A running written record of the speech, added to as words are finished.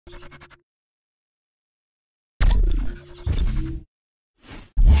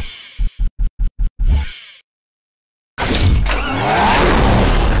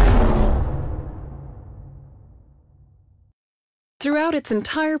Throughout its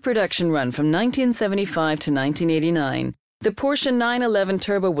entire production run from 1975 to 1989, the Porsche 911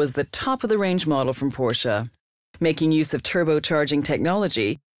 Turbo was the top-of-the-range model from Porsche. Making use of turbocharging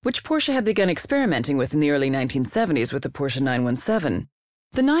technology, which Porsche had begun experimenting with in the early 1970s with the Porsche 917,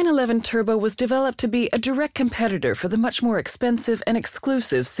 the 911 Turbo was developed to be a direct competitor for the much more expensive and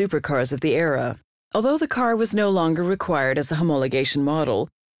exclusive supercars of the era. Although the car was no longer required as a homologation model,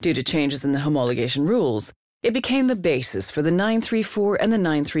 due to changes in the homologation rules, it became the basis for the 934 and the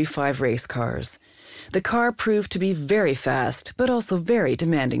 935 race cars. The car proved to be very fast, but also very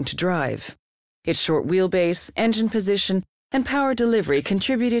demanding to drive. Its short wheelbase, engine position, and power delivery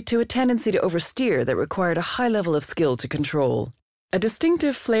contributed to a tendency to oversteer that required a high level of skill to control. A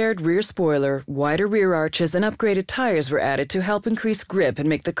distinctive flared rear spoiler, wider rear arches, and upgraded tires were added to help increase grip and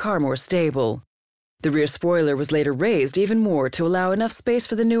make the car more stable. The rear spoiler was later raised even more to allow enough space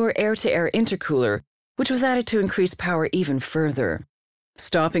for the newer air-to-air intercooler, which was added to increase power even further.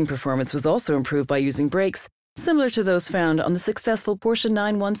 Stopping performance was also improved by using brakes similar to those found on the successful Porsche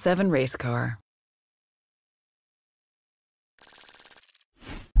 917 race car.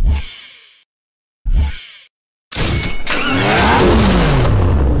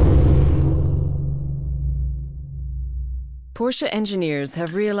 Porsche engineers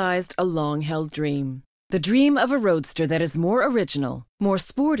have realized a long-held dream. The dream of a roadster that is more original, more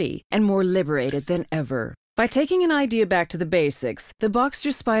sporty, and more liberated than ever. By taking an idea back to the basics, the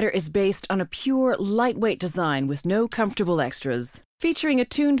Boxster Spyder is based on a pure, lightweight design with no comfortable extras. Featuring a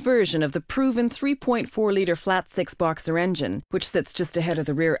tuned version of the proven 3.4-liter flat-six Boxster engine, which sits just ahead of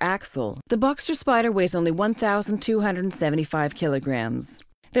the rear axle, the Boxster Spyder weighs only 1,275 kilograms.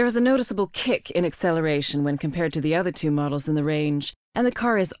 There is a noticeable kick in acceleration when compared to the other two models in the range, and the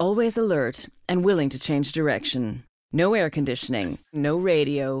car is always alert and willing to change direction. No air conditioning, no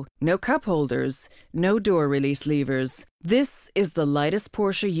radio, no cup holders, no door release levers. This is the lightest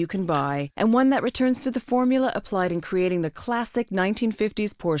Porsche you can buy, and one that returns to the formula applied in creating the classic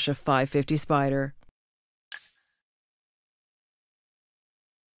 1950s Porsche 550 Spyder.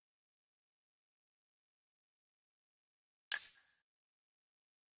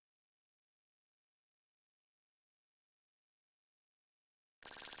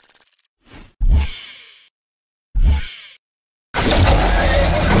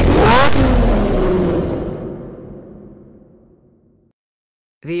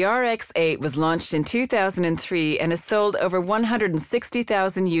 The RX-8 was launched in 2003 and has sold over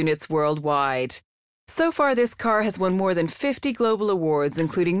 160,000 units worldwide. So far, this car has won more than 50 global awards,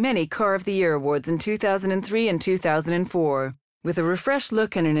 including many Car of the Year awards in 2003 and 2004. With a refreshed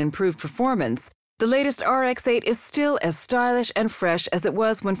look and an improved performance, the latest RX-8 is still as stylish and fresh as it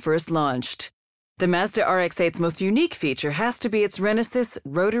was when first launched. The Mazda RX-8's most unique feature has to be its Renesys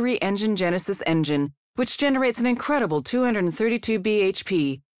rotary engine Genesis engine, which generates an incredible 232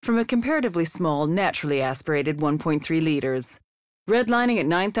 bhp from a comparatively small, naturally aspirated 1.3 liters. Redlining at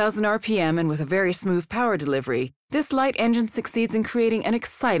 9,000 RPM and with a very smooth power delivery, this light engine succeeds in creating an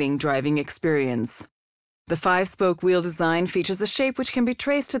exciting driving experience. The five-spoke wheel design features a shape which can be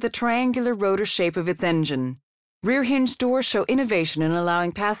traced to the triangular rotor shape of its engine. Rear hinge doors show innovation in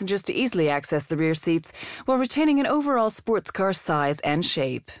allowing passengers to easily access the rear seats while retaining an overall sports car size and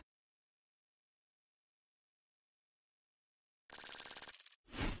shape.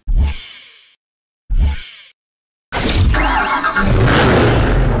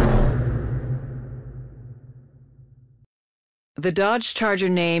 The Dodge Charger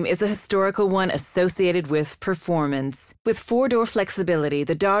name is a historical one associated with performance. With four-door flexibility,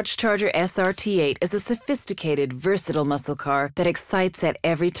 the Dodge Charger SRT8 is a sophisticated, versatile muscle car that excites at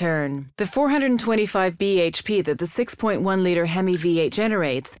every turn. The 425 bhp that the 6.1-liter Hemi V8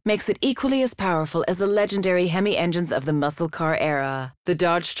 generates makes it equally as powerful as the legendary Hemi engines of the muscle car era. The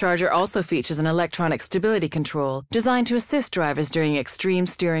Dodge Charger also features an electronic stability control designed to assist drivers during extreme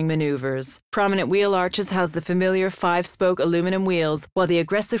steering maneuvers. Prominent wheel arches house the familiar five-spoke aluminum wheels, while the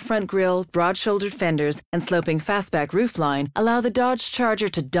aggressive front grille, broad-shouldered fenders, and sloping fastback roofline allow the Dodge Charger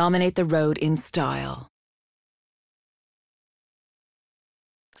to dominate the road in style.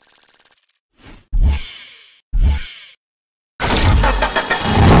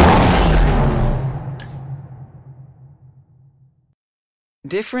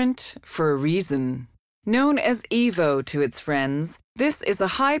 Different for a reason. Known as Evo to its friends, This is a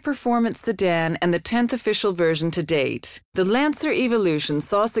high-performance sedan and the 10th official version to date. The Lancer Evolution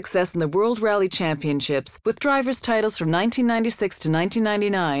saw success in the World Rally Championships with drivers' titles from 1996 to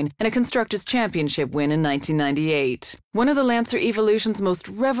 1999 and a Constructors' Championship win in 1998. One of the Lancer Evolution's most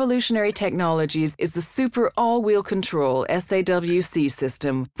revolutionary technologies is the Super All-Wheel Control SAWC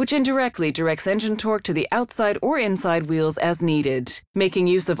system, which indirectly directs engine torque to the outside or inside wheels as needed. Making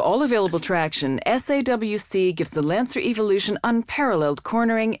use of all available traction, SAWC gives the Lancer Evolution unparalleled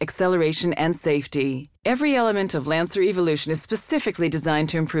cornering, acceleration, and safety. Every element of Lancer Evolution is specifically designed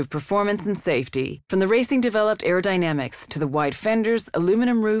to improve performance and safety, from the racing-developed aerodynamics to the wide fenders,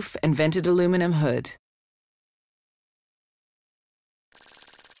 aluminum roof, and vented aluminum hood.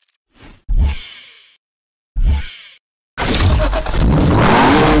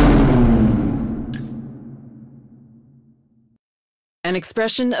 An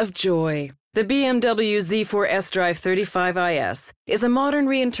expression of joy. The BMW Z4 S-Drive 35IS is a modern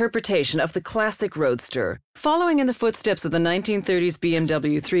reinterpretation of the classic Roadster, following in the footsteps of the 1930s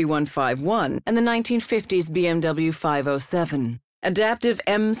BMW 3151 and the 1950s BMW 507. Adaptive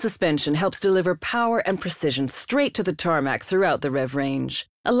M suspension helps deliver power and precision straight to the tarmac throughout the rev range.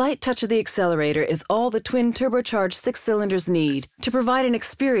 A light touch of the accelerator is all the twin turbocharged 6 cylinders need to provide an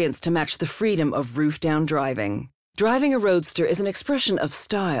experience to match the freedom of roof-down driving. Driving a Roadster is an expression of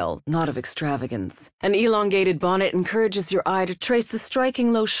style, not of extravagance. An elongated bonnet encourages your eye to trace the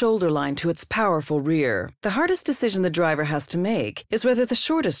striking low shoulder line to its powerful rear. The hardest decision the driver has to make is whether the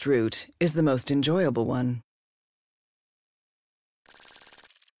shortest route is the most enjoyable one.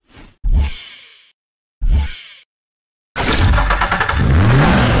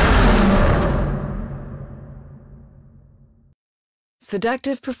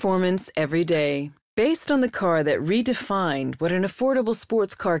 Seductive performance every day. Based on the car that redefined what an affordable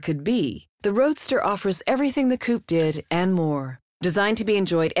sports car could be, the Roadster offers everything the coupe did and more. Designed to be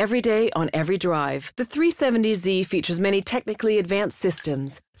enjoyed every day on every drive, the 370Z features many technically advanced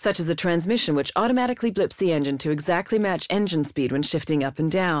systems, such as a transmission which automatically blips the engine to exactly match engine speed when shifting up and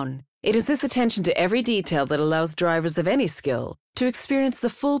down. It is this attention to every detail that allows drivers of any skill to experience the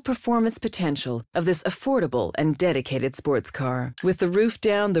full performance potential of this affordable and dedicated sports car. With the roof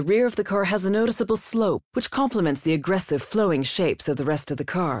down, the rear of the car has a noticeable slope, which complements the aggressive flowing shapes of the rest of the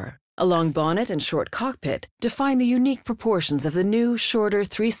car. A long bonnet and short cockpit define the unique proportions of the new, shorter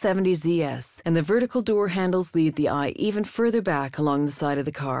 370ZS, and the vertical door handles lead the eye even further back along the side of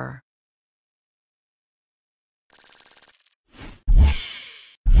the car.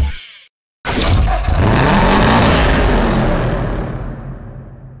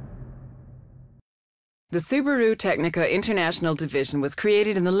 The Subaru Technica International Division was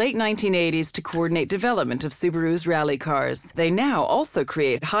created in the late 1980s to coordinate development of Subaru's rally cars. They now also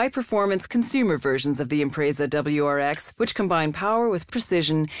create high-performance consumer versions of the Impreza WRX, which combine power with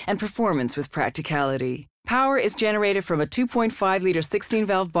precision and performance with practicality. Power is generated from a 2.5-liter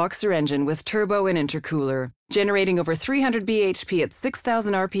 16-valve boxer engine with turbo and intercooler. Generating over 300 bhp at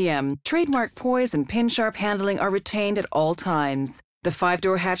 6,000 RPM, trademark poise and pin-sharp handling are retained at all times. The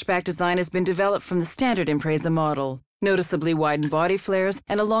 5-door hatchback design has been developed from the standard Impreza model. Noticeably widened body flares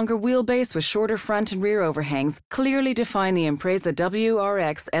and a longer wheelbase with shorter front and rear overhangs clearly define the Impreza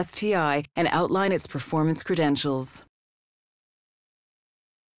WRX STI and outline its performance credentials.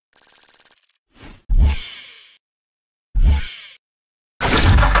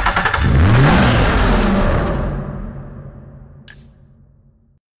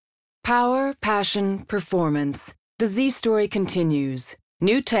 Power, passion, performance. The Z story continues.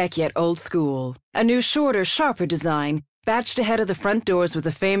 New tech yet old school. A new shorter, sharper design, badged ahead of the front doors with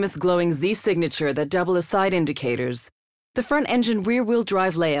the famous glowing Z signature that double as side indicators. The front engine rear-wheel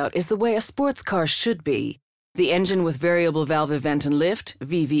drive layout is the way a sports car should be. The engine with variable valve event and lift,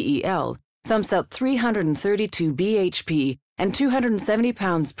 VVEL, thumps out 332 bhp and 270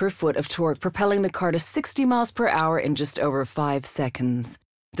 pounds per foot of torque, propelling the car to 60 miles per hour in just over 5 seconds.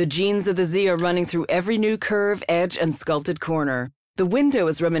 The genes of the Z are running through every new curve, edge, and sculpted corner. The window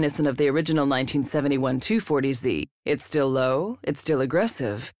is reminiscent of the original 1971 240Z. It's still low, it's still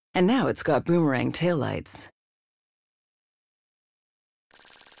aggressive, and now it's got boomerang taillights.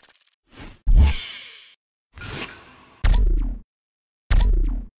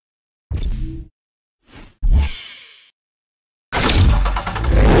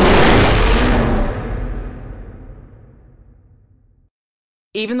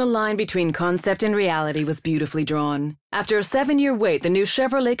 Even the line between concept and reality was beautifully drawn. After a 7-year wait, the new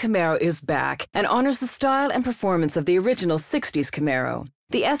Chevrolet Camaro is back and honors the style and performance of the original 60s Camaro.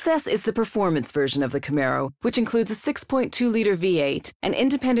 The SS is the performance version of the Camaro, which includes a 6.2-liter V8, an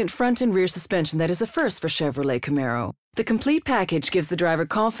independent front and rear suspension that is a first for Chevrolet Camaro. The complete package gives the driver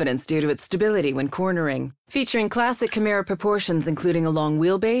confidence due to its stability when cornering, featuring classic Camaro proportions including a long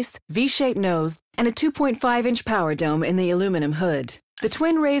wheelbase, V-shaped nose, and a 2.5-inch power dome in the aluminum hood. The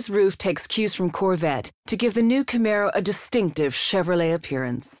twin raised roof takes cues from Corvette to give the new Camaro a distinctive Chevrolet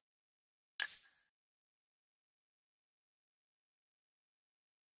appearance.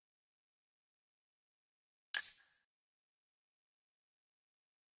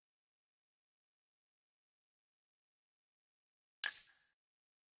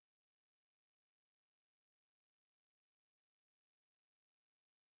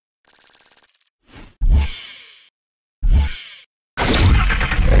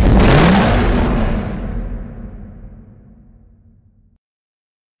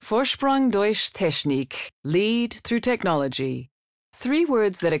 Vorsprung durch Technik, lead through technology. 3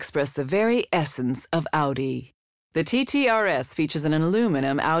 words that express the very essence of Audi. The TTRS features an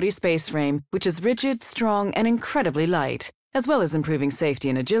aluminum Audi space frame, which is rigid, strong, and incredibly light. As well as improving safety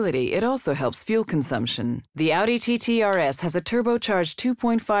and agility, it also helps fuel consumption. The Audi TTRS has a turbocharged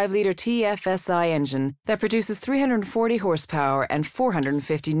 2.5-liter TFSI engine that produces 340 horsepower and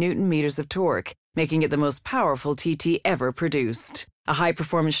 450 newton-meters of torque, making it the most powerful TT ever produced. A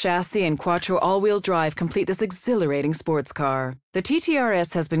high-performance chassis and quattro all-wheel drive complete this exhilarating sports car. The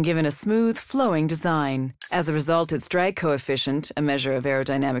TTRS has been given a smooth, flowing design. As a result, its drag coefficient, a measure of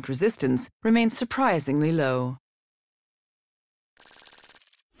aerodynamic resistance, remains surprisingly low.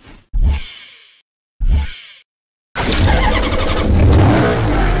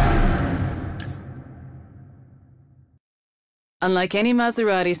 Unlike any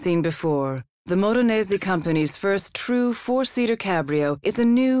Maserati seen before, the Modenese company's first true 4-seater cabrio is a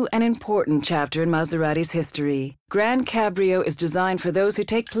new and important chapter in Maserati's history. Grand Cabrio is designed for those who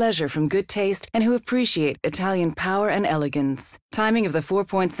take pleasure from good taste and who appreciate Italian power and elegance. Timing of the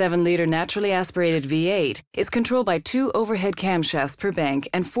 4.7-liter naturally aspirated V8 is controlled by 2 overhead camshafts per bank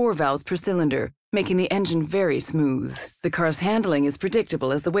and 4 valves per cylinder, making the engine very smooth. The car's handling is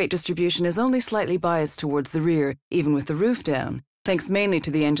predictable as the weight distribution is only slightly biased towards the rear, even with the roof down, thanks mainly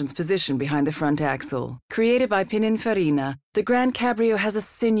to the engine's position behind the front axle. Created by Pininfarina, the Grand Cabrio has a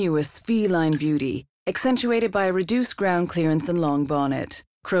sinuous, feline beauty, accentuated by a reduced ground clearance and long bonnet.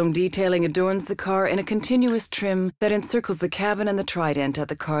 Chrome detailing adorns the car in a continuous trim that encircles the cabin and the trident at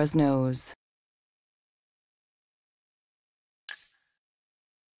the car's nose.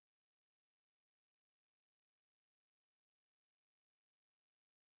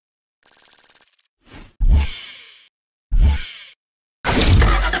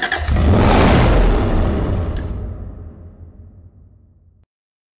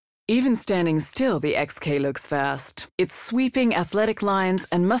 Even standing still, the XK looks fast. Its sweeping, athletic lines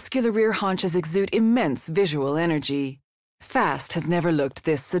and muscular rear haunches exude immense visual energy. Fast has never looked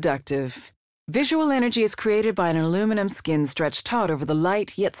this seductive. Visual energy is created by an aluminum skin stretched taut over the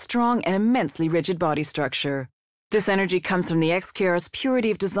light, yet strong and immensely rigid body structure. This energy comes from the XKR's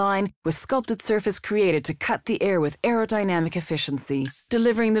purity of design, with sculpted surface created to cut the air with aerodynamic efficiency,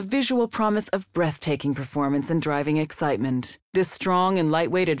 delivering the visual promise of breathtaking performance and driving excitement. This strong and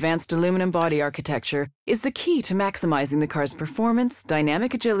lightweight advanced aluminum body architecture is the key to maximizing the car's performance,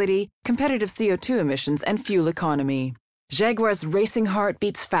 dynamic agility, competitive CO2 emissions, and fuel economy. Jaguar's racing heart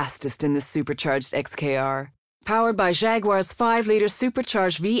beats fastest in this supercharged XKR. Powered by Jaguar's 5-liter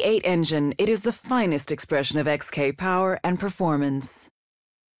supercharged V8 engine, it is the finest expression of XK power and performance.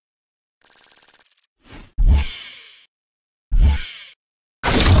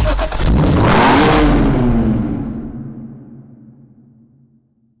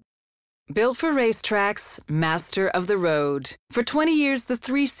 Built for racetracks, master of the road. For 20 years, the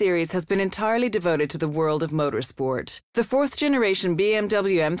 3 Series has been entirely devoted to the world of motorsport. The 4th-generation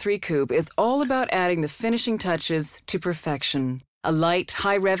BMW M3 Coupe is all about adding the finishing touches to perfection. A light,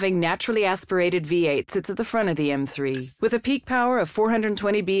 high-revving, naturally aspirated V8 sits at the front of the M3. With a peak power of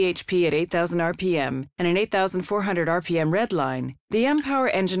 420 bhp at 8,000 RPM and an 8,400 RPM redline, the M-Power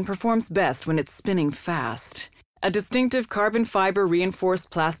engine performs best when it's spinning fast. A distinctive carbon fiber reinforced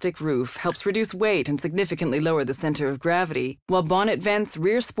plastic roof helps reduce weight and significantly lower the center of gravity, while bonnet vents,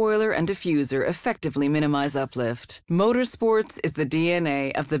 rear spoiler, and diffuser effectively minimize uplift. Motorsports is the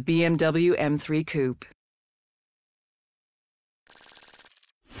DNA of the BMW M3 Coupe.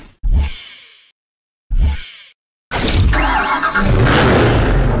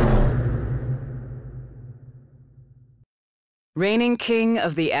 Reigning king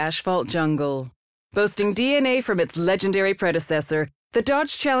of the asphalt jungle. Boasting DNA from its legendary predecessor, the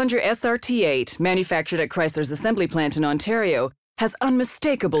Dodge Challenger SRT8, manufactured at Chrysler's assembly plant in Ontario, has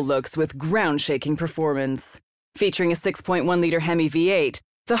unmistakable looks with ground-shaking performance. Featuring a 6.1-liter Hemi V8,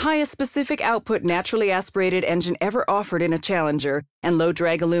 The highest specific output naturally aspirated engine ever offered in a Challenger and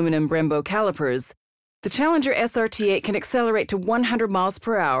low-drag aluminum Brembo calipers, the Challenger SRT8 can accelerate to 100 miles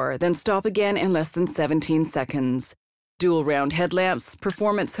per hour, then stop again in less than 17 seconds. Dual round headlamps,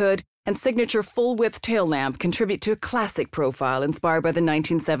 performance hood, and signature full-width tail lamp contribute to a classic profile inspired by the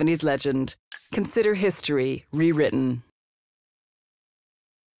 1970s legend. Consider history rewritten.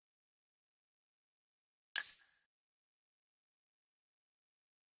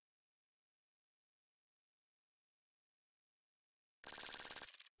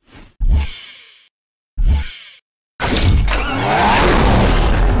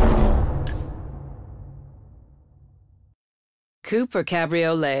 Coupe or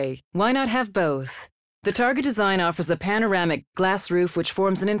cabriolet? Why not have both? The Targa design offers a panoramic glass roof which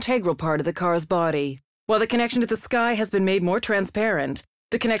forms an integral part of the car's body. While the connection to the sky has been made more transparent,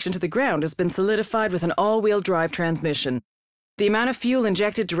 the connection to the ground has been solidified with an all-wheel drive transmission. The amount of fuel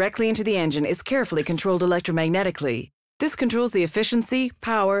injected directly into the engine is carefully controlled electromagnetically. This controls the efficiency,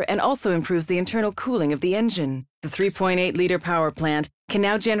 power, and also improves the internal cooling of the engine. The 3.8-liter power plant can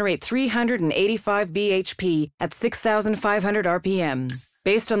now generate 385 bhp at 6,500 RPM.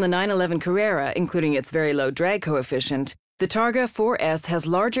 Based on the 911 Carrera, including its very low drag coefficient, the Targa 4S has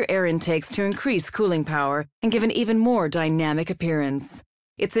larger air intakes to increase cooling power and give an even more dynamic appearance.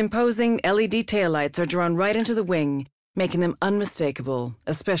 Its imposing LED taillights are drawn right into the wing, making them unmistakable,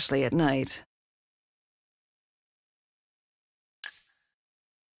 especially at night.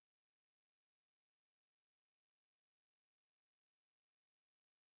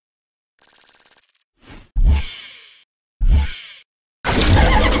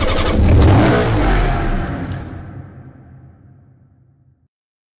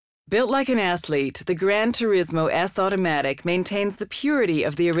 Built like an athlete, the Gran Turismo S Automatic maintains the purity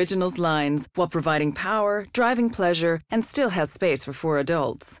of the original's lines while providing power, driving pleasure, and still has space for 4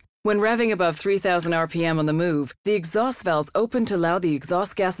 adults. When revving above 3,000 RPM on the move, the exhaust valves open to allow the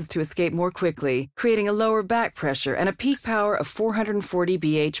exhaust gases to escape more quickly, creating a lower back pressure and a peak power of 440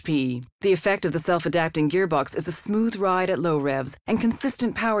 bhp. The effect of the self-adapting gearbox is a smooth ride at low revs and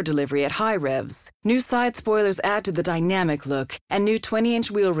consistent power delivery at high revs. New side spoilers add to the dynamic look, and new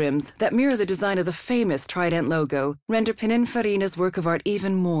 20-inch wheel rims that mirror the design of the famous Trident logo render Pininfarina's work of art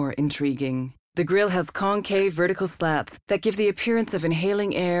even more intriguing. The grille has concave vertical slats that give the appearance of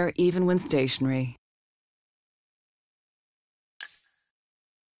inhaling air even when stationary.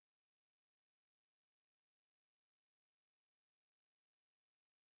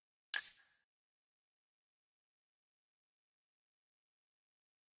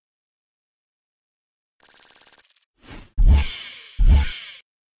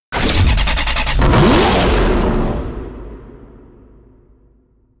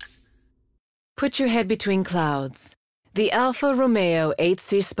 Put your head between clouds. The Alfa Romeo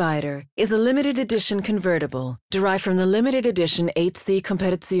 8C Spider is a limited edition convertible derived from the limited edition 8C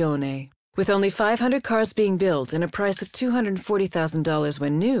Competizione. With only 500 cars being built and a price of $240,000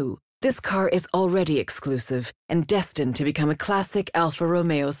 when new, this car is already exclusive and destined to become a classic Alfa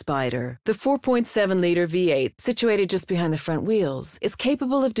Romeo Spider. The 4.7-liter V8, situated just behind the front wheels, is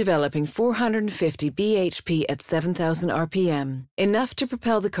capable of developing 450 bhp at 7,000 RPM, enough to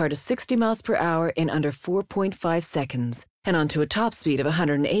propel the car to 60 miles per hour in under 4.5 seconds, and onto a top speed of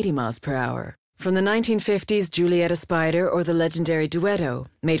 180 miles per hour. From the 1950s Giulietta Spider or the legendary Duetto,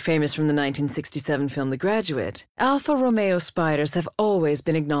 made famous from the 1967 film The Graduate, Alfa Romeo Spiders have always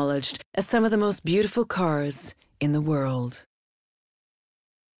been acknowledged as some of the most beautiful cars in the world.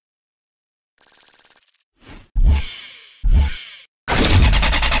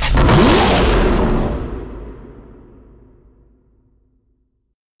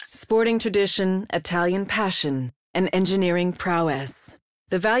 Sporting tradition, Italian passion, and engineering prowess.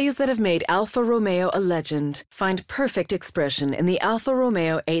 The values that have made Alfa Romeo a legend find perfect expression in the Alfa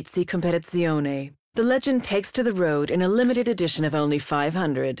Romeo 8C Competizione. The legend takes to the road in a limited edition of only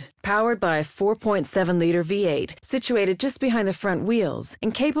 500. Powered by a 4.7-liter V8 situated just behind the front wheels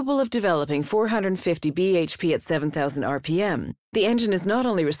and capable of developing 450 bhp at 7,000 RPM, the engine is not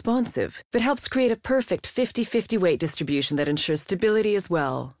only responsive, but helps create a perfect 50-50 weight distribution that ensures stability as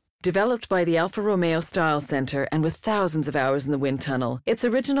well. Developed by the Alfa Romeo Style Center and with thousands of hours in the wind tunnel, its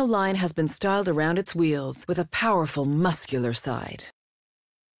original line has been styled around its wheels with a powerful, muscular side.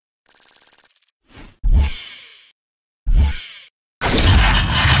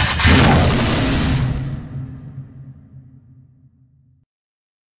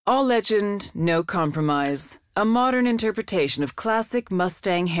 All legend, no compromise. A modern interpretation of classic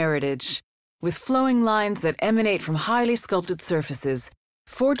Mustang heritage. With flowing lines that emanate from highly sculpted surfaces,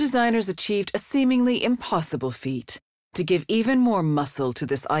 Ford designers achieved a seemingly impossible feat: to give even more muscle to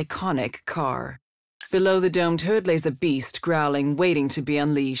this iconic car. Below the domed hood lays a beast growling, waiting to be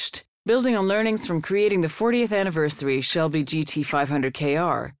unleashed. Building on learnings from creating the 40th anniversary Shelby GT 500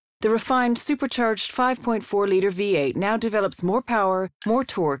 KR, the refined supercharged 5.4-liter V8 now develops more power, more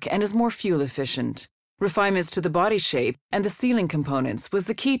torque, and is more fuel efficient. Refinements to the body shape and the sealing components was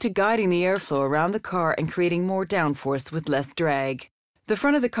the key to guiding the airflow around the car and creating more downforce with less drag. The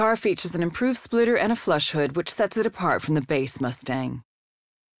front of the car features an improved splitter and a flush hood, which sets it apart from the base Mustang.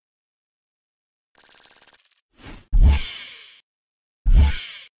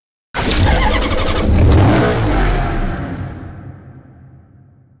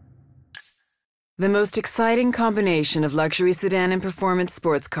 The most exciting combination of luxury sedan and performance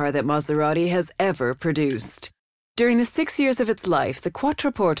sports car that Maserati has ever produced. During the 6 years of its life, the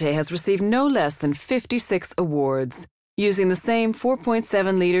Quattroporte has received no less than 56 awards. Using the same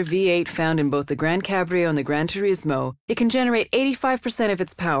 4.7-liter V8 found in both the Gran Cabrio and the Gran Turismo, it can generate 85% of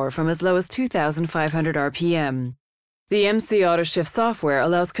its power from as low as 2,500 RPM. The MC Auto Shift software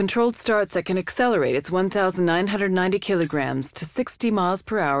allows controlled starts that can accelerate its 1,990 kilograms to 60 miles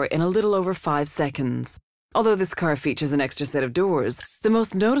per hour in a little over 5 seconds. Although this car features an extra set of doors, the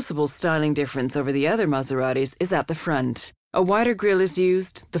most noticeable styling difference over the other Maseratis is at the front. A wider grille is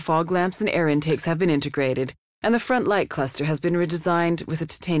used, the fog lamps and air intakes have been integrated, and the front light cluster has been redesigned with a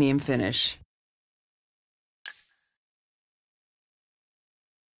titanium finish.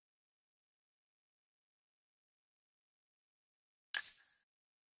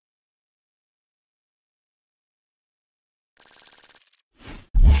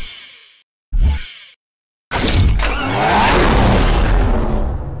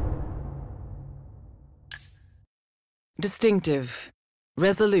 Distinctive,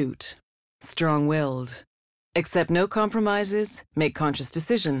 resolute, strong-willed. Accept no compromises, make conscious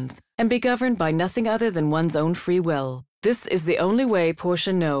decisions, and be governed by nothing other than one's own free will. This is the only way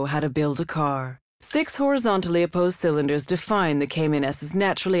Porsche know how to build a car. 6 horizontally opposed cylinders define the Cayman-S's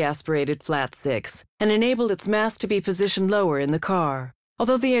naturally aspirated flat six and enable its mass to be positioned lower in the car.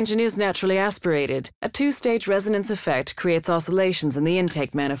 Although the engine is naturally aspirated, a 2-stage resonance effect creates oscillations in the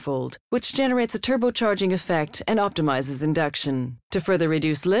intake manifold, which generates a turbocharging effect and optimizes induction. To further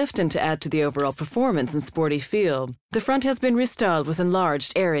reduce lift and to add to the overall performance and sporty feel, the front has been restyled with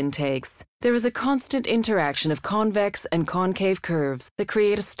enlarged air intakes. There is a constant interaction of convex and concave curves that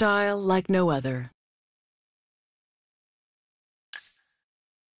create a style like no other.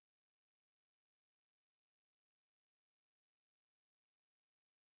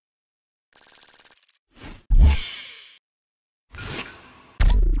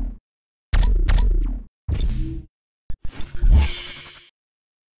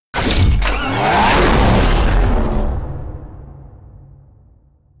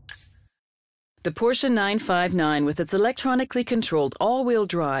 The Porsche 959, with its electronically controlled all-wheel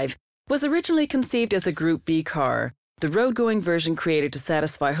drive, was originally conceived as a Group B car, the road-going version created to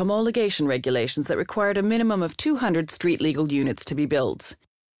satisfy homologation regulations that required a minimum of 200 street-legal units to be built.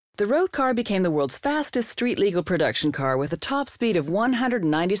 The road car became the world's fastest street-legal production car with a top speed of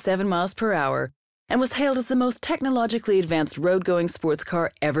 197 miles per hour and was hailed as the most technologically advanced road-going sports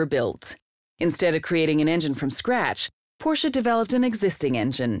car ever built. Instead of creating an engine from scratch, Porsche developed an existing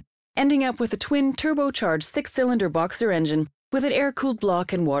engine, ending up with a twin turbocharged 6-cylinder boxer engine with an air-cooled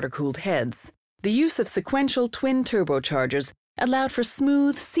block and water-cooled heads. The use of sequential twin turbochargers allowed for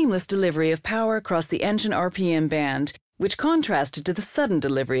smooth, seamless delivery of power across the engine RPM band, which contrasted to the sudden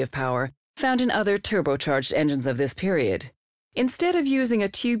delivery of power found in other turbocharged engines of this period. Instead of using a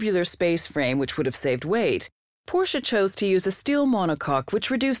tubular space frame, which would have saved weight, Porsche chose to use a steel monocoque,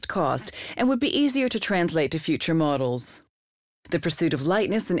 which reduced cost and would be easier to translate to future models. The pursuit of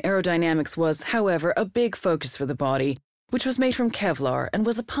lightness and aerodynamics was, however, a big focus for the body, which was made from Kevlar and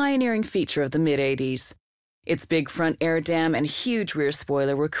was a pioneering feature of the mid-'80s. Its big front air dam and huge rear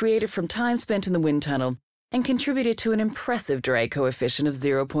spoiler were created from time spent in the wind tunnel and contributed to an impressive drag coefficient of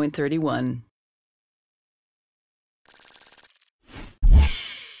 0.31.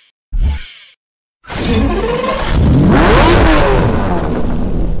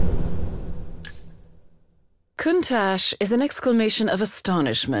 Countach is an exclamation of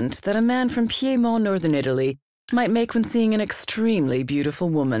astonishment that a man from Piedmont, northern Italy, might make when seeing an extremely beautiful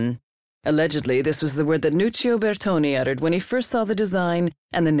woman. Allegedly, this was the word that Nuccio Bertoni uttered when he first saw the design,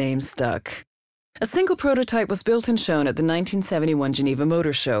 and the name stuck. A single prototype was built and shown at the 1971 Geneva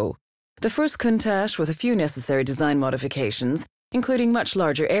Motor Show. The first Countach, with a few necessary design modifications, including much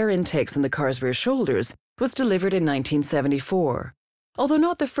larger air intakes on the car's rear shoulders, was delivered in 1974. Although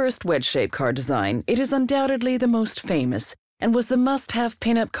not the first wedge-shaped car design, it is undoubtedly the most famous and was the must-have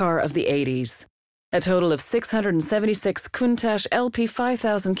pin-up car of the '80s. A total of 676 Countach LP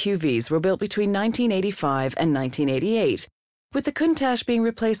 5000 QVs were built between 1985 and 1988, with the Countach being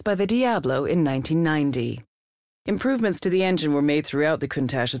replaced by the Diablo in 1990. Improvements to the engine were made throughout the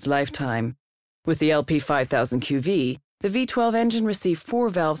Countach's lifetime. With the LP 5000 QV, the V12 engine received 4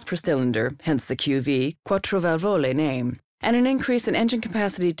 valves per cylinder, hence the QV, Quattro Valvole name, and an increase in engine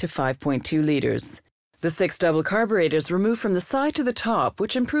capacity to 5.2 litres. The 6 double carburetors were moved from the side to the top,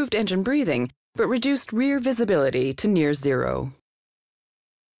 which improved engine breathing, but reduced rear visibility to near zero.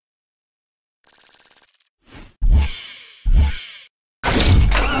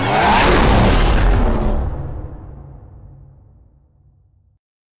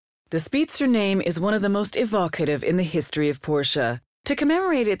 The Speedster name is one of the most evocative in the history of Porsche. To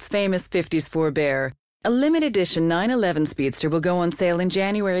commemorate its famous 50s forebear, a limited edition 911 Speedster will go on sale in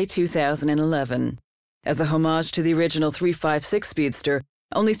January 2011. As a homage to the original 356 Speedster,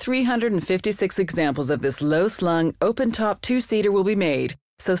 only 356 examples of this low-slung, open-top two-seater will be made,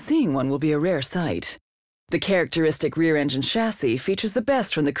 so seeing one will be a rare sight. The characteristic rear-engine chassis features the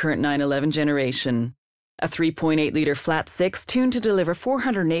best from the current 911 generation. A 3.8-liter flat-six tuned to deliver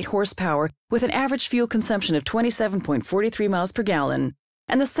 408 horsepower with an average fuel consumption of 27.43 miles per gallon,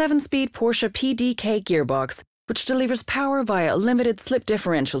 and the 7-speed Porsche PDK gearbox, which delivers power via a limited slip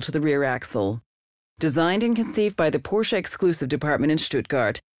differential to the rear axle. Designed and conceived by the Porsche exclusive department in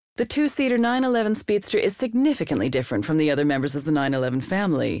Stuttgart, the two-seater 911 Speedster is significantly different from the other members of the 911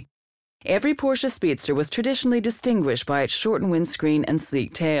 family. Every Porsche Speedster was traditionally distinguished by its shortened windscreen and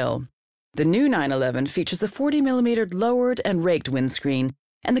sleek tail. The new 911 features a 40mm lowered and raked windscreen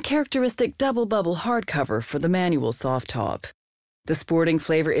and the characteristic double-bubble hardcover for the manual soft top. The sporting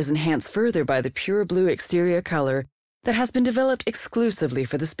flavor is enhanced further by the pure blue exterior color that has been developed exclusively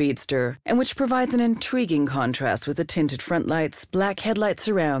for the Speedster and which provides an intriguing contrast with the tinted front lights, black headlight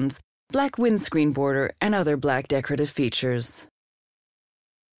surrounds, black windscreen border, and other black decorative features.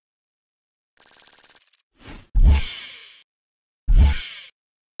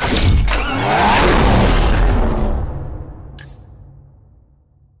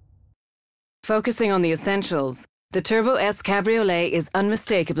 Focusing on the essentials, the Turbo S Cabriolet is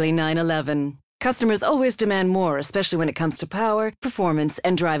unmistakably 911. Customers always demand more, especially when it comes to power, performance,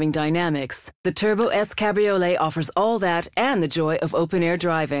 and driving dynamics. The Turbo S Cabriolet offers all that and the joy of open-air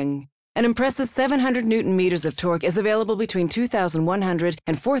driving. An impressive 700 Newton-meters of torque is available between 2,100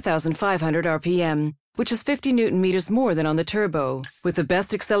 and 4,500 RPM, which is 50 Newton-meters more than on the Turbo, with the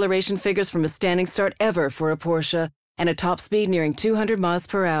best acceleration figures from a standing start ever for a Porsche and a top speed nearing 200 miles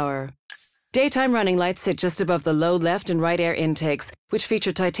per hour. Daytime running lights sit just above the low left and right air intakes, which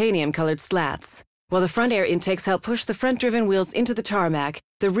feature titanium-colored slats. While the front air intakes help push the front-driven wheels into the tarmac,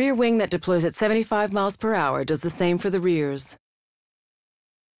 the rear wing that deploys at 75 miles per hour does the same for the rears.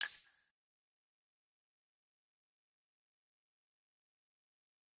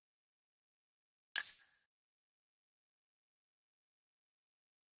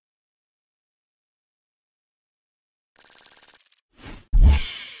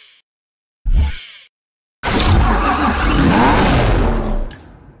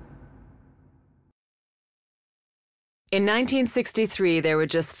 In 1963, there were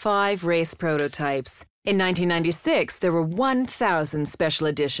just 5 race prototypes. In 1996, there were 1,000 special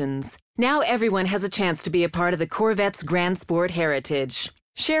editions. Now everyone has a chance to be a part of the Corvette's Grand Sport heritage.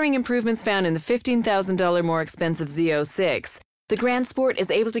 Sharing improvements found in the $15,000 more expensive Z06, the Grand Sport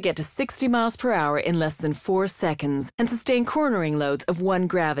is able to get to 60 miles per hour in less than 4 seconds and sustain cornering loads of 1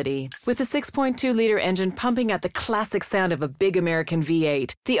 gravity. With the 6.2-liter engine pumping out the classic sound of a big American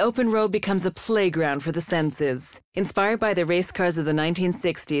V8, the open road becomes a playground for the senses. Inspired by the race cars of the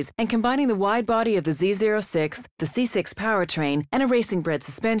 1960s and combining the wide body of the Z06, the C6 powertrain, and a racing-bred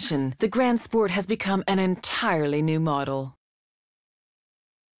suspension, the Grand Sport has become an entirely new model.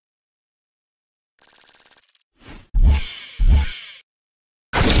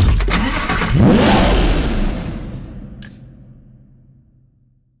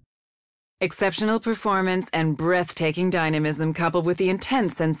 Exceptional performance and breathtaking dynamism coupled with the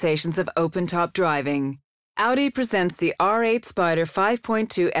intense sensations of open-top driving. Audi presents the R8 Spider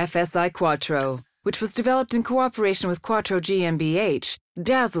 5.2 FSI Quattro, which was developed in cooperation with Quattro GmbH,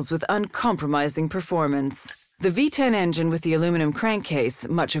 dazzles with uncompromising performance. The V10 engine with the aluminum crankcase,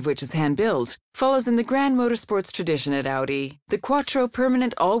 much of which is hand-built, follows in the Grand Motorsports tradition at Audi. The Quattro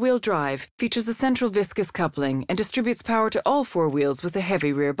permanent all-wheel drive features a central viscous coupling and distributes power to all 4 wheels with a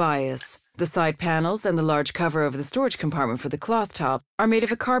heavy rear bias. The side panels and the large cover over the storage compartment for the cloth top are made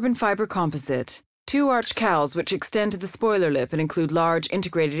of a carbon fiber composite. 2 arched cowls, which extend to the spoiler lip and include large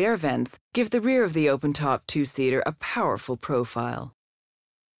integrated air vents, give the rear of the open-top two-seater a powerful profile.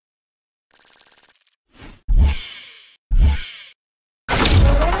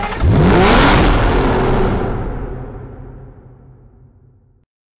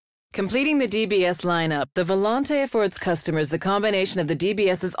 Completing the DBS lineup, the Volante affords customers the combination of the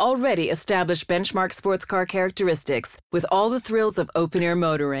DBS's already established benchmark sports car characteristics with all the thrills of open-air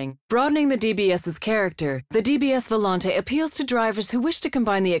motoring. Broadening the DBS's character, the DBS Volante appeals to drivers who wish to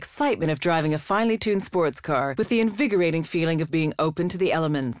combine the excitement of driving a finely tuned sports car with the invigorating feeling of being open to the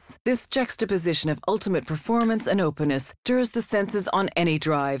elements. This juxtaposition of ultimate performance and openness stirs the senses on any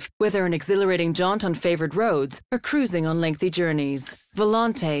drive, whether an exhilarating jaunt on favored roads or cruising on lengthy journeys.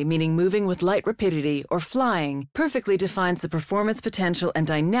 Volante, meaning moving with light rapidity or flying, perfectly defines the performance potential and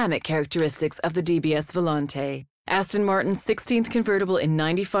dynamic characteristics of the DBS Volante. Aston Martin's 16th convertible in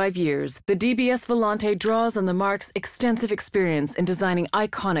 95 years, the DBS Volante draws on the marque's extensive experience in designing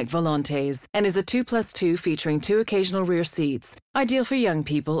iconic Volantes and is a 2+2 featuring 2 occasional rear seats, ideal for young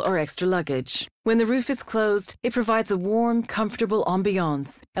people or extra luggage. When the roof is closed, it provides a warm, comfortable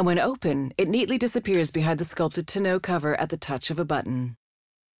ambiance, and when open, it neatly disappears behind the sculpted tonneau cover at the touch of a button.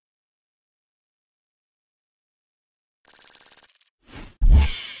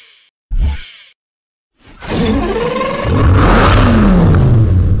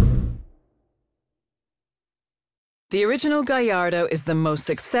 The original Gallardo is the most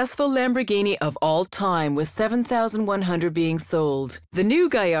successful Lamborghini of all time, with 7,100 being sold. The new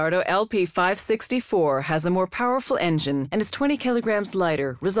Gallardo LP 564 has a more powerful engine and is 20 kilograms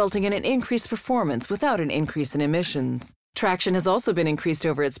lighter, resulting in an increased performance without an increase in emissions. Traction has also been increased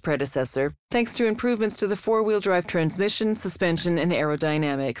over its predecessor, thanks to improvements to the four-wheel drive transmission, suspension, and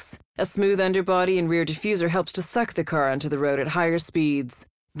aerodynamics. A smooth underbody and rear diffuser helps to suck the car onto the road at higher speeds.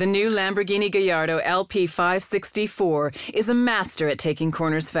 The new Lamborghini Gallardo LP 564 is a master at taking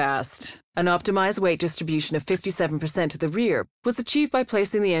corners fast. An optimized weight distribution of 57% to the rear was achieved by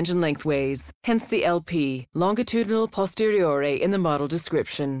placing the engine lengthways, hence the LP, longitudinal posteriore, in the model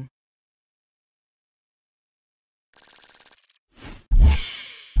description.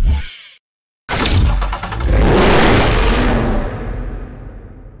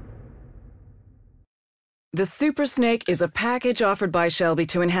 The Super Snake is a package offered by Shelby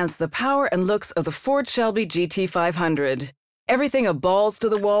to enhance the power and looks of the Ford Shelby GT500. Everything a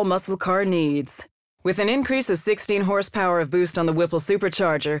balls-to-the-wall muscle car needs. With an increase of 16 horsepower of boost on the Whipple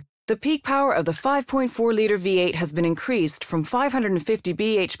supercharger, the peak power of the 5.4-liter V8 has been increased from 550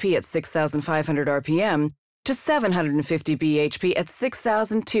 bhp at 6,500 RPM to 750 bhp at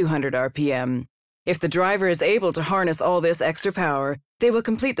 6,200 RPM. If the driver is able to harness all this extra power, they will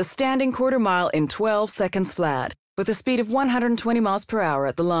complete the standing quarter mile in 12 seconds flat, with a speed of 120 miles per hour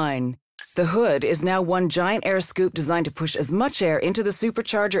at the line. The hood is now one giant air scoop designed to push as much air into the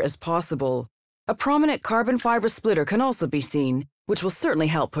supercharger as possible. A prominent carbon fiber splitter can also be seen, which will certainly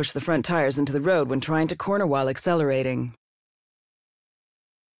help push the front tires into the road when trying to corner while accelerating.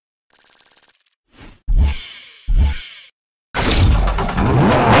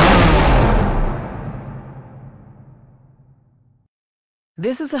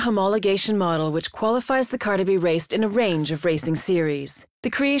 This is the homologation model which qualifies the car to be raced in a range of racing series.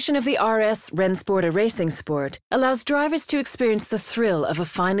 The creation of the RS Rennsport, a racing sport, allows drivers to experience the thrill of a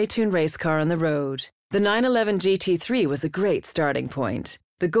finely tuned race car on the road. The 911 GT3 was a great starting point.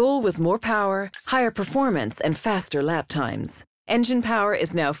 The goal was more power, higher performance, and faster lap times. Engine power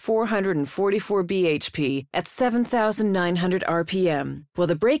is now 444 bhp at 7,900 RPM, while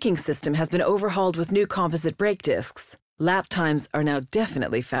the braking system has been overhauled with new composite brake discs. Lap times are now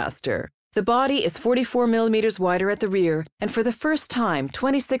definitely faster. The body is 44 millimeters wider at the rear, and for the first time,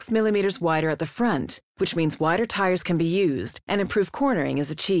 26 millimeters wider at the front, which means wider tires can be used and improved cornering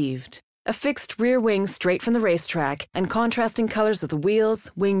is achieved. A fixed rear wing straight from the racetrack and contrasting colors of the wheels,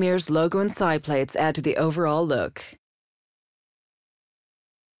 wing mirrors, logo, and side plates add to the overall look.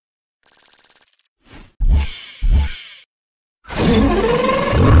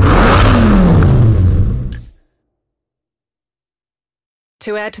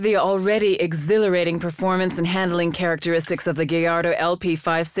 To add to the already exhilarating performance and handling characteristics of the Gallardo LP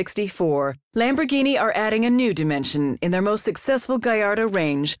 564, Lamborghini are adding a new dimension in their most successful Gallardo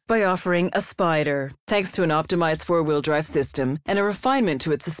range by offering a Spider. Thanks to an optimized four-wheel drive system and a refinement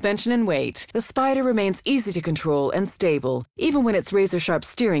to its suspension and weight, the Spider remains easy to control and stable, even when its razor-sharp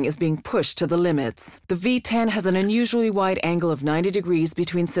steering is being pushed to the limits. The V10 has an unusually wide angle of 90 degrees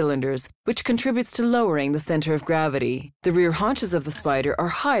between cylinders, which contributes to lowering the center of gravity. The rear haunches of the Spider are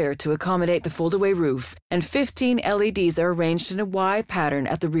higher to accommodate the fold-away roof, and 15 LEDs are arranged in a Y pattern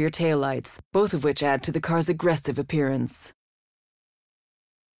at the rear taillights, both of which add to the car's aggressive appearance.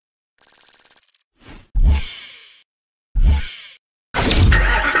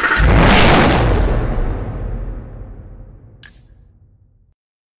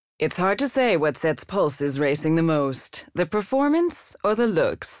 It's hard to say what sets pulses racing the most, the performance or the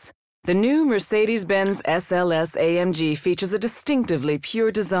looks. The new Mercedes-Benz SLS AMG features a distinctively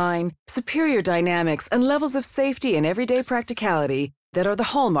pure design, superior dynamics, and levels of safety and everyday practicality that are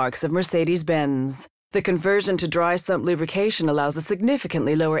the hallmarks of Mercedes-Benz. The conversion to dry sump lubrication allows a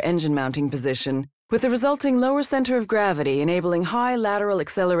significantly lower engine mounting position, with the resulting lower center of gravity enabling high lateral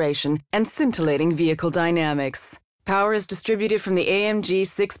acceleration and scintillating vehicle dynamics. Power is distributed from the AMG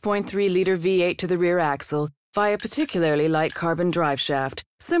 6.3-liter V8 to the rear axle via particularly light carbon driveshaft,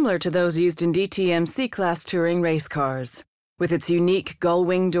 similar to those used in DTM C-Class touring race cars. With its unique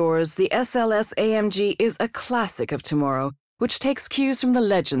gull-wing doors, the SLS AMG is a classic of tomorrow, which takes cues from the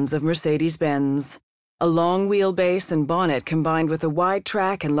legends of Mercedes-Benz. A long wheelbase and bonnet combined with a wide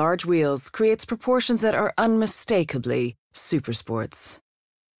track and large wheels creates proportions that are unmistakably supersports.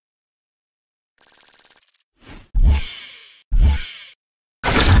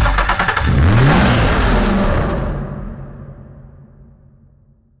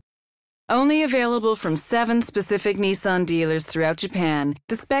 Only available from 7 specific Nissan dealers throughout Japan,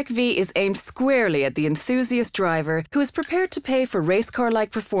 the Spec V is aimed squarely at the enthusiast driver who is prepared to pay for race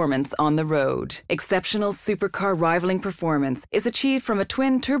car-like performance on the road. Exceptional supercar rivaling performance is achieved from a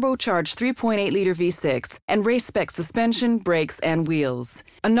twin turbocharged 3.8-liter V6 and race-spec suspension, brakes, and wheels.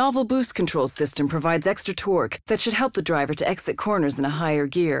 A novel boost control system provides extra torque that should help the driver to exit corners in a higher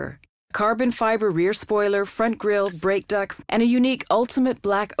gear. Carbon fiber rear spoiler, front grille, brake ducts, and a unique ultimate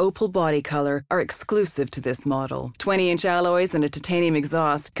black opal body color are exclusive to this model. 20-inch alloys and a titanium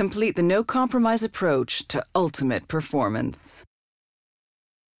exhaust complete the no-compromise approach to ultimate performance.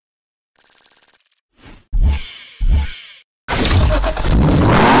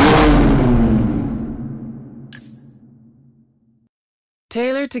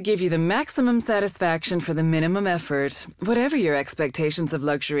 Tailored to give you the maximum satisfaction for the minimum effort. Whatever your expectations of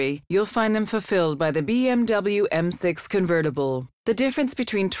luxury, you'll find them fulfilled by the BMW M6 convertible. The difference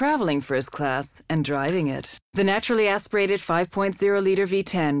between traveling first class and driving it. The naturally aspirated 5.0-liter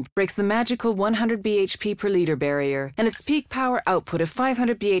V10 breaks the magical 100 bhp per liter barrier, and its peak power output of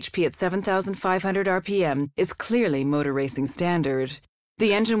 500 bhp at 7,500 RPM is clearly motor racing standard.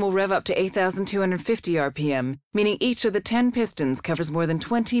 The engine will rev up to 8,250 RPM, meaning each of the 10 pistons covers more than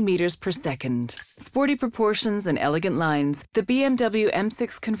 20 meters per second. Sporty proportions and elegant lines, the BMW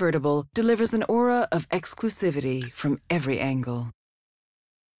M6 convertible delivers an aura of exclusivity from every angle.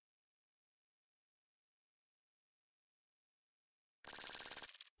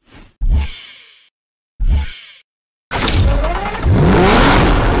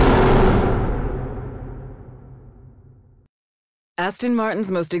 Aston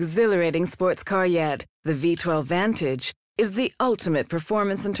Martin's most exhilarating sports car yet, the V12 Vantage, is the ultimate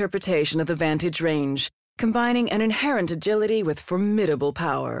performance interpretation of the Vantage range, combining an inherent agility with formidable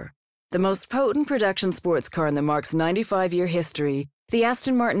power. The most potent production sports car in the marque's 95-year history, the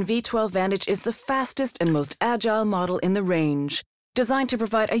Aston Martin V12 Vantage is the fastest and most agile model in the range, designed to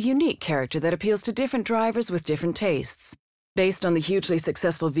provide a unique character that appeals to different drivers with different tastes. Based on the hugely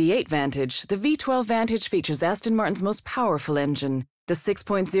successful V8 Vantage, the V12 Vantage features Aston Martin's most powerful engine, the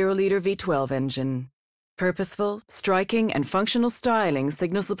 6.0-liter V12 engine. Purposeful, striking, and functional styling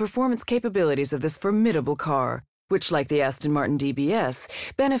signals the performance capabilities of this formidable car, which, like the Aston Martin DBS,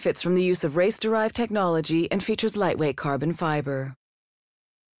 benefits from the use of race-derived technology and features lightweight carbon fiber.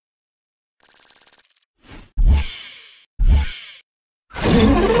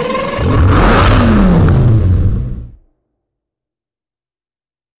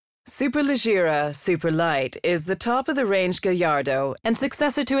 Superleggera Superlight is the top-of-the-range Gallardo and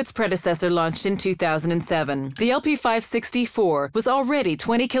successor to its predecessor launched in 2007. The LP560-4 was already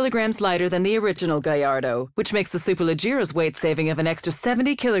 20 kilograms lighter than the original Gallardo, which makes the Superleggera's weight saving of an extra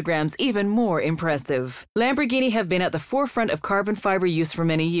 70 kilograms even more impressive. Lamborghini have been at the forefront of carbon fiber use for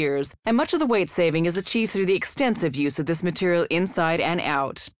many years, and much of the weight saving is achieved through the extensive use of this material inside and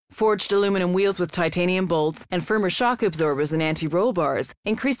out. Forged aluminum wheels with titanium bolts and firmer shock absorbers and anti-roll bars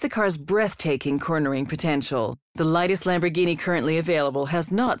increase the car's breathtaking cornering potential. The lightest Lamborghini currently available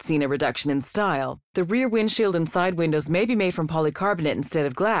has not seen a reduction in style. The rear windshield and side windows may be made from polycarbonate instead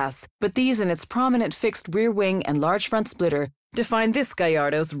of glass, but these and its prominent fixed rear wing and large front splitter define this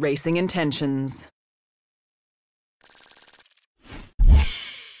Gallardo's racing intentions.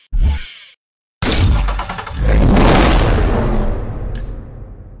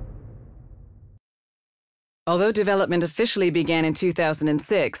 Although development officially began in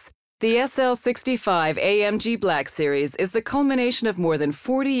 2006, the SL65 AMG Black Series is the culmination of more than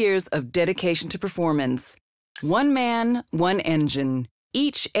 40 years of dedication to performance. One man, one engine.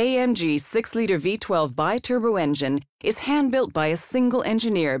 Each AMG 6-liter V12 bi-turbo engine is hand-built by a single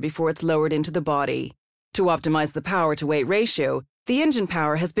engineer before it's lowered into the body. To optimize the power-to-weight ratio, the engine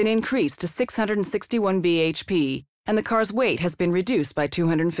power has been increased to 661 bhp, and the car's weight has been reduced by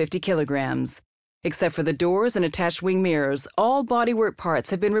 250 kilograms. Except for the doors and attached wing mirrors, all bodywork parts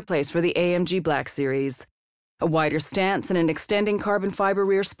have been replaced for the AMG Black Series. A wider stance and an extending carbon fiber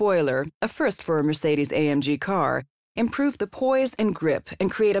rear spoiler, a first for a Mercedes-AMG car, improve the poise and grip and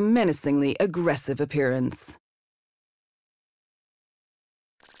create a menacingly aggressive appearance.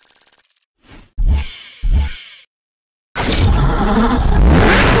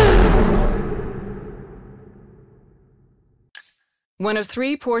 One of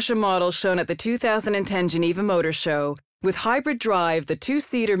 3 Porsche models shown at the 2010 Geneva Motor Show, with hybrid drive, the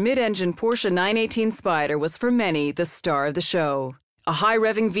 2-seater mid-engine Porsche 918 Spyder was for many the star of the show. A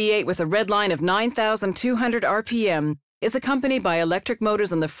high-revving V8 with a red line of 9,200 RPM is accompanied by electric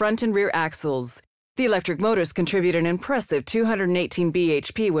motors on the front and rear axles. The electric motors contribute an impressive 218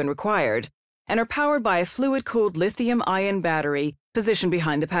 bhp when required, and are powered by a fluid-cooled lithium-ion battery positioned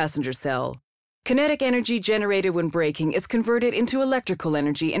behind the passenger cell. Kinetic energy generated when braking is converted into electrical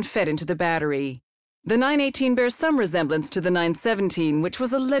energy and fed into the battery. The 918 bears some resemblance to the 917, which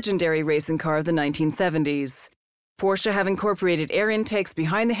was a legendary racing car of the 1970s. Porsche have incorporated air intakes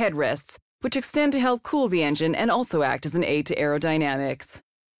behind the headrests, which extend to help cool the engine and also act as an aid to aerodynamics.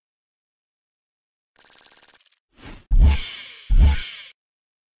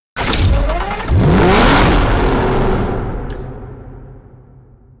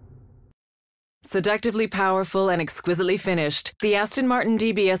 Seductively powerful and exquisitely finished, the Aston Martin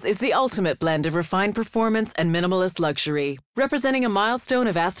DBS is the ultimate blend of refined performance and minimalist luxury. Representing a milestone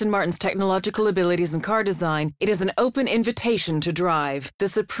of Aston Martin's technological abilities in car design, it is an open invitation to drive, the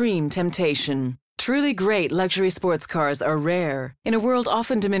supreme temptation. Truly great luxury sports cars are rare. In a world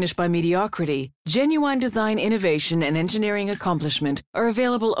often diminished by mediocrity, genuine design innovation and engineering accomplishment are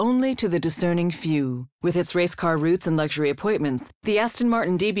available only to the discerning few. With its race car roots and luxury appointments, the Aston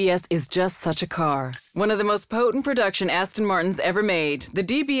Martin DBS is just such a car. One of the most potent production Aston Martins ever made, the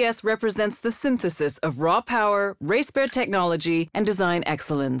DBS represents the synthesis of raw power, race-bred technology, and design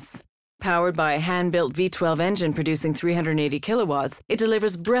excellence. Powered by a hand-built V12 engine producing 380 kilowatts, it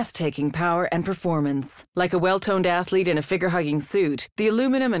delivers breathtaking power and performance. Like a well-toned athlete in a figure-hugging suit, the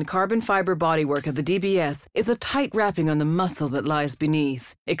aluminum and carbon fiber bodywork of the DBS is a tight wrapping on the muscle that lies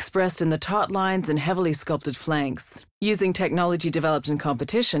beneath, expressed in the taut lines and heavily sculpted flanks. Using technology developed in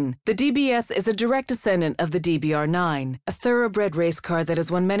competition, the DBS is a direct descendant of the DBR9, a thoroughbred race car that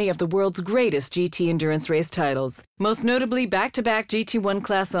has won many of the world's greatest GT endurance race titles, most notably back-to-back GT1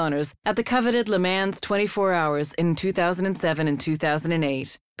 class honors at the coveted Le Mans 24 Hours in 2007 and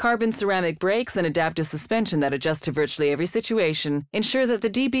 2008. Carbon ceramic brakes and adaptive suspension that adjust to virtually every situation ensure that the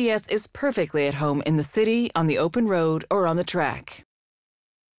DBS is perfectly at home in the city, on the open road, or on the track.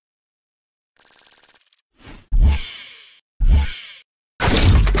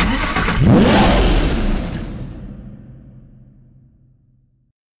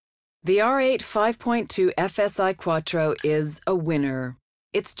 The R8 5.2 FSI Quattro is a winner.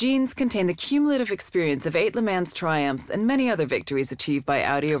 Its genes contain the cumulative experience of 8 Le Mans triumphs and many other victories achieved by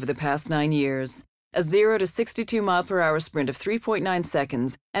Audi over the past 9 years. A 0 to 62 mph sprint of 3.9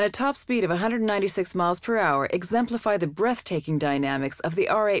 seconds and a top speed of 196 miles per hour exemplify the breathtaking dynamics of the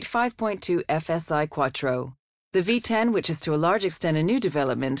R8 5.2 FSI Quattro. The V10, which is to a large extent a new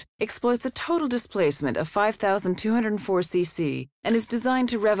development, exploits a total displacement of 5,204 cc and is designed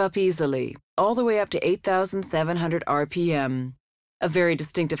to rev up easily, all the way up to 8,700 RPM. A very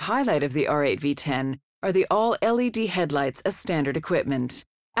distinctive highlight of the R8 V10 are the all-LED headlights as standard equipment.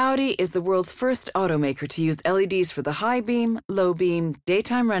 Audi is the world's first automaker to use LEDs for the high beam, low beam,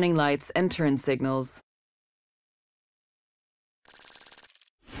 daytime running lights, and turn signals.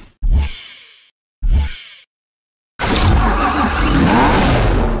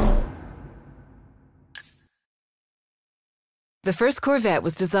 The first Corvette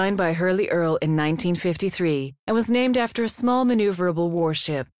was designed by Hurley Earl in 1953 and was named after a small maneuverable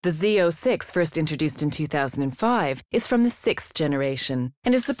warship. The Z06, first introduced in 2005, is from the 6th generation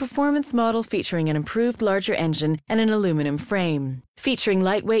and is the performance model featuring an improved larger engine and an aluminum frame. Featuring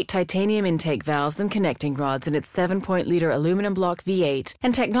lightweight titanium intake valves and connecting rods in its 7-point-liter aluminum block V8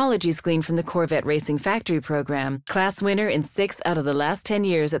 and technologies gleaned from the Corvette Racing Factory program, class winner in 6 out of the last 10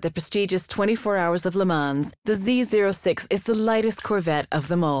 years at the prestigious 24 Hours of Le Mans, the Z06 is the lightest Corvette of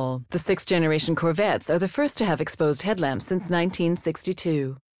them all. The 6th-generation Corvettes are the first to have exposed headlamps since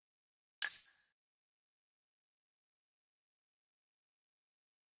 1962.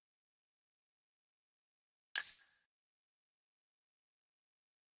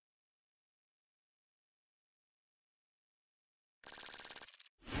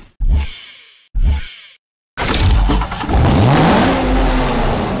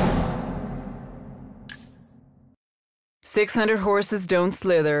 600 horses don't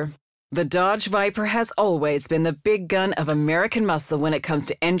slither. The Dodge Viper has always been the big gun of American muscle when it comes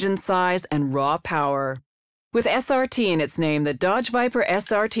to engine size and raw power. With SRT in its name, the Dodge Viper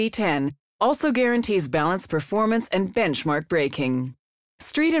SRT-10 also guarantees balanced performance and benchmark braking.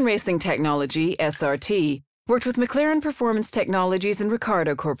 Street and Racing Technology, SRT, worked with McLaren Performance Technologies and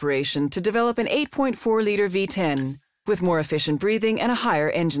Ricardo Corporation to develop an 8.4-liter V10 with more efficient breathing and a higher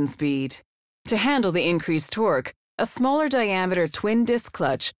engine speed. To handle the increased torque, a smaller diameter twin-disc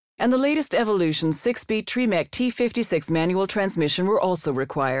clutch and the latest Evolution 6-speed Tremec T56 manual transmission were also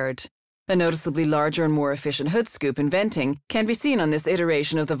required. A noticeably larger and more efficient hood scoop and venting can be seen on this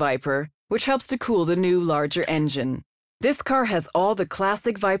iteration of the Viper, which helps to cool the new, larger engine. This car has all the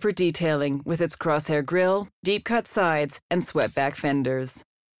classic Viper detailing with its crosshair grille, deep-cut sides, and swept-back fenders.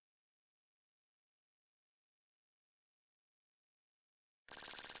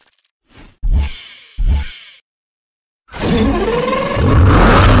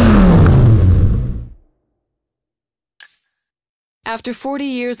 After 40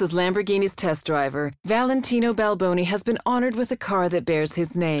 years as Lamborghini's test driver, Valentino Balboni has been honored with a car that bears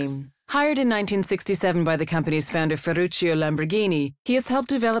his name. Hired in 1967 by the company's founder Ferruccio Lamborghini, he has helped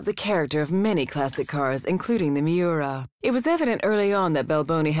develop the character of many classic cars, including the Miura. It was evident early on that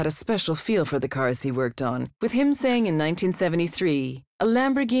Balboni had a special feel for the cars he worked on, with him saying in 1973, "A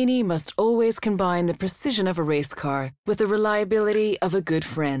Lamborghini must always combine the precision of a race car with the reliability of a good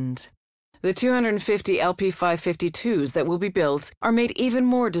friend." The 250 LP552s that will be built are made even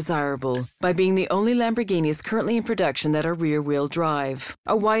more desirable by being the only Lamborghinis currently in production that are rear-wheel drive.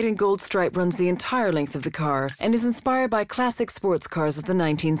 A white and gold stripe runs the entire length of the car and is inspired by classic sports cars of the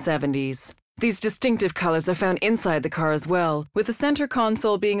 1970s. These distinctive colors are found inside the car as well, with the center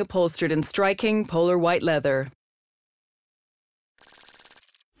console being upholstered in striking polar white leather.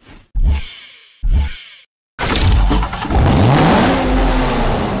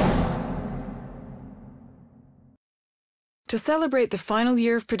 To celebrate the final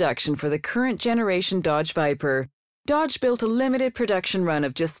year of production for the current generation Dodge Viper, Dodge built a limited production run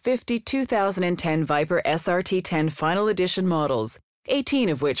of just 50 2010 Viper SRT-10 Final Edition models, 18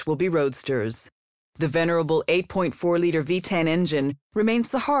 of which will be roadsters. The venerable 8.4-liter V10 engine remains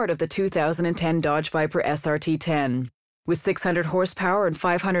the heart of the 2010 Dodge Viper SRT-10. With 600 horsepower and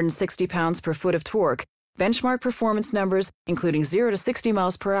 560 pounds per foot of torque, benchmark performance numbers, including 0 to 60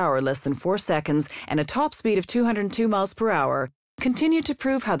 miles per hour in less than 4 seconds and a top speed of 202 miles per hour, continue to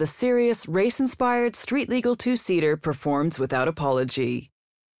prove how the serious, race-inspired, street-legal two-seater performs without apology.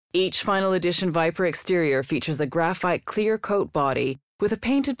 Each Final Edition Viper exterior features a graphite clear coat body with a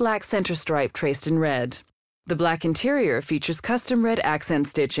painted black center stripe traced in red. The black interior features custom red accent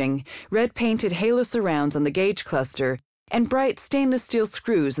stitching, red painted halo surrounds on the gauge cluster, and bright stainless steel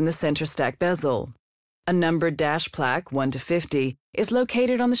screws in the center stack bezel. A numbered dash plaque, 1 to 50, is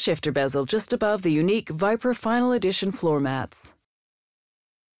located on the shifter bezel just above the unique Viper Final Edition floor mats.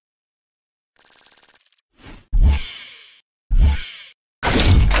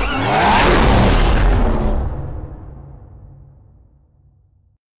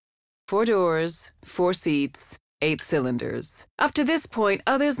 Four doors, 4 seats, 8 cylinders. Up to this point,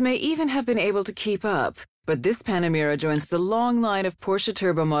 others may even have been able to keep up, but this Panamera joins the long line of Porsche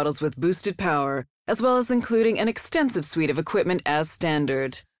turbo models with boosted power, as well as including an extensive suite of equipment as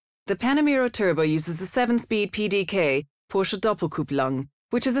standard. The Panamera Turbo uses the 7-speed PDK, Porsche Doppelkupplung,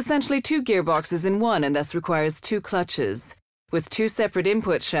 which is essentially 2 gearboxes in one and thus requires 2 clutches. With 2 separate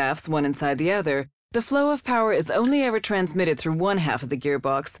input shafts, one inside the other, the flow of power is only ever transmitted through one half of the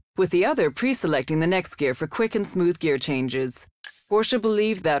gearbox, with the other pre-selecting the next gear for quick and smooth gear changes. Porsche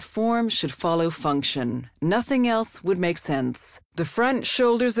believed that form should follow function. Nothing else would make sense. The front,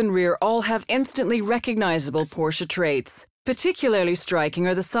 shoulders, and rear all have instantly recognizable Porsche traits. Particularly striking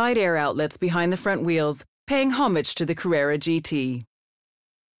are the side air outlets behind the front wheels, paying homage to the Carrera GT.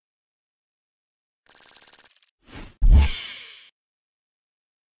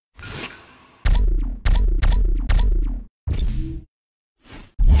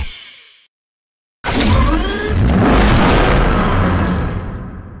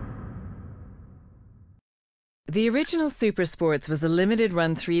 The original Super Sports was a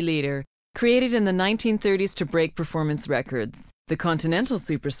limited-run 3-liter, created in the 1930s to break performance records. The Continental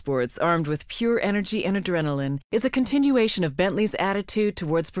Super Sports, armed with pure energy and adrenaline, is a continuation of Bentley's attitude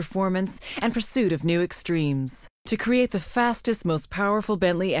towards performance and pursuit of new extremes. To create the fastest, most powerful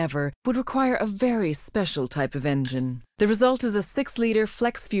Bentley ever would require a very special type of engine. The result is a 6-liter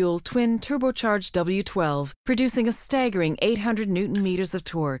flex-fuel twin turbocharged W12, producing a staggering 800 Newton-meters of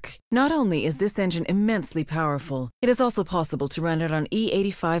torque. Not only is this engine immensely powerful, it is also possible to run it on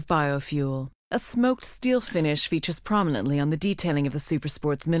E85 biofuel. A smoked steel finish features prominently on the detailing of the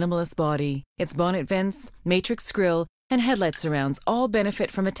Supersport's minimalist body. Its bonnet vents, matrix grille, and headlight surrounds all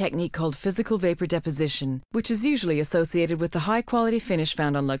benefit from a technique called physical vapor deposition, which is usually associated with the high-quality finish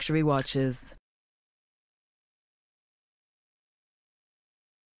found on luxury watches.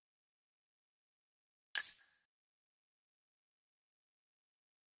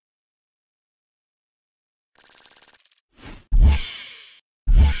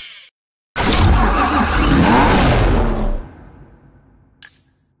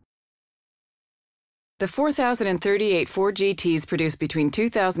 The 4,038 Ford GTs produced between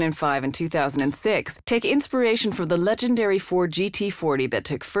 2005 and 2006 take inspiration from the legendary Ford GT40 that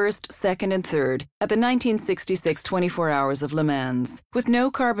took first, second, and third at the 1966 24 Hours of Le Mans. With no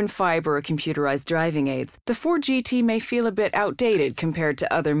carbon fiber or computerized driving aids, the Ford GT may feel a bit outdated compared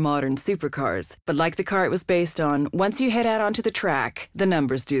to other modern supercars. But like the car it was based on, once you head out onto the track, the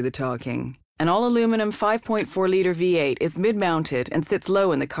numbers do the talking. An all-aluminum 5.4-liter V8 is mid-mounted and sits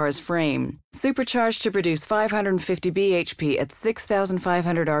low in the car's frame. Supercharged to produce 550 bhp at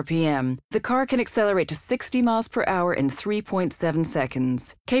 6,500 rpm, the car can accelerate to 60 miles per hour in 3.7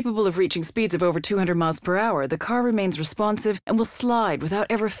 seconds. Capable of reaching speeds of over 200 miles per hour, the car remains responsive and will slide without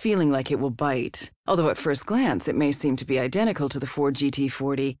ever feeling like it will bite. Although at first glance it may seem to be identical to the Ford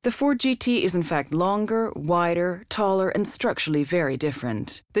GT40, the Ford GT is in fact longer, wider, taller, and structurally very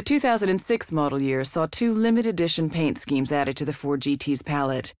different. The 2006 model year saw two limited edition paint schemes added to the Ford GT's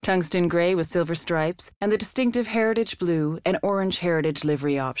palette: tungsten gray with silver stripes and the distinctive heritage blue and orange heritage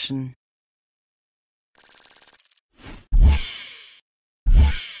livery option.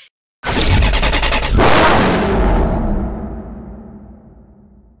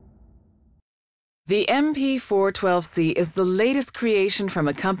 The MP412C is the latest creation from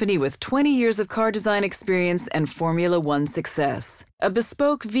a company with 20 years of car design experience and Formula One success. A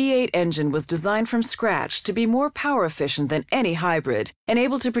bespoke V8 engine was designed from scratch to be more power efficient than any hybrid and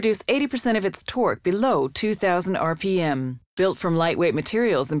able to produce 80% of its torque below 2,000 RPM. Built from lightweight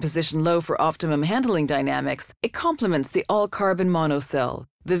materials and positioned low for optimum handling dynamics, it complements the all-carbon monocell.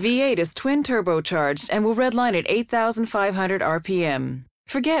 The V8 is twin turbocharged and will redline at 8,500 RPM.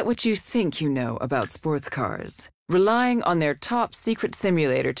 Forget what you think you know about sports cars. Relying on their top secret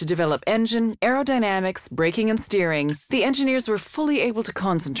simulator to develop engine, aerodynamics, braking, and steering, the engineers were fully able to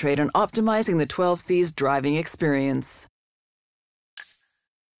concentrate on optimizing the 12C's driving experience.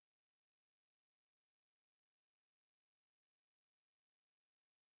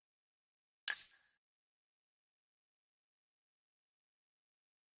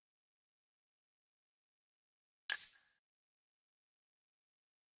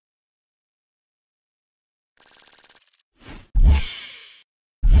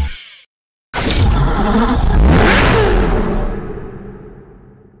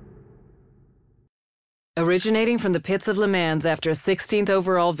 Originating from the pits of Le Mans after a 16th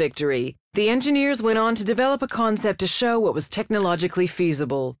overall victory, the engineers went on to develop a concept to show what was technologically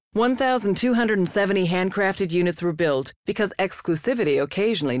feasible. 1,270 handcrafted units were built because exclusivity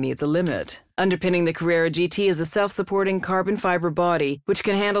occasionally needs a limit. Underpinning the Carrera GT is a self-supporting carbon fiber body, which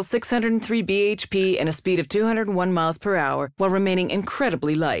can handle 603 bhp and a speed of 201 miles per hour while remaining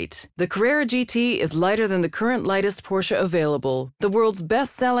incredibly light. The Carrera GT is lighter than the current lightest Porsche available. The world's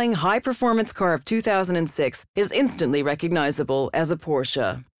best-selling high-performance car of 2006 is instantly recognizable as a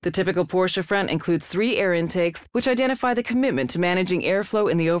Porsche. The typical Porsche front includes 3 air intakes, which identify the commitment to managing airflow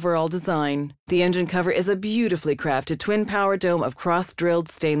in the overall design. The engine cover is a beautifully crafted twin power dome of cross-drilled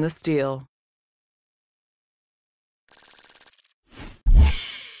stainless steel.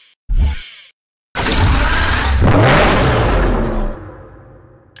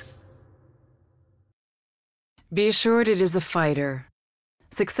 Be assured it is a fighter.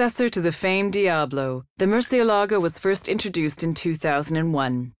 Successor to the famed Diablo, the Murcielago was first introduced in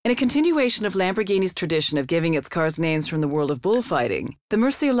 2001. In a continuation of Lamborghini's tradition of giving its cars names from the world of bullfighting, the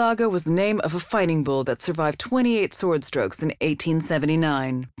Murcielago was the name of a fighting bull that survived 28 sword strokes in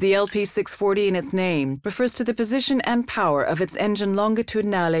 1879. The LP640 in its name refers to the position and power of its engine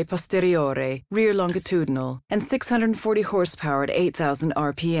longitudinale posteriore, rear longitudinal, and 640 horsepower at 8,000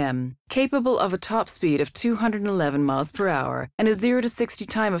 RPM. Capable of a top speed of 211 miles per hour and a 0 to 60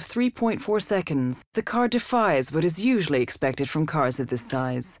 time of 3.4 seconds, the car defies what is usually expected from cars of this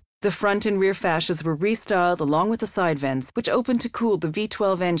size. The front and rear fascias were restyled along with the side vents, which opened to cool the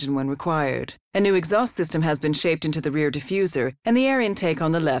V12 engine when required. A new exhaust system has been shaped into the rear diffuser, and the air intake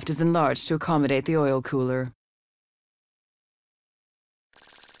on the left is enlarged to accommodate the oil cooler.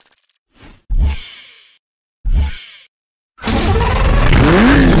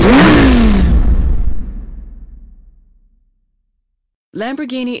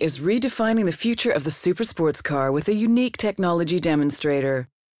 Lamborghini is redefining the future of the supersports car with a unique technology demonstrator.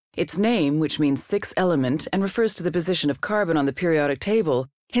 Its name, which means sixth element and refers to the position of carbon on the periodic table,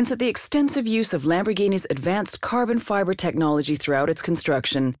 hints at the extensive use of Lamborghini's advanced carbon fiber technology throughout its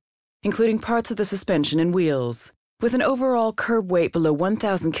construction, including parts of the suspension and wheels. With an overall curb weight below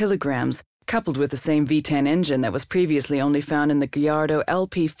 1,000 kilograms, coupled with the same V10 engine that was previously only found in the Gallardo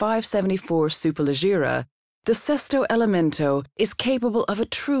LP574 Superleggera, the Sesto Elemento is capable of a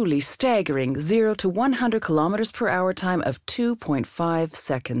truly staggering 0 to 100 kilometers per hour time of 2.5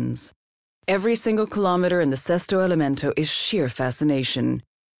 seconds. Every single kilometer in the Sesto Elemento is sheer fascination,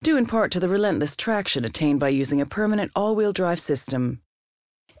 due in part to the relentless traction attained by using a permanent all-wheel drive system.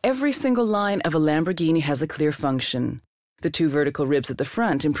 Every single line of a Lamborghini has a clear function. The two vertical ribs at the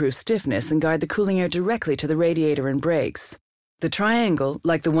front improve stiffness and guide the cooling air directly to the radiator and brakes. The triangle,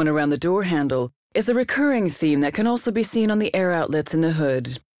 like the one around the door handle, is a recurring theme that can also be seen on the air outlets in the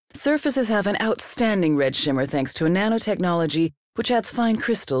hood. Surfaces have an outstanding red shimmer thanks to a nanotechnology which adds fine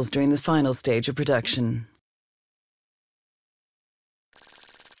crystals during the final stage of production.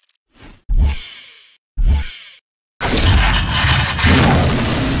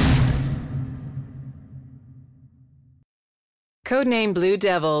 Codename Blue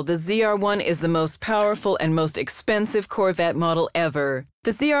Devil, the ZR1 is the most powerful and most expensive Corvette model ever.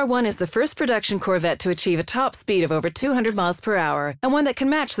 The ZR1 is the first production Corvette to achieve a top speed of over 200 miles per hour, and one that can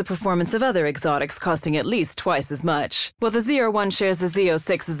match the performance of other exotics costing at least twice as much. While the ZR1 shares the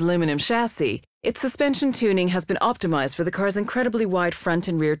Z06's aluminum chassis, its suspension tuning has been optimized for the car's incredibly wide front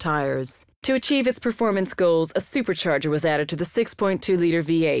and rear tires. To achieve its performance goals, a supercharger was added to the 6.2-liter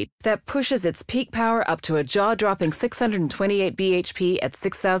V8 that pushes its peak power up to a jaw-dropping 628 bhp at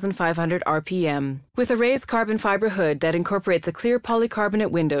 6,500 RPM. With a raised carbon fiber hood that incorporates a clear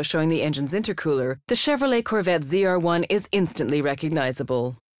polycarbonate window showing the engine's intercooler, the Chevrolet Corvette ZR1 is instantly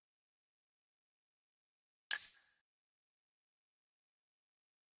recognizable.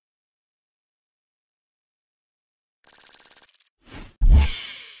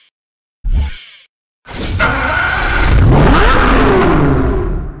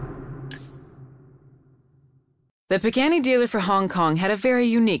 The Pagani dealer for Hong Kong had a very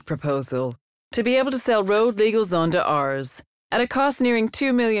unique proposal: to be able to sell road-legal Zonda Rs. At a cost nearing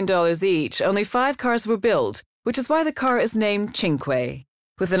 $2 million each, only 5 cars were built, which is why the car is named Cinque.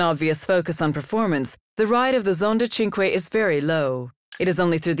 With an obvious focus on performance, the ride of the Zonda Cinque is very low. It is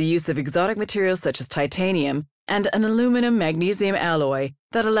only through the use of exotic materials such as titanium and an aluminum-magnesium alloy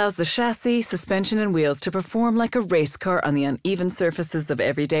that allows the chassis, suspension, and wheels to perform like a race car on the uneven surfaces of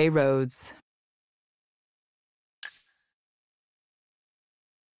everyday roads.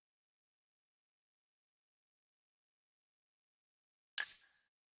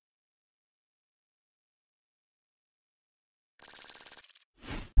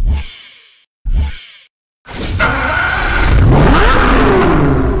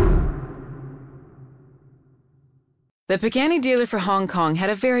 The Pagani dealer for Hong Kong had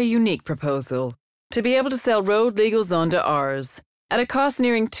a very unique proposal: to be able to sell road-legal Zonda Rs. At a cost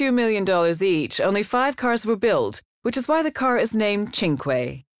nearing $2 million each, only 5 cars were built, which is why the car is named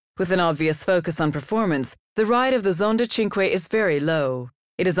Cinque. With an obvious focus on performance, the ride of the Zonda Cinque is very low.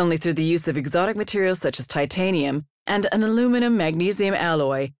 It is only through the use of exotic materials such as titanium and an aluminum-magnesium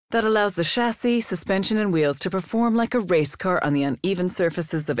alloy that allows the chassis, suspension, and wheels to perform like a race car on the uneven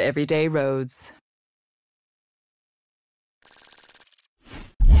surfaces of everyday roads.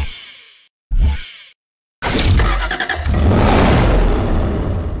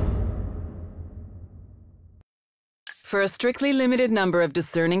 For a strictly limited number of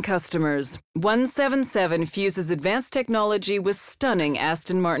discerning customers, 177 fuses advanced technology with stunning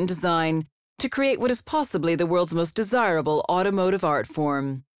Aston Martin design to create what is possibly the world's most desirable automotive art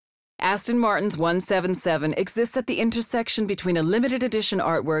form. Aston Martin's 177 exists at the intersection between a limited edition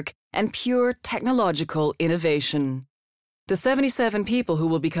artwork and pure technological innovation. The 77 people who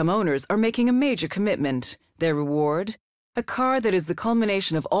will become owners are making a major commitment. Their reward? A car that is the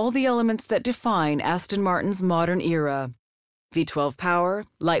culmination of all the elements that define Aston Martin's modern era. V12 power,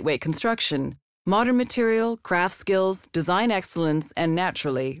 lightweight construction, modern material, craft skills, design excellence, and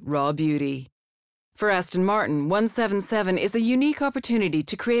naturally, raw beauty. For Aston Martin, 177 is a unique opportunity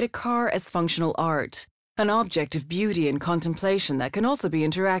to create a car as functional art, an object of beauty and contemplation that can also be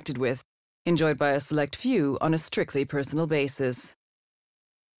interacted with, enjoyed by a select few on a strictly personal basis.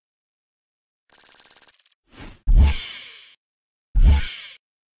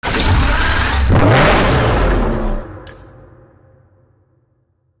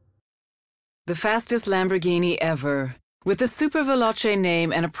 The fastest Lamborghini ever. With the Super Veloce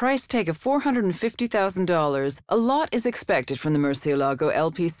name and a price tag of $450,000, a lot is expected from the Murcielago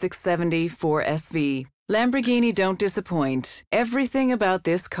LP670 4SV. Lamborghini don't disappoint. Everything about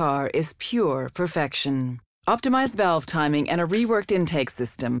this car is pure perfection. Optimized valve timing and a reworked intake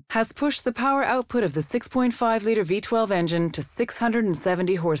system has pushed the power output of the 6.5-liter V12 engine to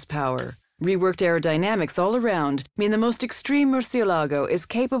 670 horsepower. Reworked aerodynamics all around mean the most extreme Murcielago is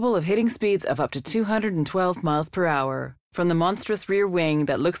capable of hitting speeds of up to 212 miles per hour. From the monstrous rear wing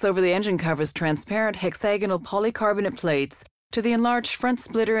that looks over the engine cover's transparent hexagonal polycarbonate plates to the enlarged front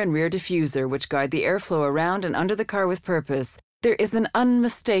splitter and rear diffuser which guide the airflow around and under the car with purpose, there is an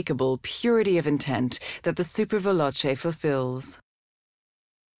unmistakable purity of intent that the Super Veloce fulfills.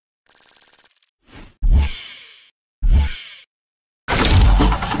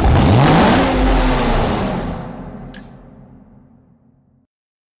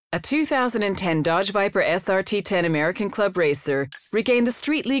 A 2010 Dodge Viper SRT10 American Club Racer regained the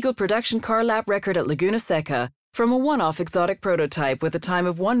street-legal production car lap record at Laguna Seca from a one-off exotic prototype with a time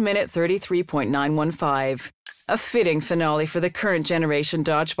of 1 minute 33.915. A fitting finale for the current generation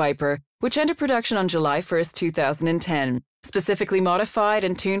Dodge Viper, which entered production on July 1, 2010. Specifically modified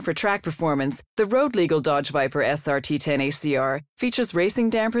and tuned for track performance, the road-legal Dodge Viper SRT10 ACR features racing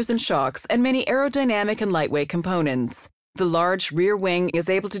dampers and shocks and many aerodynamic and lightweight components. The large rear wing is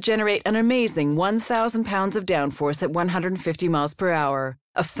able to generate an amazing 1,000 pounds of downforce at 150 miles per hour.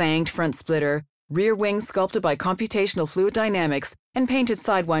 A fanged front splitter, rear wing sculpted by computational fluid dynamics, and painted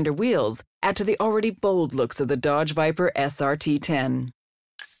Sidewinder wheels add to the already bold looks of the Dodge Viper SRT10.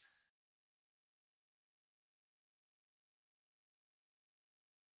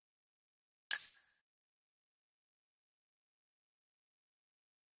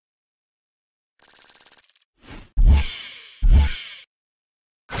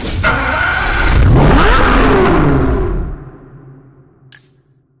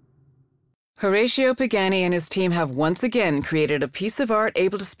 Horatio Pagani and his team have once again created a piece of art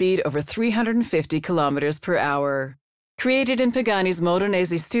able to speed over 350 kilometers per hour. Created in Pagani's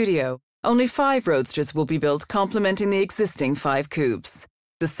Modenese studio, only 5 roadsters will be built complementing the existing 5 coupes.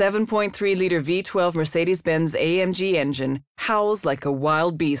 The 7.3-liter V12 Mercedes-Benz AMG engine howls like a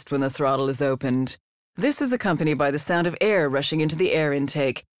wild beast when the throttle is opened. This is accompanied by the sound of air rushing into the air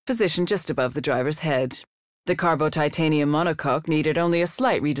intake, positioned just above the driver's head. The Carbo titanium monocoque needed only a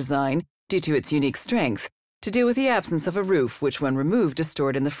slight redesign, due to its unique strength, to deal with the absence of a roof which when removed is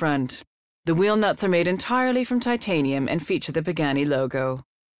stored in the front. The wheel nuts are made entirely from titanium and feature the Pagani logo.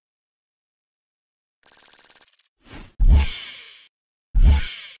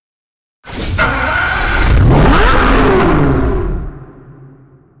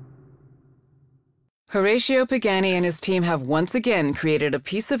 Horatio Pagani and his team have once again created a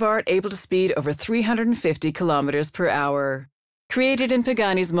piece of art able to speed over 350 kilometers per hour. Created in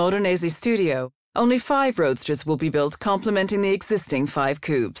Pagani's Modenese studio, only 5 roadsters will be built complementing the existing 5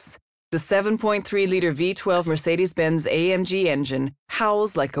 coupes. The 7.3-liter V12 Mercedes-Benz AMG engine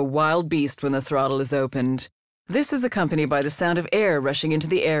howls like a wild beast when the throttle is opened. This is accompanied by the sound of air rushing into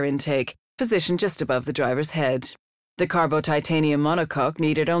the air intake, positioned just above the driver's head. The Carbo titanium monocoque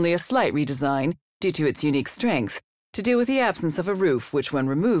needed only a slight redesign, due to its unique strength, to deal with the absence of a roof which when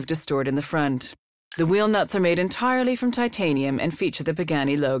removed is stored in the front. The wheel nuts are made entirely from titanium and feature the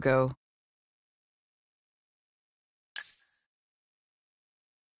Pagani logo.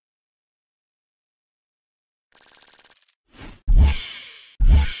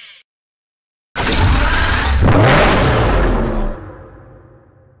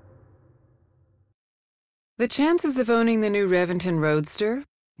 The chances of owning the new Reventon Roadster?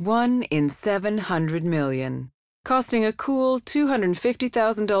 1 in 700 million. Costing a cool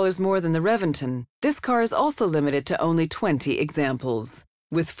 $250,000 more than the Reventon, this car is also limited to only 20 examples.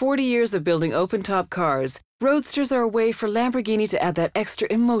 With 40 years of building open-top cars, Roadsters are a way for Lamborghini to add that extra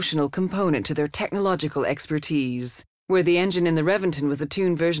emotional component to their technological expertise. Where the engine in the Reventon was a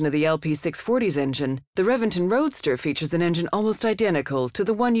tuned version of the LP640's engine, the Reventon Roadster features an engine almost identical to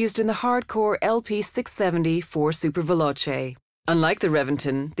the one used in the hardcore LP670 4 Super Veloce. Unlike the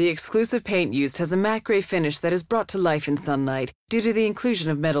Reventon, the exclusive paint used has a matte gray finish that is brought to life in sunlight due to the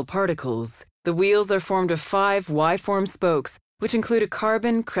inclusion of metal particles. The wheels are formed of 5 Y-form spokes, which include a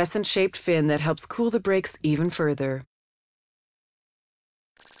carbon, crescent-shaped fin that helps cool the brakes even further.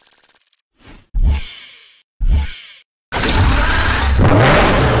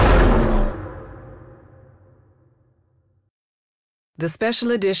 The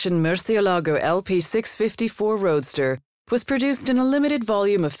special edition Murcielago LP654 Roadster was produced in a limited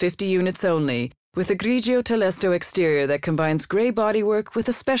volume of 50 units only, with a grigio telesto exterior that combines grey bodywork with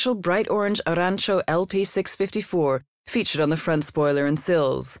a special bright orange Arancho LP654 featured on the front spoiler and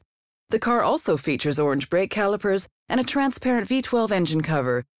sills. The car also features orange brake calipers and a transparent V12 engine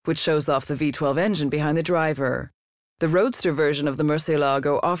cover, which shows off the V12 engine behind the driver. The roadster version of the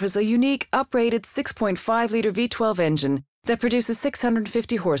Murcielago offers a unique, uprated 6.5-litre V12 engine that produces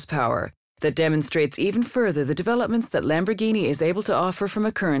 650 horsepower, that demonstrates even further the developments that Lamborghini is able to offer from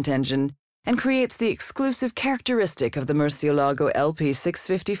a current engine, and creates the exclusive characteristic of the Murcielago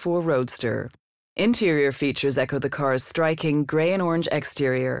LP654 Roadster. Interior features echo the car's striking grey and orange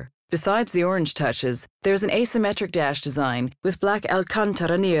exterior. Besides the orange touches, there's an asymmetric dash design with black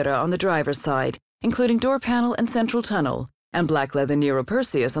Alcantara Nera on the driver's side, including door panel and central tunnel, and black leather Nero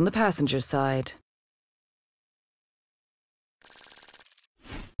Perseus on the passenger side.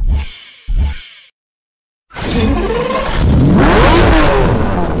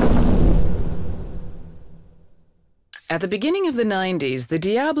 At the beginning of the 90s, the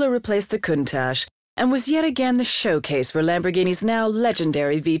Diablo replaced the Countach and was yet again the showcase for Lamborghini's now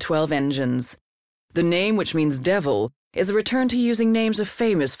legendary V12 engines. The name, which means devil, is a return to using names of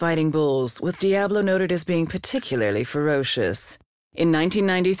famous fighting bulls, with Diablo noted as being particularly ferocious. In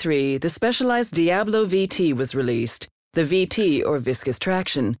 1993, the specialized Diablo VT was released. The VT, or viscous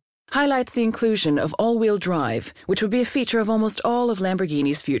traction, highlights the inclusion of all-wheel drive, which would be a feature of almost all of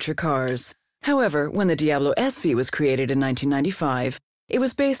Lamborghini's future cars. However, when the Diablo SV was created in 1995, it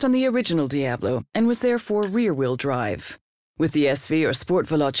was based on the original Diablo and was therefore rear-wheel drive. With the SV or Sport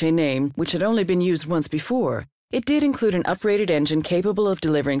Veloce name, which had only been used once before, it did include an uprated engine capable of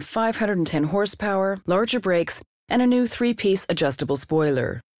delivering 510 horsepower, larger brakes, and a new 3-piece adjustable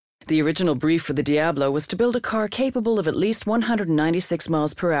spoiler. The original brief for the Diablo was to build a car capable of at least 196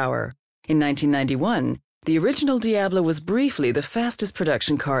 miles per hour. In 1991, the original Diablo was briefly the fastest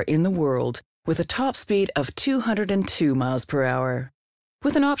production car in the world, with a top speed of 202 miles per hour.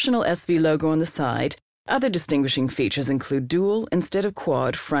 With an optional SV logo on the side, other distinguishing features include dual instead of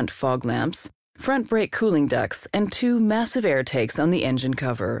quad front fog lamps, front brake cooling ducts, and 2 massive air takes on the engine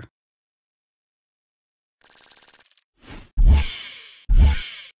cover.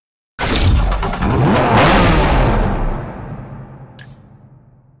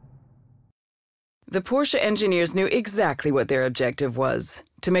 The Porsche engineers knew exactly what their objective was: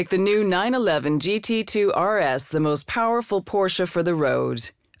 to make the new 911 GT2 RS the most powerful Porsche for the road.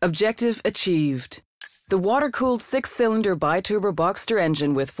 Objective achieved. The water-cooled 6-cylinder bi-turbo Boxster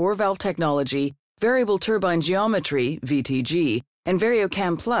engine with 4-valve technology, variable turbine geometry (VTG), and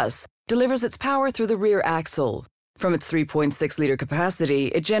VarioCam Plus delivers its power through the rear axle. From its 3.6-liter capacity,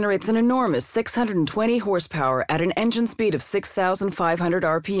 it generates an enormous 620 horsepower at an engine speed of 6,500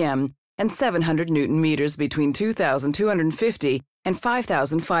 RPM and 700 Newton-meters between 2,250 and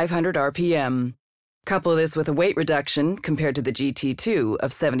 5,500 RPM. Couple this with a weight reduction, compared to the GT2,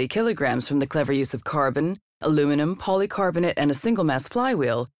 of 70 kilograms from the clever use of carbon, aluminum, polycarbonate, and a single-mass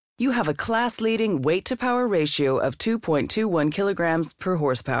flywheel, you have a class-leading weight-to-power ratio of 2.21 kilograms per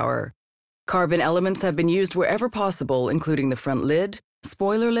horsepower. Carbon elements have been used wherever possible, including the front lid,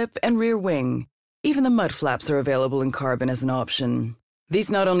 spoiler lip, and rear wing. Even the mud flaps are available in carbon as an option. These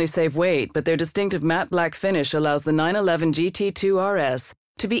not only save weight, but their distinctive matte black finish allows the 911 GT2 RS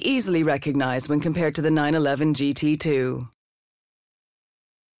to be easily recognized when compared to the 911 GT2.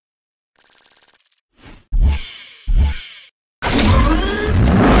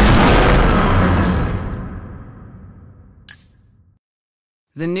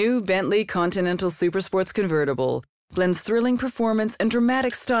 The new Bentley Continental Supersports convertible blends thrilling performance and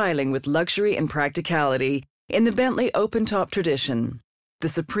dramatic styling with luxury and practicality in the Bentley open-top tradition. The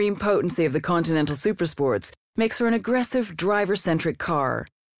supreme potency of the Continental Supersports makes for an aggressive, driver-centric car.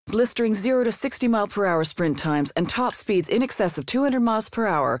 Blistering 0 to 60 mph sprint times and top speeds in excess of 200 miles per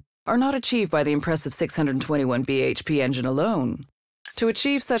hour are not achieved by the impressive 621 bhp engine alone. To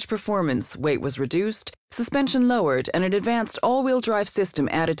achieve such performance, weight was reduced, suspension lowered, and an advanced all-wheel drive system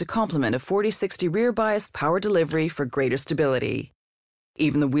added to complement a 40/60 rear-biased power delivery for greater stability.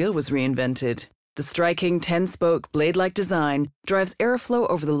 Even the wheel was reinvented. The striking 10-spoke blade-like design drives airflow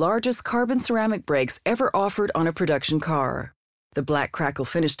over the largest carbon ceramic brakes ever offered on a production car. The black crackle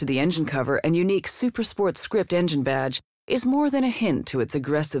finish to the engine cover and unique Supersport script engine badge is more than a hint to its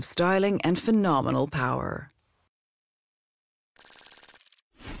aggressive styling and phenomenal power.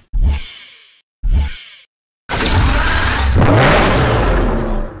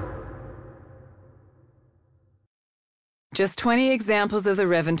 Just 20 examples of the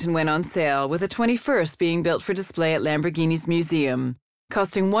Reventon went on sale, with the 21st being built for display at Lamborghini's museum.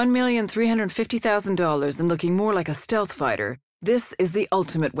 Costing $1,350,000 and looking more like a stealth fighter, this is the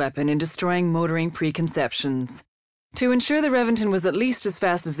ultimate weapon in destroying motoring preconceptions. To ensure the Reventon was at least as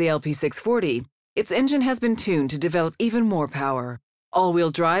fast as the LP640, Its engine has been tuned to develop even more power. All-wheel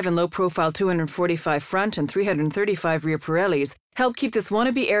drive and low-profile 245 front and 335 rear Pirellis help keep this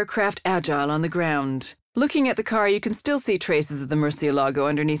wannabe aircraft agile on the ground. Looking at the car, you can still see traces of the Murcielago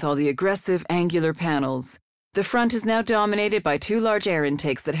underneath all the aggressive, angular panels. The front is now dominated by two large air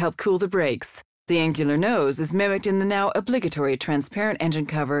intakes that help cool the brakes. The angular nose is mimicked in the now obligatory transparent engine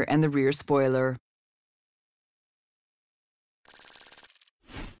cover and the rear spoiler.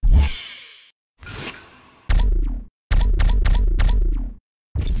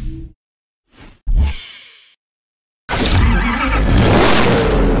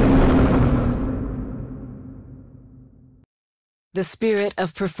 The spirit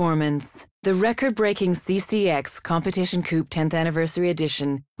of performance. The record-breaking CCX Competition Coupe 10th Anniversary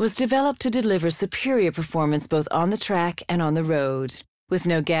Edition was developed to deliver superior performance both on the track and on the road. With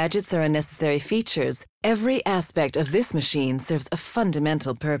no gadgets or unnecessary features, every aspect of this machine serves a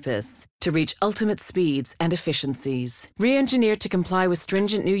fundamental purpose: to reach ultimate speeds and efficiencies. Re-engineered to comply with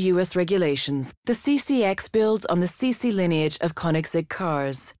stringent new U.S. regulations, the CCX builds on the CC lineage of Koenigsegg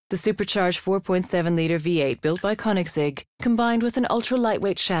cars. The supercharged 4.7-liter V8 built by Koenigsegg, combined with an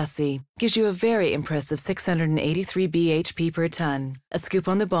ultra-lightweight chassis, gives you a very impressive 683 bhp per ton. A scoop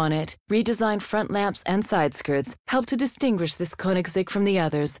on the bonnet, redesigned front lamps and side skirts help to distinguish this Koenigsegg from the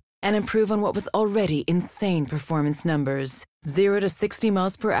others and improve on what was already insane performance numbers. 0 to 60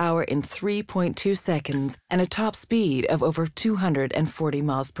 miles per hour in 3.2 seconds and a top speed of over 240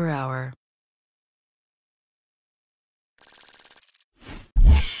 miles per hour.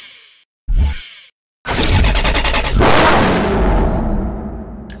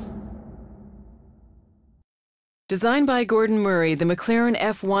 Designed by Gordon Murray, the McLaren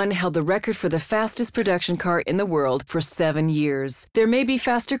F1 held the record for the fastest production car in the world for 7 years. There may be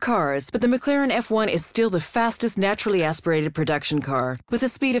faster cars, but the McLaren F1 is still the fastest naturally aspirated production car, with a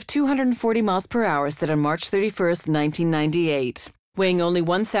speed of 240 miles per hour set on March 31st, 1998. Weighing only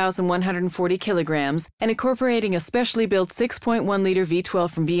 1,140 kilograms and incorporating a specially built 6.1-liter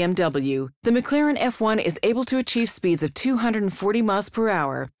V12 from BMW, the McLaren F1 is able to achieve speeds of 240 miles per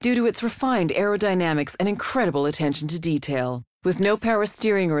hour due to its refined aerodynamics and incredible attention to detail. With no power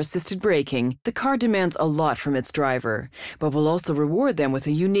steering or assisted braking, the car demands a lot from its driver, but will also reward them with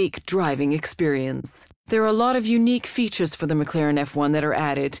a unique driving experience. There are a lot of unique features for the McLaren F1 that are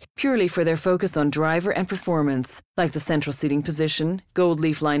added purely for their focus on driver and performance, like the central seating position, gold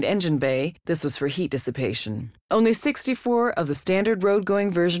leaf-lined engine bay. This was for heat dissipation. Only 64 of the standard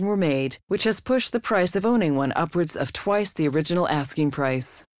road-going version were made, which has pushed the price of owning one upwards of twice the original asking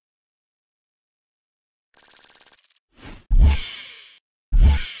price.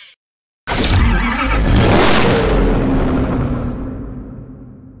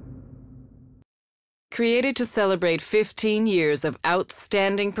 Created to celebrate 15 years of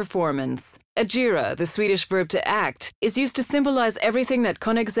outstanding performance, agira, the Swedish verb to act, is used to symbolize everything that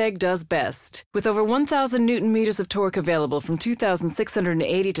Koenigsegg does best. With over 1,000 newton-meters of torque available from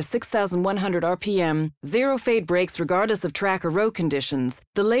 2,680 to 6,100 RPM, zero-fade brakes regardless of track or road conditions,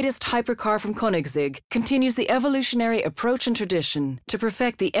 the latest hypercar from Koenigsegg continues the evolutionary approach and tradition to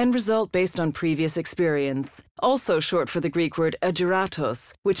perfect the end result based on previous experience. Also short for the Greek word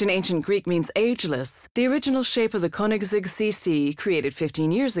agiratos, which in ancient Greek means ageless, the original shape of the Koenigsegg CC, created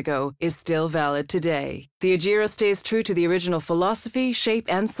 15 years ago, is still valid today. The Agira stays true to the original philosophy, shape,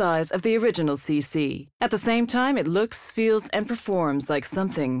 and size of the original CC. At the same time, it looks, feels, and performs like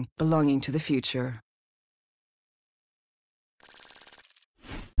something belonging to the future.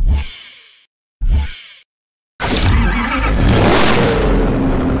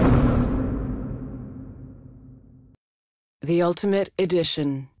 The Ultimate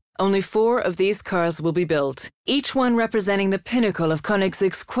Edition. Only 4 of these cars will be built, each one representing the pinnacle of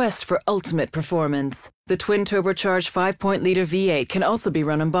Koenigsegg's quest for ultimate performance. The twin-turbocharged 5-liter V8 can also be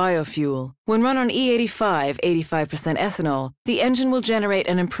run on biofuel. When run on E85, 85% ethanol, the engine will generate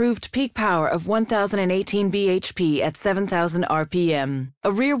an improved peak power of 1,018 bhp at 7,000 RPM.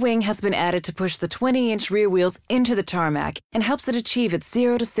 A rear wing has been added to push the 20-inch rear wheels into the tarmac and helps it achieve its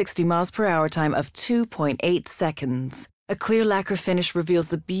 0 to 60 miles per hour time of 2.8 seconds. A clear lacquer finish reveals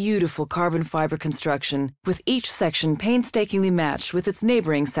the beautiful carbon fiber construction, with each section painstakingly matched with its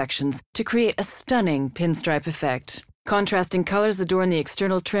neighboring sections to create a stunning pinstripe effect. Contrasting colors adorn the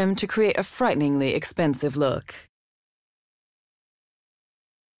external trim to create a frighteningly expensive look.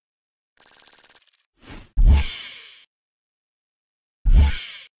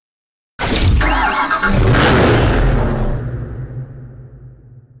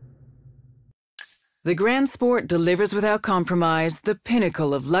 The Grand Sport delivers without compromise the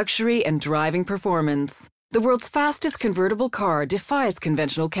pinnacle of luxury and driving performance. The world's fastest convertible car defies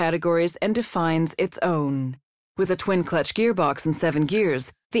conventional categories and defines its own. With a twin-clutch gearbox and 7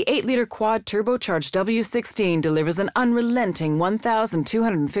 gears, the 8-liter quad-turbocharged W16 delivers an unrelenting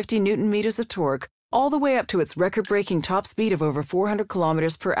 1,250 newton-meters of torque, all the way up to its record-breaking top speed of over 400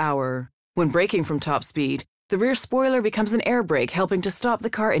 kilometers per hour. When braking from top speed, the rear spoiler becomes an air brake, helping to stop the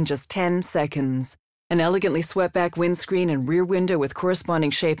car in just 10 seconds. An elegantly swept-back windscreen and rear window with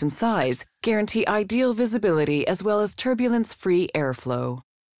corresponding shape and size guarantee ideal visibility as well as turbulence-free airflow.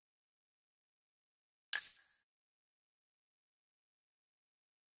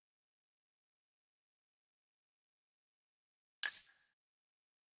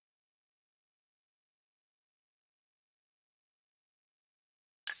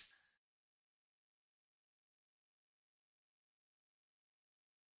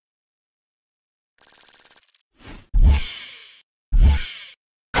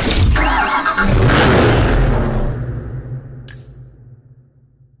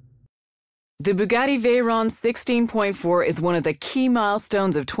 The Bugatti Veyron 16.4 is one of the key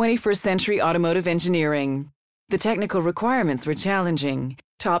milestones of 21st century automotive engineering. The technical requirements were challenging.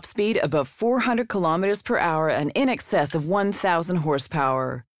 Top speed above 400 kilometers per hour and in excess of 1,000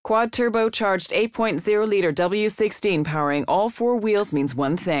 horsepower. Quad turbocharged 8.0-liter W16 powering all 4 wheels means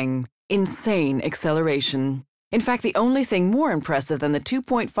one thing: insane acceleration. In fact, the only thing more impressive than the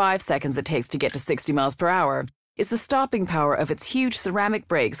 2.5 seconds it takes to get to 60 miles per hour is the stopping power of its huge ceramic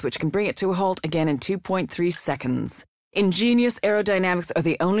brakes, which can bring it to a halt again in 2.3 seconds. Ingenious aerodynamics are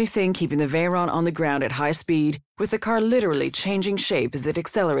the only thing keeping the Veyron on the ground at high speed, with the car literally changing shape as it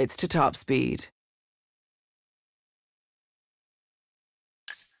accelerates to top speed.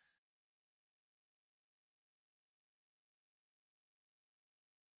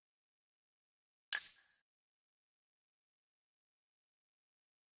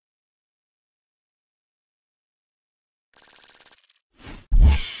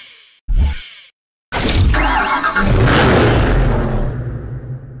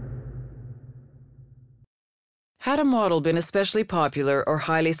 Had a model been especially popular or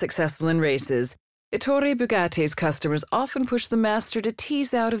highly successful in races, Ettore Bugatti's customers often push the master to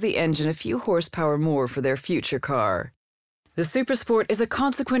tease out of the engine a few horsepower more for their future car. The Supersport is a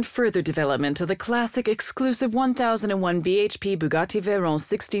consequent further development of the classic exclusive 1001 bhp Bugatti Veyron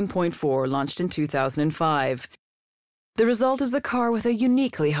 16.4 launched in 2005. The result is a car with a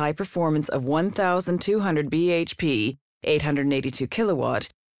uniquely high performance of 1,200 bhp, 882 kilowatt,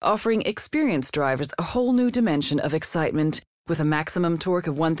 offering experienced drivers a whole new dimension of excitement with a maximum torque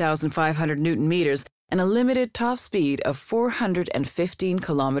of 1,500 newton meters and a limited top speed of 415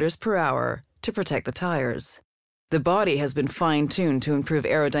 kilometers per hour to protect the tires. The body has been fine-tuned to improve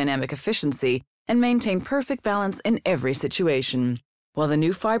aerodynamic efficiency and maintain perfect balance in every situation, while the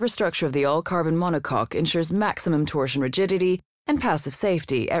new fiber structure of the all-carbon monocoque ensures maximum torsion rigidity and passive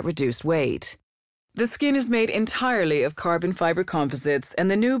safety at reduced weight. The skin is made entirely of carbon fiber composites,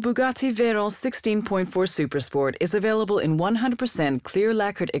 and the new Bugatti Veyron 16.4 Supersport is available in 100% clear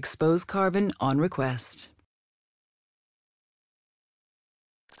lacquered exposed carbon on request.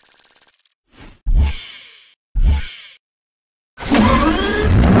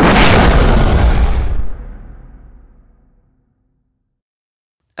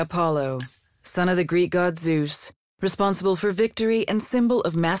 Apollo, son of the Greek god Zeus, responsible for victory and symbol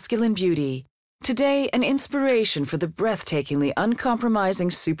of masculine beauty. Today, an inspiration for the breathtakingly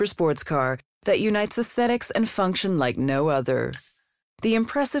uncompromising super sports car that unites aesthetics and function like no other. The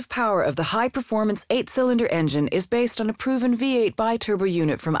impressive power of the high-performance 8-cylinder engine is based on a proven V8 bi-turbo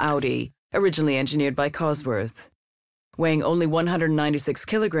unit from Audi, originally engineered by Cosworth. Weighing only 196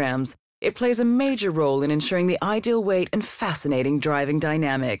 kilograms, it plays a major role in ensuring the ideal weight and fascinating driving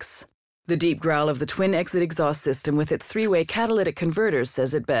dynamics. The deep growl of the twin-exit exhaust system with its 3-way catalytic converters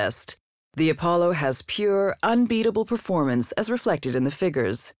says it best. The Apollo has pure, unbeatable performance as reflected in the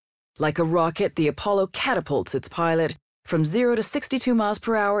figures. Like a rocket, the Apollo catapults its pilot from 0 to 62 miles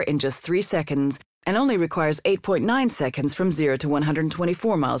per hour in just 3 seconds and only requires 8.9 seconds from 0 to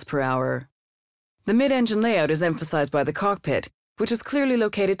 124 miles per hour. The mid-engine layout is emphasized by the cockpit, which is clearly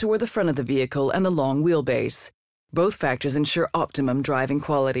located toward the front of the vehicle, and the long wheelbase. Both factors ensure optimum driving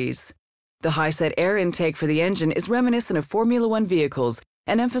qualities. The high-set air intake for the engine is reminiscent of Formula One vehicles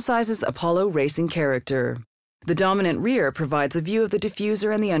and emphasizes Apollo racing character. The dominant rear provides a view of the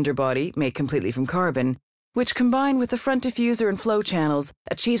diffuser and the underbody, made completely from carbon, which combined with the front diffuser and flow channels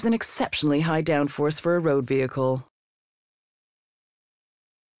achieves an exceptionally high downforce for a road vehicle.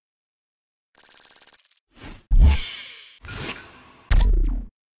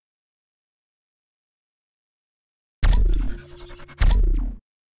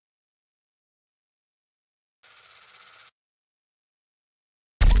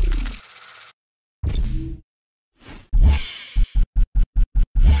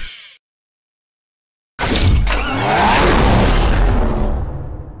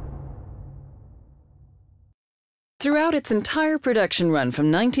 Throughout its entire production run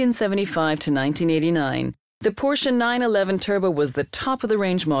from 1975 to 1989, the Porsche 911 Turbo was the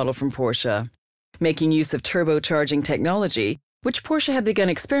top-of-the-range model from Porsche. Making use of turbocharging technology, which Porsche had begun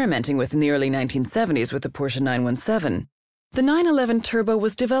experimenting with in the early 1970s with the Porsche 917, the 911 Turbo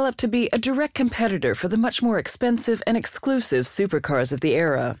was developed to be a direct competitor for the much more expensive and exclusive supercars of the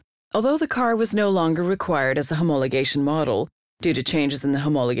era. Although the car was no longer required as a homologation model, due to changes in the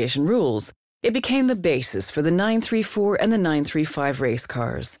homologation rules, it became the basis for the 934 and the 935 race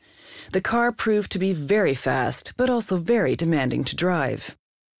cars. The car proved to be very fast, but also very demanding to drive.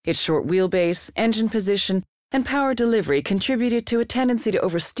 Its short wheelbase, engine position, and power delivery contributed to a tendency to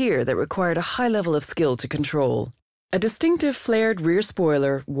oversteer that required a high level of skill to control. A distinctive flared rear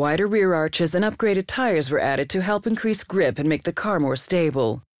spoiler, wider rear arches, and upgraded tires were added to help increase grip and make the car more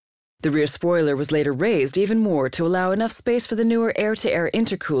stable. The rear spoiler was later raised even more to allow enough space for the newer air-to-air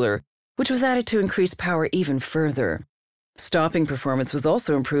intercooler, which was added to increase power even further. Stopping performance was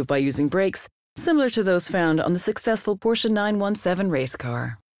also improved by using brakes similar to those found on the successful Porsche 917 race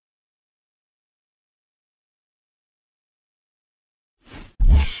car.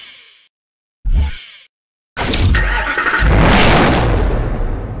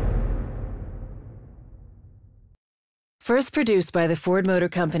 First produced by the Ford Motor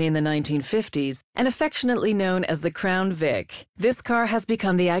Company in the 1950s and affectionately known as the Crown Vic, this car has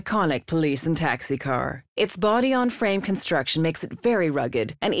become the iconic police and taxi car. Its body-on-frame construction makes it very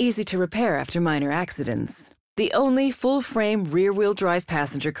rugged and easy to repair after minor accidents. The only full-frame rear-wheel drive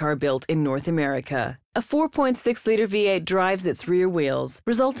passenger car built in North America. A 4.6-liter V8 drives its rear wheels,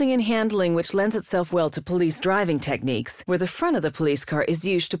 resulting in handling which lends itself well to police driving techniques, where the front of the police car is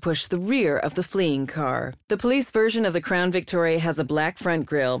used to push the rear of the fleeing car. The police version of the Crown Victoria has a black front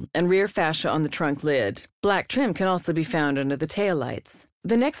grille and rear fascia on the trunk lid. Black trim can also be found under the taillights.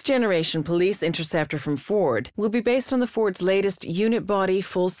 The next generation police Interceptor from Ford will be based on the Ford's latest unit body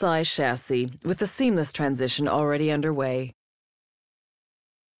full-size chassis, with the seamless transition already underway.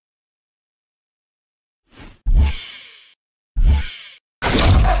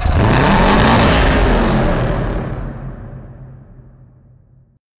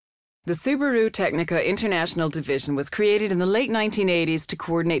 The Subaru Technica International Division was created in the late 1980s to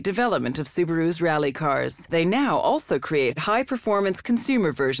coordinate development of Subaru's rally cars. They now also create high-performance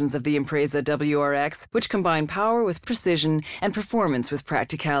consumer versions of the Impreza WRX, which combine power with precision and performance with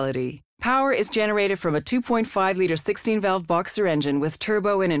practicality. Power is generated from a 2.5-liter 16-valve boxer engine with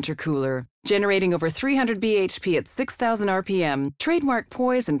turbo and intercooler. Generating over 300 bhp at 6,000 RPM, trademark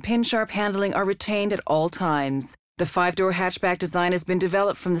poise and pin-sharp handling are retained at all times. The 5-door hatchback design has been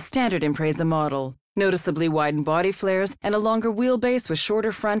developed from the standard Impreza model. Noticeably widened body flares and a longer wheelbase with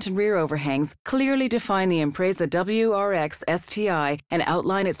shorter front and rear overhangs clearly define the Impreza WRX STI and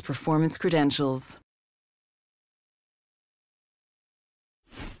outline its performance credentials.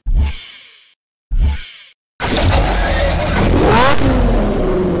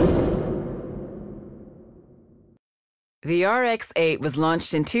 The RX-8 was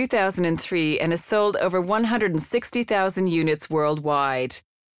launched in 2003 and has sold over 160,000 units worldwide.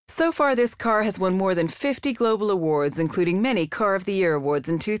 So far, this car has won more than 50 global awards, including many Car of the Year awards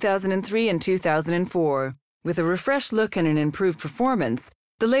in 2003 and 2004. With a refreshed look and an improved performance,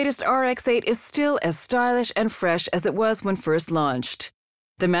 the latest RX-8 is still as stylish and fresh as it was when first launched.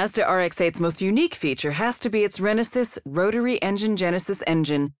 The Mazda RX-8's most unique feature has to be its Renesys rotary engine Genesis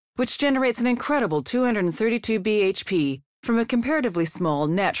engine, which generates an incredible 232 bhp from a comparatively small,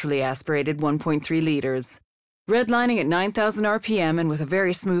 naturally aspirated 1.3 liters. Redlining at 9,000 RPM and with a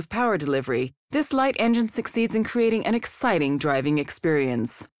very smooth power delivery, this light engine succeeds in creating an exciting driving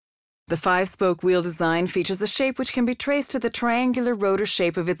experience. The 5-spoke wheel design features a shape which can be traced to the triangular rotor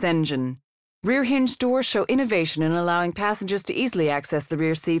shape of its engine. Rear hinge doors show innovation in allowing passengers to easily access the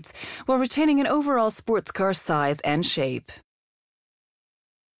rear seats while retaining an overall sports car size and shape.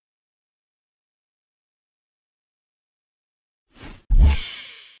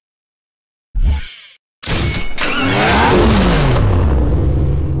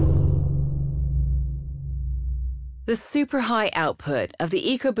 The super high output of the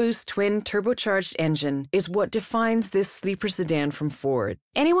EcoBoost twin turbocharged engine is what defines this sleeper sedan from Ford.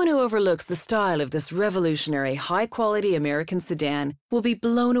 Anyone who overlooks the style of this revolutionary, high-quality American sedan will be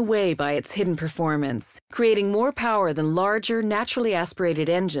blown away by its hidden performance. Creating more power than larger, naturally aspirated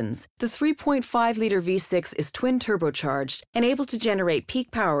engines, the 3.5-liter V6 is twin turbocharged and able to generate peak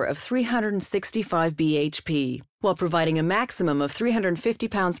power of 365 bhp, while providing a maximum of 350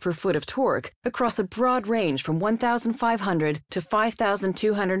 pounds per foot of torque across a broad range from 1,500 to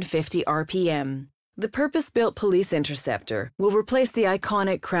 5,250 RPM. The purpose-built Police Interceptor will replace the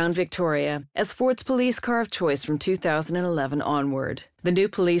iconic Crown Victoria as Ford's police car of choice from 2011 onward. The new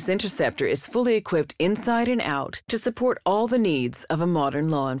Police Interceptor is fully equipped inside and out to support all the needs of a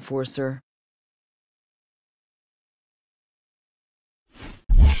modern law enforcer.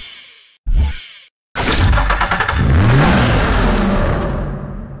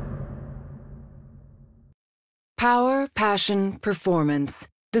 Power, passion, performance.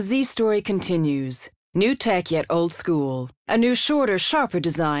 The Z story continues. New tech yet old school. A new shorter, sharper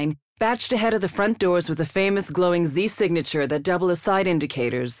design, badged ahead of the front doors with the famous glowing Z signature that double as side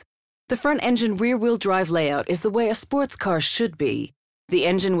indicators. The front-engine rear-wheel drive layout is the way a sports car should be. The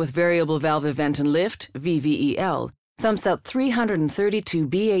engine with variable valve event and lift, VVEL, thumps out 332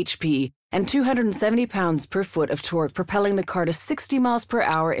 bhp and 270 pounds per foot of torque, propelling the car to 60 miles per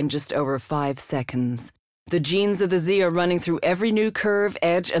hour in just over 5 seconds. The genes of the Z are running through every new curve,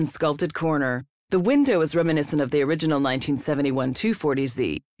 edge, and sculpted corner. The window is reminiscent of the original 1971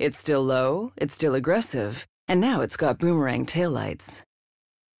 240Z. It's still low, it's still aggressive, and now it's got boomerang taillights.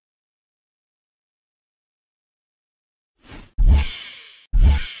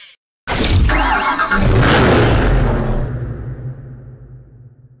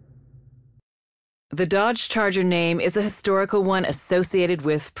 The Dodge Charger name is a historical one associated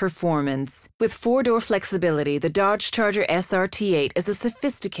with performance. With four-door flexibility, the Dodge Charger SRT8 is a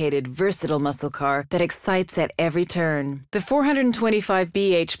sophisticated, versatile muscle car that excites at every turn. The 425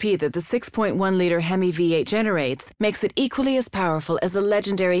 bhp that the 6.1-liter Hemi V8 generates makes it equally as powerful as the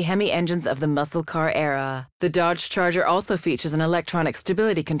legendary Hemi engines of the muscle car era. The Dodge Charger also features an electronic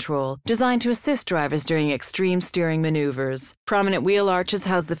stability control designed to assist drivers during extreme steering maneuvers. Prominent wheel arches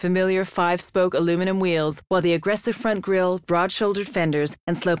house the familiar 5-spoke aluminum wheels, while the aggressive front grille, broad-shouldered fenders,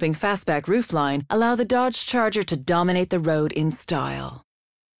 and sloping fastback roofline allow the Dodge Charger to dominate the road in style.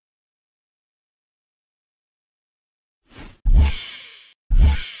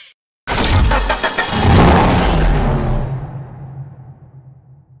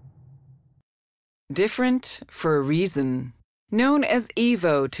 Different for a reason. Known as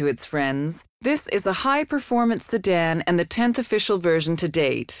Evo to its friends, this is a high-performance sedan and the 10th official version to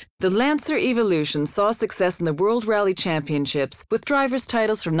date. The Lancer Evolution saw success in the World Rally Championships with drivers'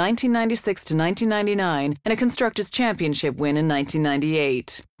 titles from 1996 to 1999 and a Constructors' Championship win in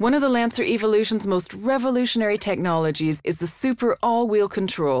 1998. One of the Lancer Evolution's most revolutionary technologies is the Super All-Wheel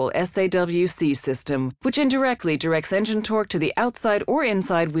Control SAWC system, which indirectly directs engine torque to the outside or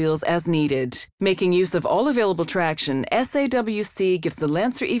inside wheels as needed. Making use of all available traction, SAWC gives the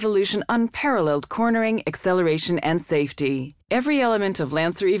Lancer Evolution unparalleled cornering, acceleration, and safety. Every element of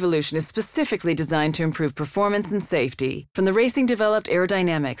Lancer Evolution is specifically designed to improve performance and safety, from the racing-developed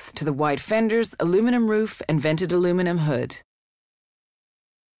aerodynamics to the wide fenders, aluminum roof, and vented aluminum hood.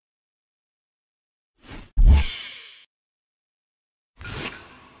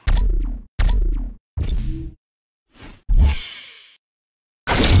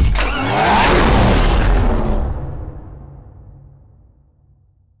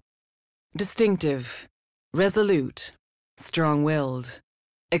 Distinctive, resolute, strong-willed.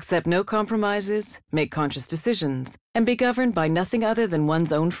 Accept no compromises, make conscious decisions, and be governed by nothing other than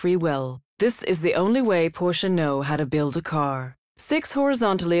one's own free will. This is the only way Porsche know how to build a car. 6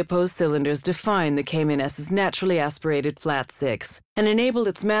 horizontally opposed cylinders define the Cayman-S's naturally aspirated flat 6 and enable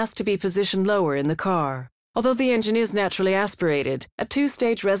its mass to be positioned lower in the car. Although the engine is naturally aspirated, a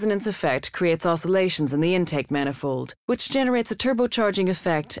 2-stage resonance effect creates oscillations in the intake manifold, which generates a turbocharging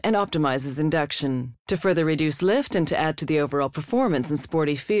effect and optimizes induction. To further reduce lift and to add to the overall performance and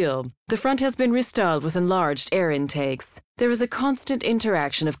sporty feel, the front has been restyled with enlarged air intakes. There is a constant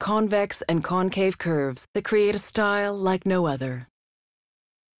interaction of convex and concave curves that create a style like no other.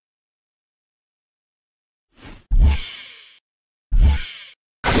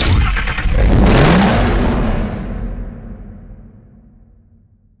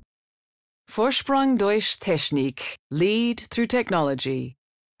 Vorsprung durch Technik, lead through technology.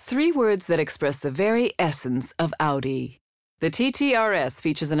 3 words that express the very essence of Audi. The TTRS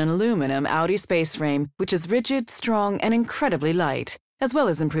features an aluminum Audi space frame, which is rigid, strong, and incredibly light. As well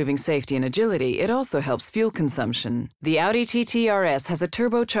as improving safety and agility, it also helps fuel consumption. The Audi TTRS has a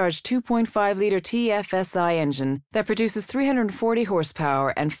turbocharged 2.5-liter TFSI engine that produces 340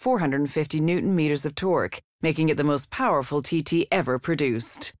 horsepower and 450 newton-meters of torque, making it the most powerful TT ever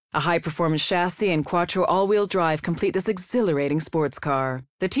produced. A high-performance chassis and quattro all-wheel drive complete this exhilarating sports car.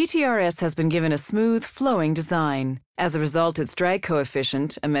 The TTRS has been given a smooth, flowing design. As a result, its drag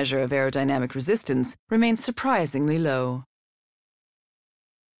coefficient, a measure of aerodynamic resistance, remains surprisingly low.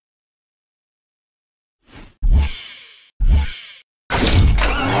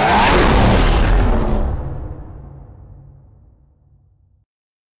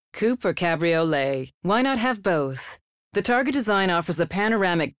 coupe or cabriolet. Why not have both? The Targa design offers a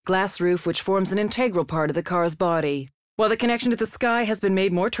panoramic glass roof which forms an integral part of the car's body. While the connection to the sky has been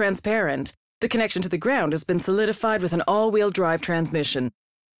made more transparent, the connection to the ground has been solidified with an all-wheel drive transmission.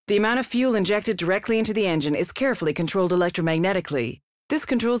 The amount of fuel injected directly into the engine is carefully controlled electromagnetically. This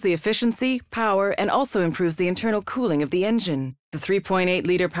controls the efficiency, power, and also improves the internal cooling of the engine. The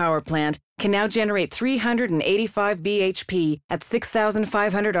 3.8-liter power plant can now generate 385 bhp at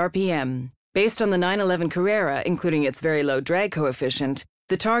 6,500 RPM. Based on the 911 Carrera, including its very low drag coefficient,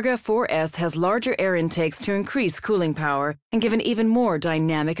 the Targa 4S has larger air intakes to increase cooling power and give an even more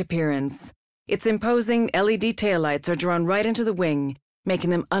dynamic appearance. Its imposing LED taillights are drawn right into the wing, making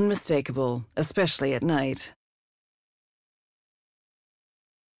them unmistakable, especially at night.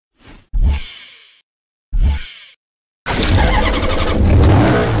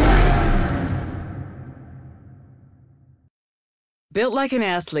 Built like an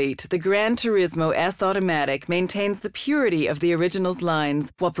athlete, the Gran Turismo S Automatic maintains the purity of the original's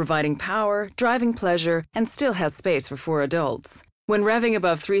lines while providing power, driving pleasure, and still has space for 4 adults. When revving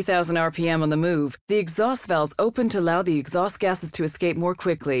above 3,000 RPM on the move, the exhaust valves open to allow the exhaust gases to escape more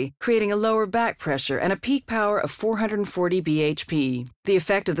quickly, creating a lower back pressure and a peak power of 440 bhp. The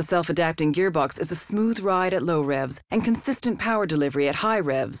effect of the self-adapting gearbox is a smooth ride at low revs and consistent power delivery at high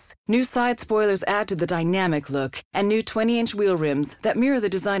revs. New side spoilers add to the dynamic look, and new 20-inch wheel rims that mirror the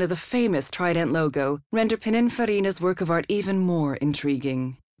design of the famous Trident logo render Pininfarina's work of art even more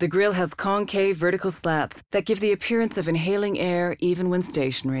intriguing. The grille has concave vertical slats that give the appearance of inhaling air even when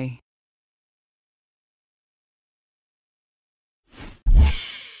stationary.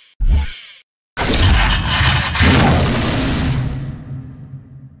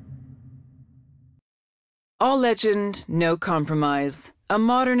 All legend, no compromise. A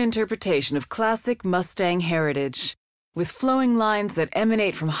modern interpretation of classic Mustang heritage. With flowing lines that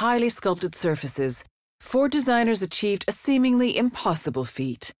emanate from highly sculpted surfaces, Ford designers achieved a seemingly impossible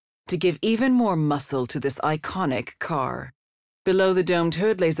feat: to give even more muscle to this iconic car. Below the domed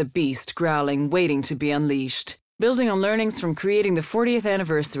hood lays a beast growling, waiting to be unleashed. Building on learnings from creating the 40th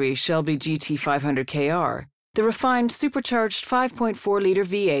anniversary Shelby GT500KR, the refined supercharged 5.4-liter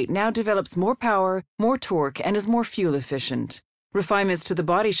V8 now develops more power, more torque, and is more fuel efficient. Refinements to the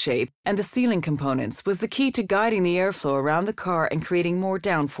body shape and the sealing components was the key to guiding the airflow around the car and creating more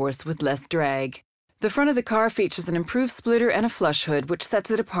downforce with less drag. The front of the car features an improved splitter and a flush hood, which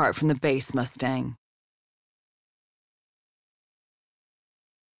sets it apart from the base Mustang.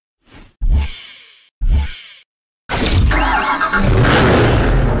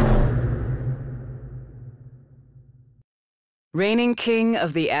 Reigning king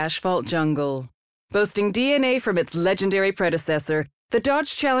of the asphalt jungle. Boasting DNA from its legendary predecessor, the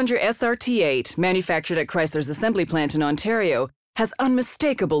Dodge Challenger SRT8, manufactured at Chrysler's assembly plant in Ontario, has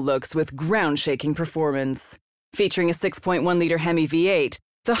unmistakable looks with ground-shaking performance. Featuring a 6.1-liter Hemi V8,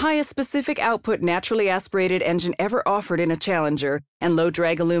 the highest specific output naturally aspirated engine ever offered in a Challenger, and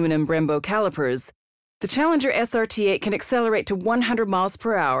low-drag aluminum Brembo calipers, the Challenger SRT8 can accelerate to 100 miles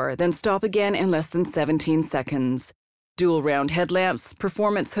per hour, then stop again in less than 17 seconds. Dual round headlamps,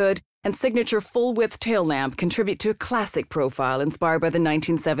 performance hood, and signature full-width tail lamp contribute to a classic profile inspired by the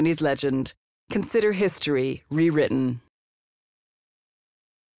 1970s legend. Consider history rewritten.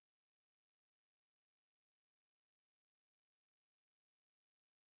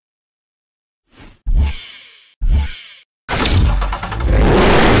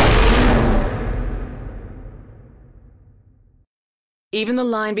 Even the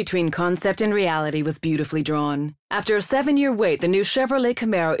line between concept and reality was beautifully drawn. After a 7-year wait, the new Chevrolet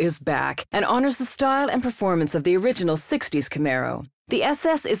Camaro is back and honors the style and performance of the original 60s Camaro. The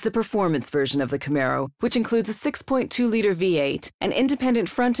SS is the performance version of the Camaro, which includes a 6.2-liter V8, an independent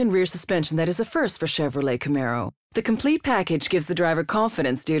front and rear suspension that is a first for Chevrolet Camaro. The complete package gives the driver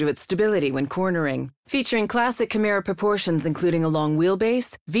confidence due to its stability when cornering. Featuring classic Camaro proportions including a long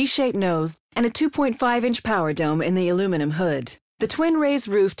wheelbase, V-shaped nose, and a 2.5-inch power dome in the aluminum hood. The twin raised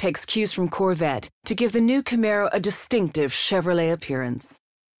roof takes cues from Corvette to give the new Camaro a distinctive Chevrolet appearance.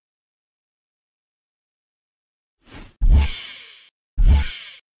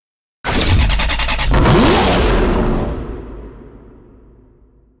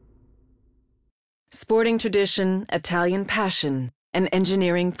 Sporting tradition, Italian passion, and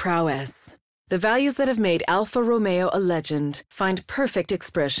engineering prowess. The values that have made Alfa Romeo a legend find perfect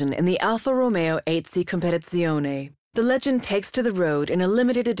expression in the Alfa Romeo 8C Competizione. The legend takes to the road in a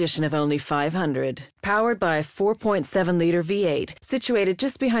limited edition of only 500, powered by a 4.7-liter V8 situated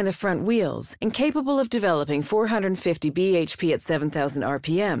just behind the front wheels and capable of developing 450 bhp at 7,000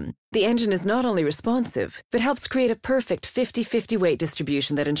 RPM. The engine is not only responsive, but helps create a perfect 50-50 weight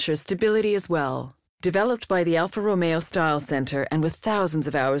distribution that ensures stability as well. Developed by the Alfa Romeo Style Center and with thousands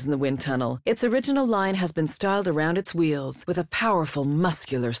of hours in the wind tunnel, its original line has been styled around its wheels with a powerful,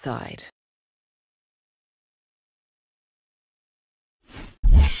 muscular side.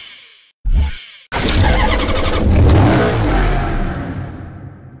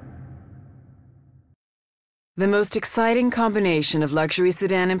 The most exciting combination of luxury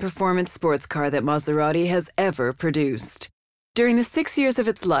sedan and performance sports car that Maserati has ever produced. During the 6 years of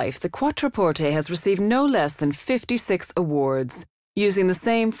its life, the Quattroporte has received no less than 56 awards. Using the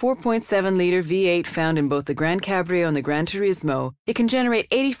same 4.7-liter V8 found in both the Gran Cabrio and the Gran Turismo, it can generate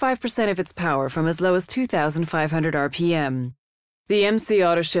 85% of its power from as low as 2,500 RPM. The MC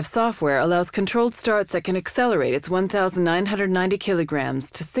AutoShift software allows controlled starts that can accelerate its 1,990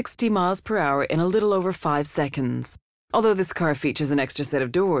 kilograms to 60 miles per hour in a little over 5 seconds. Although this car features an extra set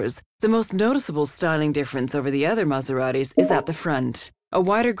of doors, the most noticeable styling difference over the other Maseratis is at the front. A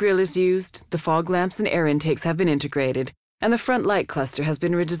wider grille is used, the fog lamps and air intakes have been integrated, and the front light cluster has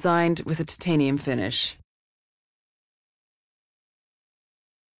been redesigned with a titanium finish.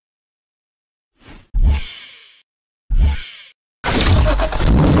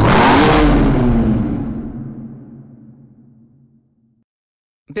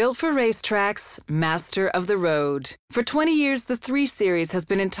 Built for racetracks, master of the road. For 20 years, the 3 Series has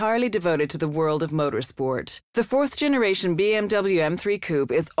been entirely devoted to the world of motorsport. The 4th-generation BMW M3 Coupe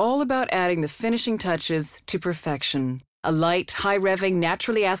is all about adding the finishing touches to perfection. A light, high-revving,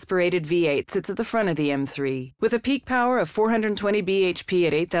 naturally aspirated V8 sits at the front of the M3. With a peak power of 420 bhp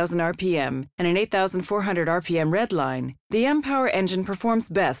at 8,000 RPM and an 8,400 RPM redline, the M-Power engine performs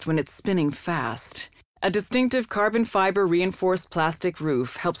best when it's spinning fast. A distinctive carbon fiber reinforced plastic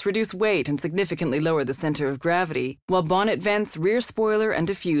roof helps reduce weight and significantly lower the center of gravity, while bonnet vents, rear spoiler, and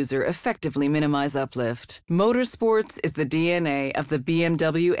diffuser effectively minimize uplift. Motorsports is the DNA of the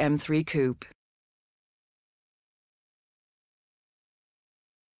BMW M3 Coupe.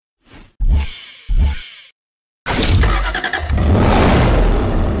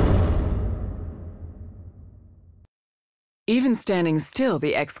 Even standing still,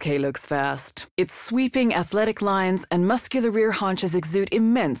 the XK looks fast. Its sweeping, athletic lines and muscular rear haunches exude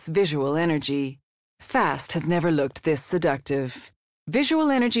immense visual energy. Fast has never looked this seductive.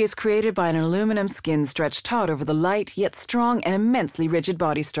 Visual energy is created by an aluminum skin stretched taut over the light, yet strong and immensely rigid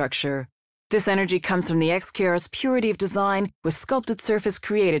body structure. This energy comes from the XKR's purity of design, with sculpted surface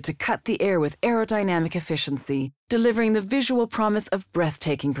created to cut the air with aerodynamic efficiency, delivering the visual promise of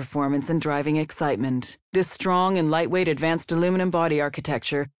breathtaking performance and driving excitement. This strong and lightweight advanced aluminum body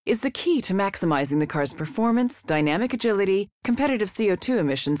architecture is the key to maximizing the car's performance, dynamic agility, competitive CO2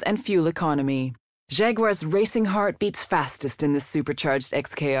 emissions, and fuel economy. Jaguar's racing heart beats fastest in this supercharged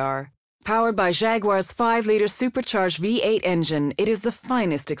XKR. Powered by Jaguar's 5-liter supercharged V8 engine, it is the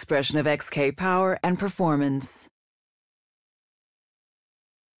finest expression of XK power and performance.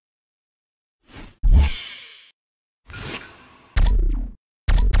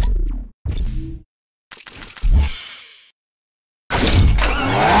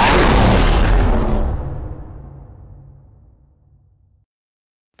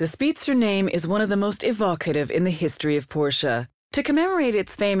 The Speedster name is one of the most evocative in the history of Porsche. To commemorate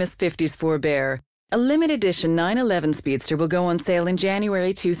its famous 50s forebear, a limited edition 911 Speedster will go on sale in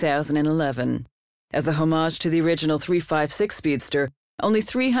January 2011. As a homage to the original 356 Speedster, only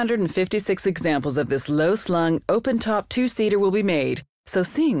 356 examples of this low-slung, open-top 2-seater will be made, so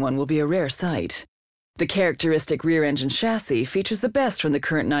seeing one will be a rare sight. The characteristic rear-engine chassis features the best from the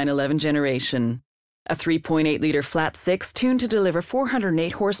current 911 generation. A 3.8-liter flat-six tuned to deliver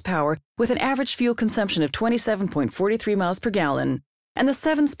 408 horsepower with an average fuel consumption of 27.43 miles per gallon, and the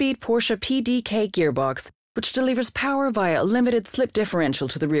 7-speed Porsche PDK gearbox, which delivers power via a limited slip differential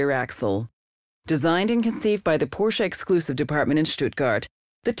to the rear axle. Designed and conceived by the Porsche exclusive department in Stuttgart,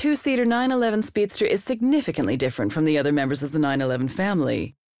 the 2-seater 911 Speedster is significantly different from the other members of the 911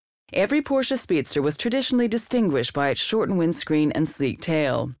 family. Every Porsche Speedster was traditionally distinguished by its shortened windscreen and sleek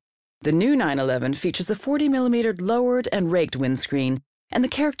tail. The new 911 features a 40mm lowered and raked windscreen and the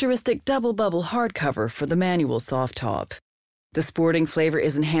characteristic double-bubble hardcover for the manual soft top. The sporting flavor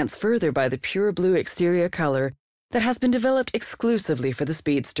is enhanced further by the pure blue exterior color that has been developed exclusively for the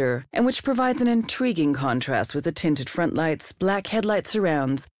Speedster and which provides an intriguing contrast with the tinted front lights, black headlight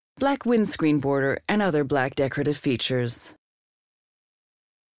surrounds, black windscreen border, and other black decorative features.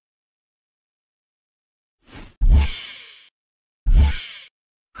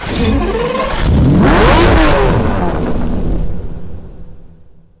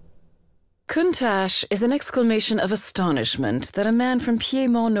 Countach is an exclamation of astonishment that a man from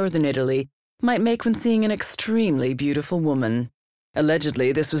Piedmont, northern Italy, might make when seeing an extremely beautiful woman.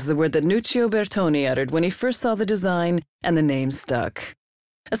 Allegedly, this was the word that Nuccio Bertoni uttered when he first saw the design, and the name stuck.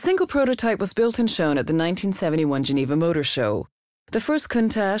 A single prototype was built and shown at the 1971 Geneva Motor Show. The first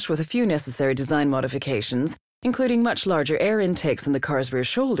Countach, with a few necessary design modifications, including much larger air intakes on the car's rear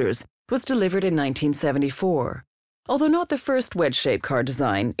shoulders, was delivered in 1974. Although not the first wedge-shaped car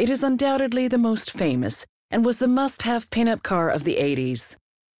design, it is undoubtedly the most famous and was the must-have pin-up car of the 80s.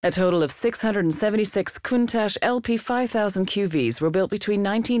 A total of 676 Countach LP 5000 QVs were built between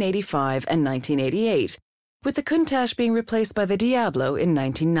 1985 and 1988, with the Countach being replaced by the Diablo in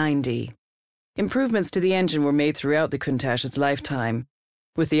 1990. Improvements to the engine were made throughout the Countach's lifetime.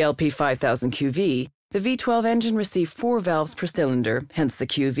 With the LP 5000 QV, the V12 engine received 4 valves per cylinder, hence the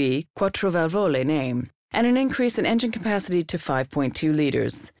QV, Quattro Valvole name, and an increase in engine capacity to 5.2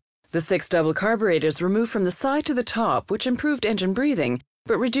 liters. The 6 double carburetors were moved from the side to the top, which improved engine breathing,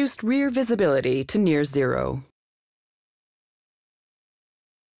 but reduced rear visibility to near zero.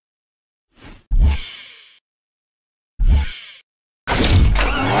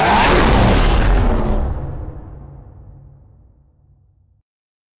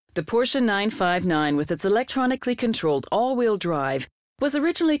 The Porsche 959, with its electronically controlled all-wheel drive, was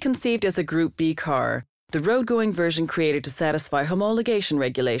originally conceived as a Group B car, the road-going version created to satisfy homologation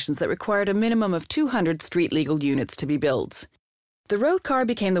regulations that required a minimum of 200 street-legal units to be built. The road car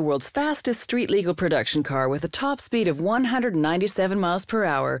became the world's fastest street-legal production car with a top speed of 197 miles per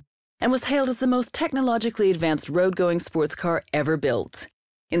hour and was hailed as the most technologically advanced road-going sports car ever built.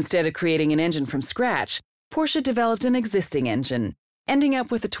 Instead of creating an engine from scratch, Porsche developed an existing engine, ending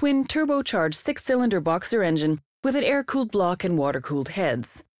up with a twin turbocharged 6-cylinder boxer engine with an air-cooled block and water-cooled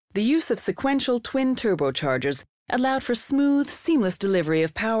heads. The use of sequential twin turbochargers allowed for smooth, seamless delivery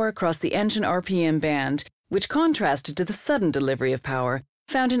of power across the engine RPM band, which contrasted to the sudden delivery of power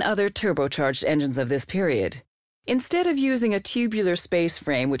found in other turbocharged engines of this period. Instead of using a tubular space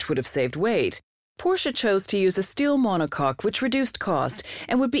frame, which would have saved weight, Porsche chose to use a steel monocoque, which reduced cost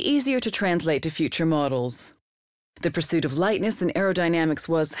and would be easier to translate to future models. The pursuit of lightness and aerodynamics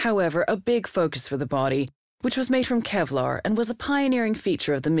was, however, a big focus for the body, which was made from Kevlar and was a pioneering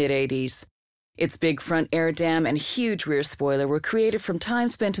feature of the mid-80s. Its big front air dam and huge rear spoiler were created from time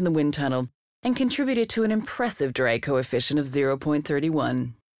spent in the wind tunnel and contributed to an impressive drag coefficient of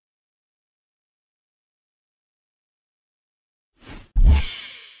 0.31.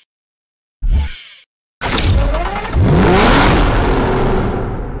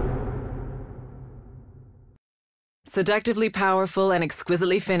 Seductively powerful and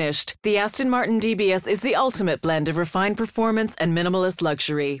exquisitely finished, the Aston Martin DBS is the ultimate blend of refined performance and minimalist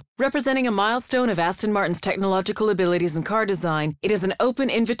luxury. Representing a milestone of Aston Martin's technological abilities in car design, it is an open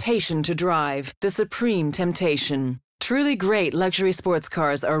invitation to drive, the supreme temptation. Truly great luxury sports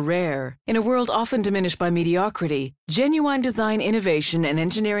cars are rare. In a world often diminished by mediocrity, genuine design innovation and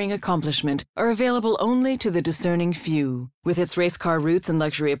engineering accomplishment are available only to the discerning few. With its race car roots and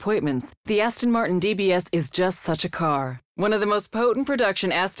luxury appointments, the Aston Martin DBS is just such a car. One of the most potent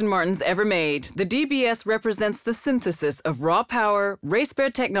production Aston Martins ever made, the DBS represents the synthesis of raw power,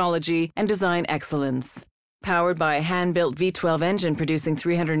 race-bred technology, and design excellence. Powered by a hand-built V12 engine producing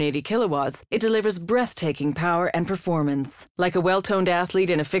 380 kilowatts, it delivers breathtaking power and performance. Like a well-toned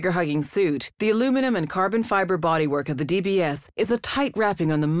athlete in a figure-hugging suit, the aluminum and carbon fiber bodywork of the DBS is a tight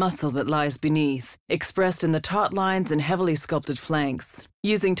wrapping on the muscle that lies beneath, expressed in the taut lines and heavily sculpted flanks.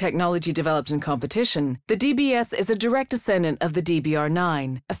 Using technology developed in competition, the DBS is a direct descendant of the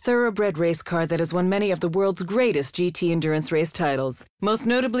DBR9, a thoroughbred race car that has won many of the world's greatest GT endurance race titles, most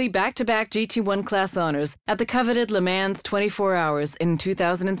notably back-to-back GT1 class honors at the coveted Le Mans 24 Hours in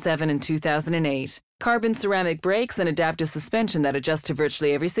 2007 and 2008. Carbon ceramic brakes and adaptive suspension that adjust to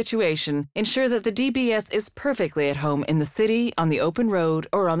virtually every situation ensure that the DBS is perfectly at home in the city, on the open road,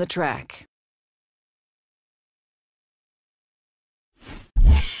 or on the track.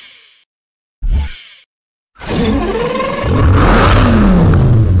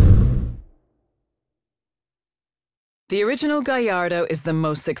 The original Gallardo is the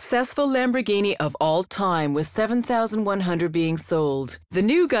most successful Lamborghini of all time, with 7,100 being sold. The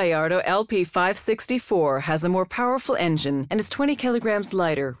new Gallardo LP 564 has a more powerful engine and is 20 kilograms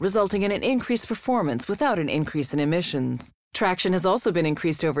lighter, resulting in an increased performance without an increase in emissions. Traction has also been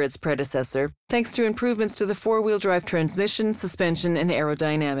increased over its predecessor, thanks to improvements to the four-wheel drive transmission, suspension, and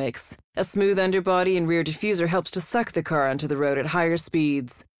aerodynamics. A smooth underbody and rear diffuser helps to suck the car onto the road at higher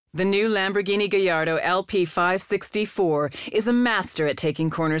speeds. The new Lamborghini Gallardo LP564 is a master at taking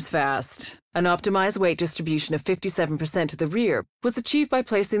corners fast. An optimized weight distribution of 57% to the rear was achieved by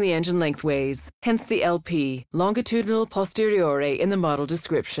placing the engine lengthways, hence the LP, longitudinal posteriore, in the model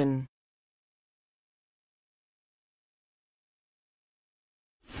description.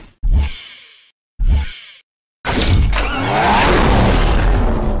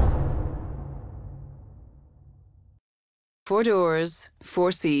 Four doors,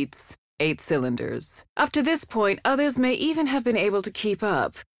 4 seats, 8 cylinders. Up to this point, others may even have been able to keep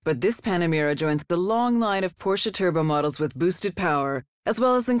up, but this Panamera joins the long line of Porsche turbo models with boosted power, as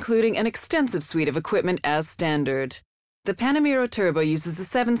well as including an extensive suite of equipment as standard. The Panamera Turbo uses the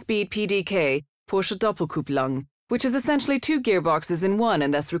 7-speed PDK, Porsche Doppelkupplung, which is essentially 2 gearboxes in one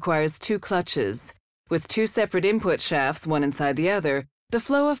and thus requires 2 clutches. With 2 separate input shafts, one inside the other, the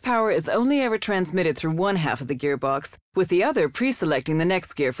flow of power is only ever transmitted through one half of the gearbox, with the other pre-selecting the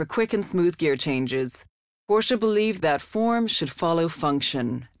next gear for quick and smooth gear changes. Porsche believed that form should follow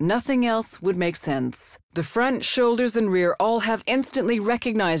function. Nothing else would make sense. The front, shoulders, and rear all have instantly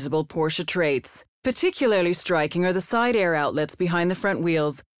recognizable Porsche traits. Particularly striking are the side air outlets behind the front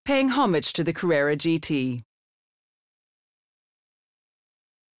wheels, paying homage to the Carrera GT.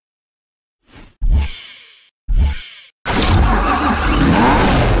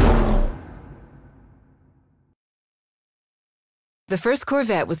 The first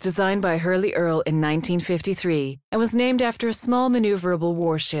Corvette was designed by Hurley Earl in 1953 and was named after a small maneuverable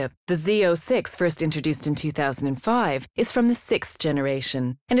warship. The Z06, first introduced in 2005, is from the 6th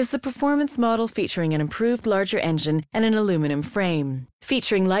generation and is the performance model featuring an improved larger engine and an aluminum frame.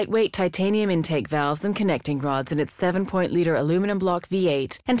 Featuring lightweight titanium intake valves and connecting rods in its 7.0-liter aluminum block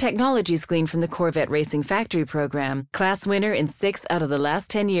V8 and technologies gleaned from the Corvette Racing Factory program, class winner in 6 out of the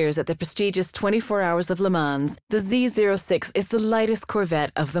last 10 years at the prestigious 24 Hours of Le Mans, the Z06 is the lightest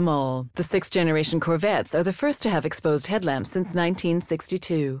Corvette of them all. The 6th generation Corvettes are the first to have exposed headlamps since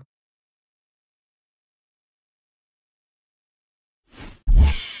 1962.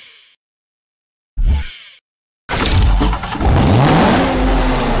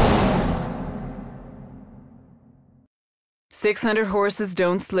 "600 horses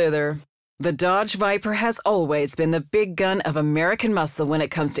don't slither." The Dodge Viper has always been the big gun of American muscle when it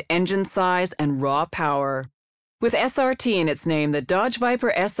comes to engine size and raw power. With SRT in its name, the Dodge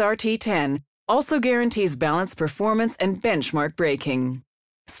Viper SRT-10 also guarantees balanced performance and benchmark braking.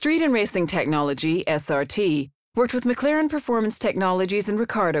 Street and Racing Technology, SRT, worked with McLaren Performance Technologies and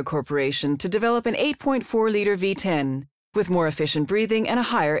Ricardo Corporation to develop an 8.4-liter V10 with more efficient breathing and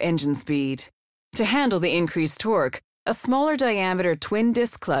a higher engine speed. To handle the increased torque, a smaller diameter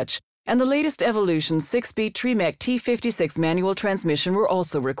twin-disc clutch and the latest evolution 6-speed Tremec T56 manual transmission were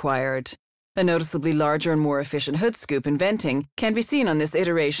also required. A noticeably larger and more efficient hood scoop and venting can be seen on this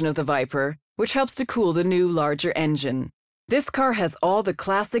iteration of the Viper, which helps to cool the new, larger engine. This car has all the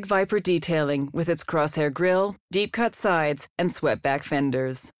classic Viper detailing with its crosshair grille, deep-cut sides, and swept-back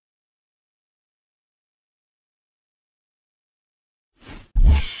fenders.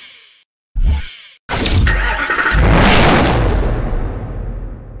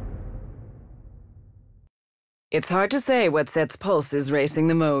 It's hard to say what sets pulses racing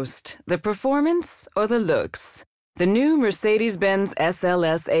the most, the performance or the looks. The new Mercedes-Benz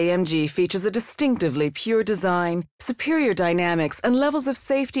SLS AMG features a distinctively pure design, superior dynamics, and levels of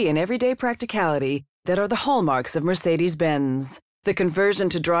safety and everyday practicality that are the hallmarks of Mercedes-Benz. The conversion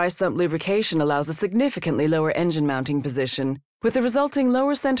to dry sump lubrication allows a significantly lower engine mounting position, with the resulting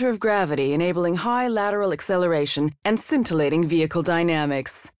lower center of gravity enabling high lateral acceleration and scintillating vehicle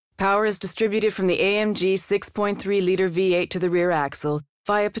dynamics. Power is distributed from the AMG 6.3-liter V8 to the rear axle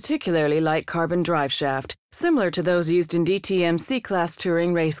via particularly light carbon drive shaft, similar to those used in DTM C-Class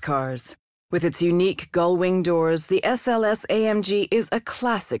touring race cars. With its unique gull-wing doors, the SLS AMG is a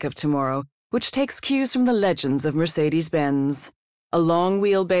classic of tomorrow, which takes cues from the legends of Mercedes-Benz. A long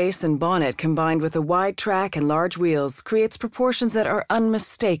wheelbase and bonnet combined with a wide track and large wheels creates proportions that are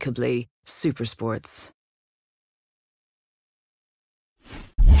unmistakably supersports.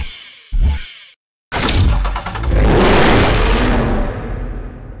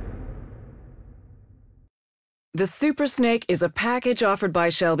 The Super Snake is a package offered by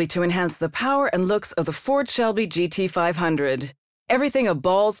Shelby to enhance the power and looks of the Ford Shelby GT500. Everything a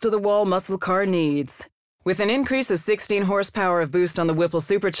balls-to-the-wall muscle car needs. With an increase of 16 horsepower of boost on the Whipple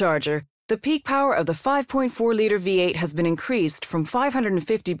supercharger, the peak power of the 5.4-liter V8 has been increased from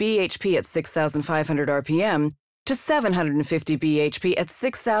 550 bhp at 6,500 RPM to 750 bhp at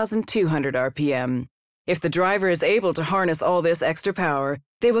 6,200 RPM. If the driver is able to harness all this extra power,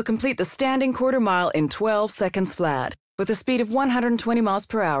 they will complete the standing quarter mile in 12 seconds flat, with a speed of 120 miles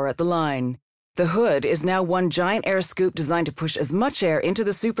per hour at the line. The hood is now one giant air scoop designed to push as much air into the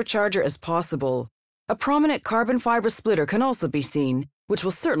supercharger as possible. A prominent carbon fiber splitter can also be seen, which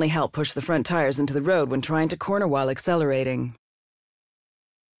will certainly help push the front tires into the road when trying to corner while accelerating.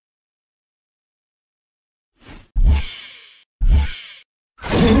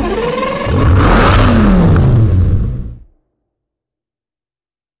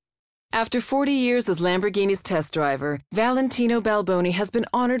 After 40 years as Lamborghini's test driver, Valentino Balboni has been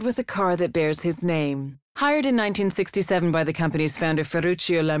honored with a car that bears his name. Hired in 1967 by the company's founder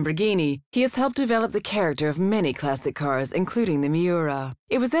Ferruccio Lamborghini, he has helped develop the character of many classic cars, including the Miura.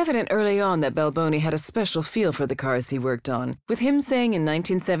 It was evident early on that Balboni had a special feel for the cars he worked on, with him saying in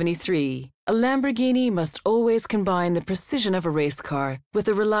 1973, "A Lamborghini must always combine the precision of a race car with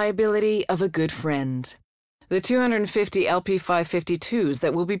the reliability of a good friend." The 250 LP552s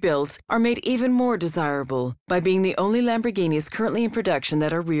that will be built are made even more desirable by being the only Lamborghinis currently in production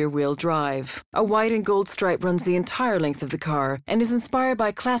that are rear-wheel drive. A white and gold stripe runs the entire length of the car and is inspired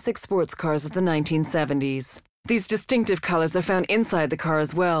by classic sports cars of the 1970s. These distinctive colors are found inside the car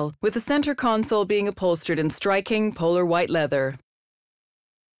as well, with the center console being upholstered in striking polar white leather.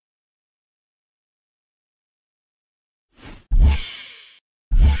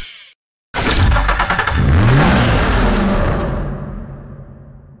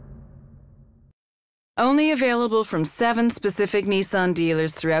 Only available from 7 specific Nissan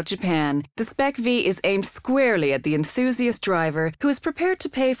dealers throughout Japan, the Spec V is aimed squarely at the enthusiast driver who is prepared to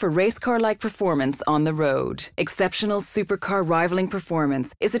pay for race car-like performance on the road. Exceptional supercar rivaling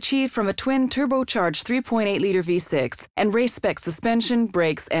performance is achieved from a twin turbocharged 3.8-liter V6 and race-spec suspension,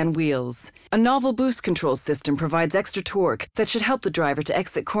 brakes, and wheels. A novel boost control system provides extra torque that should help the driver to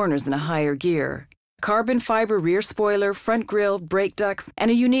exit corners in a higher gear. Carbon fiber rear spoiler, front grille, brake ducts,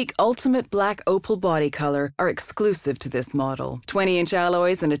 and a unique ultimate black opal body color are exclusive to this model. 20-inch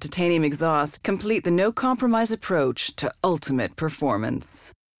alloys and a titanium exhaust complete the no-compromise approach to ultimate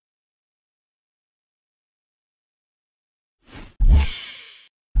performance.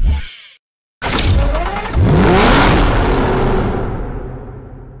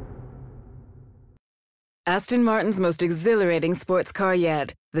 Aston Martin's most exhilarating sports car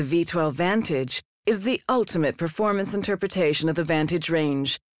yet, the V12 Vantage, is the ultimate performance interpretation of the Vantage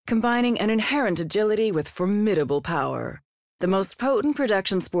range, combining an inherent agility with formidable power. The most potent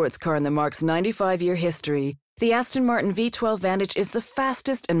production sports car in the marque's 95-year history, the Aston Martin V12 Vantage is the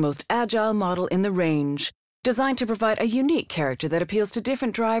fastest and most agile model in the range, designed to provide a unique character that appeals to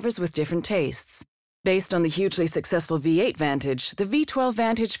different drivers with different tastes. Based on the hugely successful V8 Vantage, the V12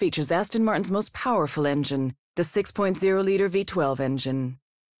 Vantage features Aston Martin's most powerful engine, the 6.0-liter V12 engine.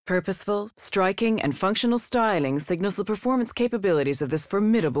 Purposeful, striking, and functional styling signals the performance capabilities of this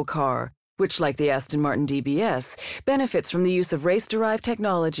formidable car, which, like the Aston Martin DBS, benefits from the use of race-derived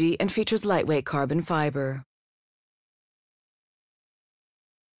technology and features lightweight carbon fiber.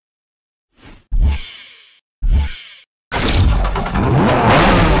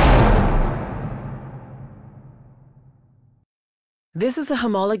 This is the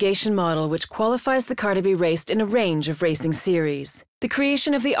homologation model which qualifies the car to be raced in a range of racing series. The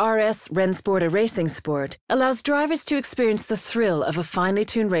creation of the RS Rennsport, a racing sport, allows drivers to experience the thrill of a finely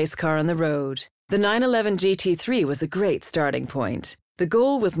tuned race car on the road. The 911 GT3 was a great starting point. The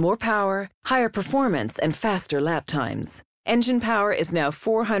goal was more power, higher performance, and faster lap times. Engine power is now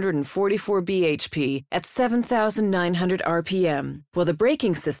 444 bhp at 7,900 RPM, while the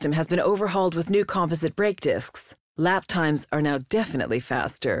braking system has been overhauled with new composite brake discs. Lap times are now definitely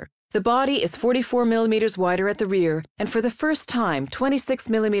faster. The body is 44 millimeters wider at the rear, and for the first time, 26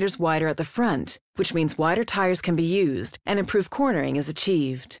 millimeters wider at the front, which means wider tires can be used and improved cornering is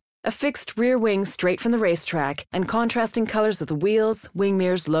achieved. A fixed rear wing straight from the racetrack and contrasting colors of the wheels, wing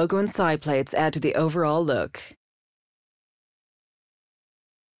mirrors, logo, and side plates add to the overall look.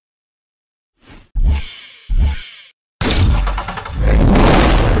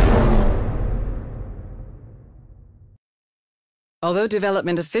 Although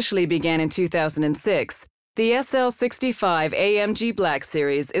development officially began in 2006, the SL65 AMG Black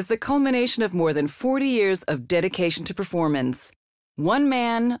Series is the culmination of more than 40 years of dedication to performance. One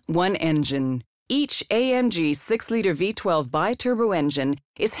man, one engine. Each AMG 6-liter V12 bi-turbo engine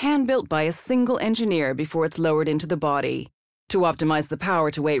is hand-built by a single engineer before it's lowered into the body. To optimize the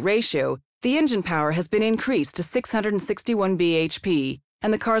power-to-weight ratio, the engine power has been increased to 661 bhp,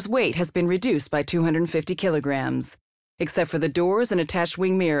 and the car's weight has been reduced by 250 kilograms. Except for the doors and attached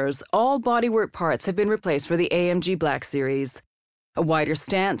wing mirrors, all bodywork parts have been replaced for the AMG Black Series. A wider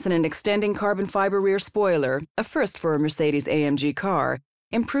stance and an extending carbon fiber rear spoiler, a first for a Mercedes AMG car,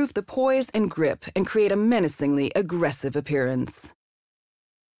 improve the poise and grip, and create a menacingly aggressive appearance.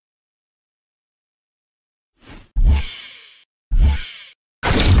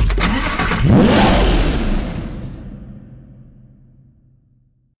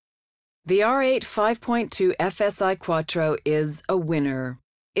 The R8 5.2 FSI Quattro is a winner.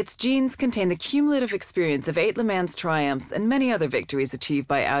 Its genes contain the cumulative experience of 8 Le Mans triumphs and many other victories achieved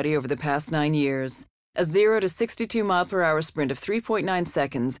by Audi over the past 9 years. A 0 to 62 mph sprint of 3.9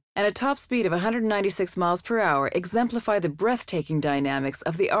 seconds and a top speed of 196 miles per hour exemplify the breathtaking dynamics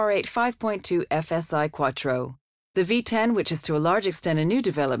of the R8 5.2 FSI Quattro. The V10, which is to a large extent a new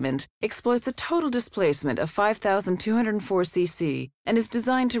development, exploits a total displacement of 5,204 cc and is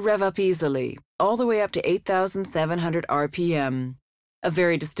designed to rev up easily, all the way up to 8,700 RPM. A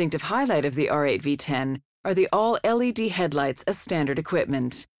very distinctive highlight of the R8 V10 are the all-LED headlights as standard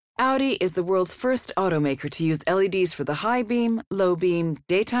equipment. Audi is the world's first automaker to use LEDs for the high beam, low beam,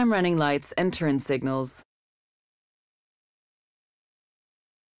 daytime running lights, and turn signals.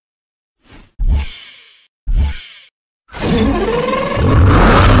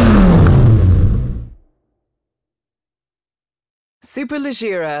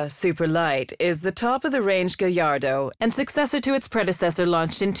 Superleggera Super Light is the top-of-the-range Gallardo and successor to its predecessor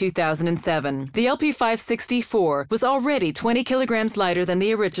launched in 2007. The LP560-4 was already 20 kilograms lighter than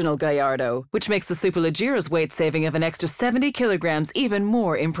the original Gallardo, which makes the Superleggera's weight saving of an extra 70 kilograms even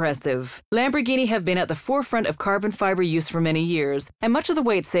more impressive. Lamborghini have been at the forefront of carbon fiber use for many years, and much of the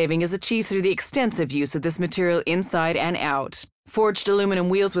weight saving is achieved through the extensive use of this material inside and out. Forged aluminum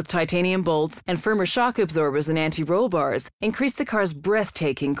wheels with titanium bolts and firmer shock absorbers and anti-roll bars increase the car's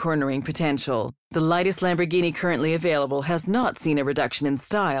breathtaking cornering potential. The lightest Lamborghini currently available has not seen a reduction in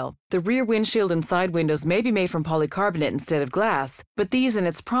style. The rear windshield and side windows may be made from polycarbonate instead of glass, but these and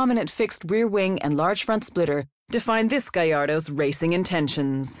its prominent fixed rear wing and large front splitter define this Gallardo's racing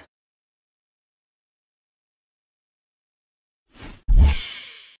intentions.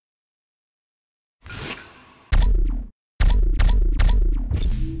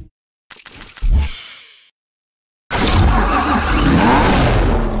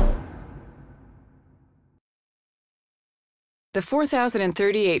 The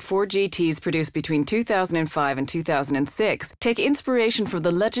 4,038 Ford GTs produced between 2005 and 2006 take inspiration from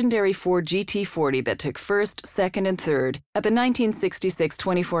the legendary Ford GT40 that took first, second, and third at the 1966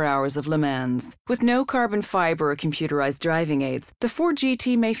 24 Hours of Le Mans. With no carbon fiber or computerized driving aids, the Ford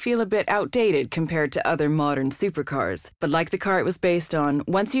GT may feel a bit outdated compared to other modern supercars. But like the car it was based on,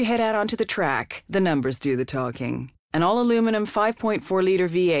 once you head out onto the track, the numbers do the talking. An all-aluminum 5.4-liter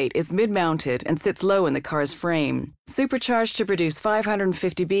V8 is mid-mounted and sits low in the car's frame. Supercharged to produce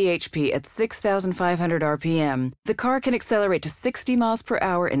 550 bhp at 6,500 RPM, the car can accelerate to 60 miles per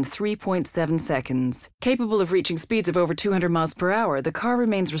hour in 3.7 seconds. Capable of reaching speeds of over 200 miles per hour, the car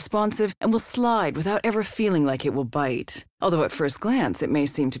remains responsive and will slide without ever feeling like it will bite. Although at first glance it may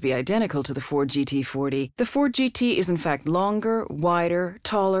seem to be identical to the Ford GT40, the Ford GT is in fact longer, wider,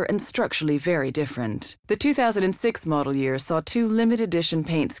 taller, and structurally very different. The 2006 model year saw 2 limited edition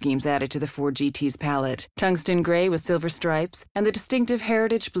paint schemes added to the Ford GT's palette: tungsten gray with silver stripes, and the distinctive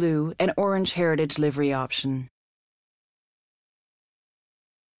heritage blue and orange heritage livery option.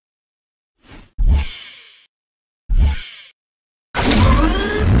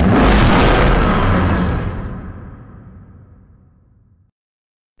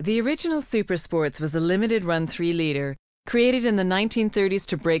 The original Supersports was a limited-run 3-liter, created in the 1930s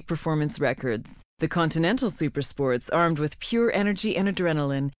to break performance records. The Continental Supersports, armed with pure energy and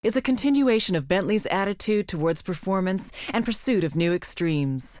adrenaline, is a continuation of Bentley's attitude towards performance and pursuit of new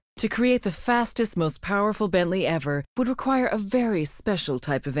extremes. To create the fastest, most powerful Bentley ever would require a very special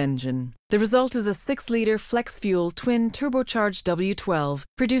type of engine. The result is a 6-liter flex-fuel twin turbocharged W12,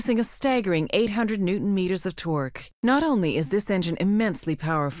 producing a staggering 800 Newton-meters of torque. Not only is this engine immensely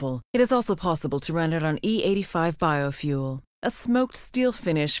powerful, it is also possible to run it on E85 biofuel. A smoked steel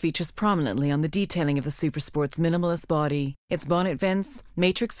finish features prominently on the detailing of the Supersport's minimalist body. Its bonnet vents,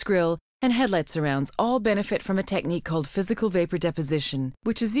 matrix grille, and headlight surrounds all benefit from a technique called physical vapor deposition,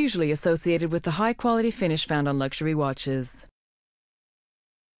 which is usually associated with the high-quality finish found on luxury watches.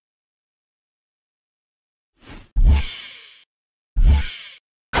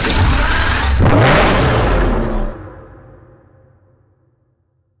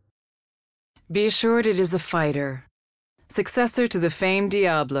 Be assured it is a fighter. successor to the famed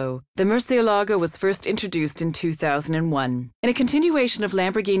Diablo. The Murcielago was first introduced in 2001. In a continuation of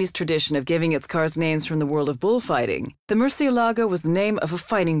Lamborghini's tradition of giving its cars names from the world of bullfighting, the Murcielago was the name of a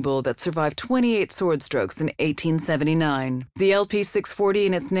fighting bull that survived 28 sword strokes in 1879. The LP640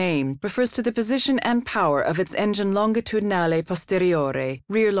 in its name refers to the position and power of its engine longitudinale posteriore,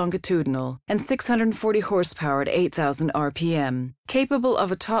 rear longitudinal, and 640 horsepower at 8,000 RPM. Capable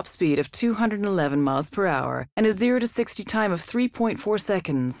of a top speed of 211 miles per hour and a 0 to 60 time of 3.4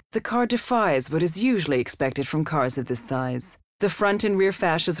 seconds, the car defies what is usually expected from cars of this size. The front and rear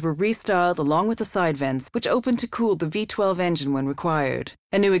fascias were restyled along with the side vents, which opened to cool the V12 engine when required.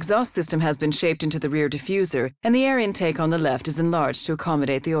 A new exhaust system has been shaped into the rear diffuser, and the air intake on the left is enlarged to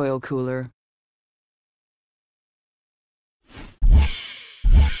accommodate the oil cooler.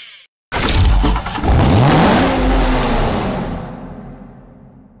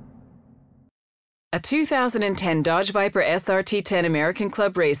 A 2010 Dodge Viper SRT10 American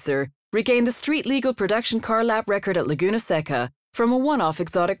Club Racer regained the street-legal production car lap record at Laguna Seca from a one-off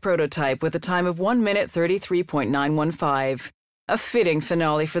exotic prototype with a time of 1 minute 33.915. A fitting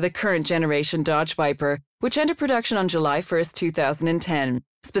finale for the current generation Dodge Viper, which entered production on July 1, 2010.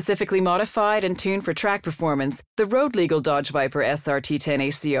 Specifically modified and tuned for track performance, the road-legal Dodge Viper SRT10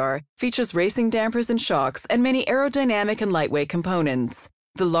 ACR features racing dampers and shocks and many aerodynamic and lightweight components.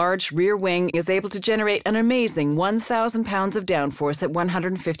 The large rear wing is able to generate an amazing 1,000 pounds of downforce at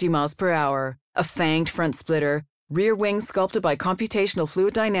 150 miles per hour. A fanged front splitter, rear wing sculpted by computational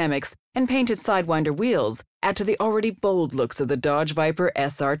fluid dynamics, and painted Sidewinder wheels add to the already bold looks of the Dodge Viper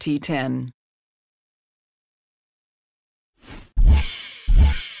SRT10.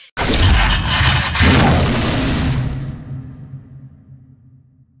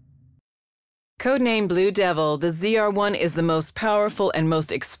 Codename Blue Devil, the ZR1 is the most powerful and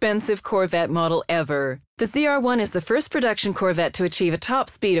most expensive Corvette model ever. The ZR1 is the first production Corvette to achieve a top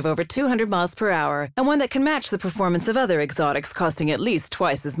speed of over 200 miles per hour, and one that can match the performance of other exotics costing at least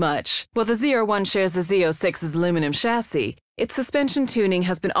twice as much. While the ZR1 shares the Z06's aluminum chassis, its suspension tuning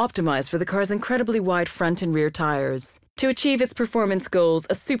has been optimized for the car's incredibly wide front and rear tires. To achieve its performance goals,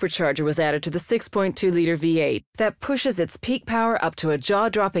 a supercharger was added to the 6.2-liter V8 that pushes its peak power up to a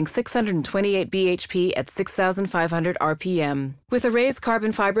jaw-dropping 628 bhp at 6,500 RPM. With a raised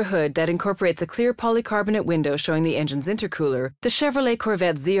carbon fiber hood that incorporates a clear polycarbonate window showing the engine's intercooler, the Chevrolet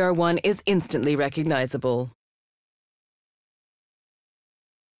Corvette ZR1 is instantly recognizable.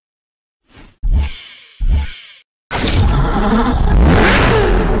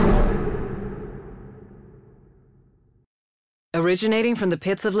 Originating from the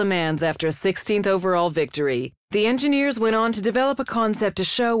pits of Le Mans after a 16th overall victory, the engineers went on to develop a concept to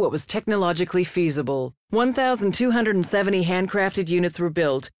show what was technologically feasible. 1,270 handcrafted units were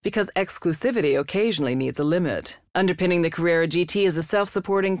built because exclusivity occasionally needs a limit. Underpinning the Carrera GT is a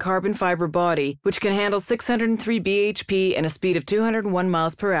self-supporting carbon fiber body, which can handle 603 bhp and a speed of 201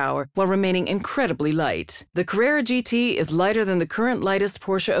 miles per hour while remaining incredibly light. The Carrera GT is lighter than the current lightest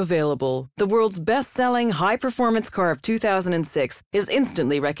Porsche available. The world's best-selling high-performance car of 2006 is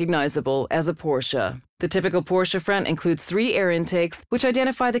instantly recognizable as a Porsche. The typical Porsche front includes 3 air intakes, which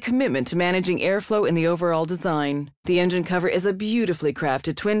identify the commitment to managing airflow in the overall design. The engine cover is a beautifully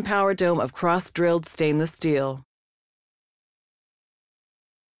crafted twin-power dome of cross-drilled stainless steel.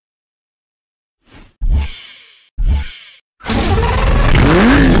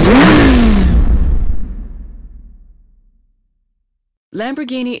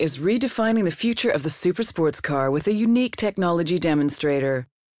 Lamborghini is redefining the future of the supersports car with a unique technology demonstrator.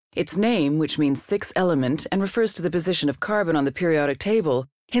 Its name, which means sixth element and refers to the position of carbon on the periodic table,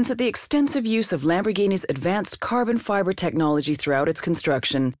 hints at the extensive use of Lamborghini's advanced carbon fiber technology throughout its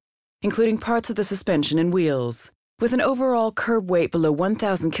construction, including parts of the suspension and wheels. With an overall curb weight below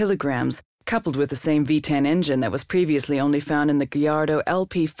 1,000 kilograms, coupled with the same V10 engine that was previously only found in the Gallardo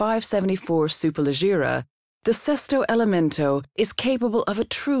LP574 Superleggera, the Sesto Elemento is capable of a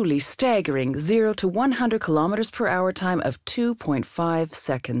truly staggering 0 to 100 kilometers per hour time of 2.5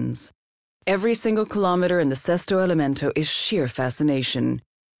 seconds. Every single kilometer in the Sesto Elemento is sheer fascination,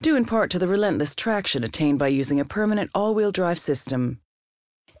 due in part to the relentless traction attained by using a permanent all-wheel drive system.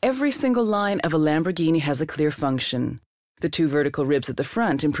 Every single line of a Lamborghini has a clear function. The 2 vertical ribs at the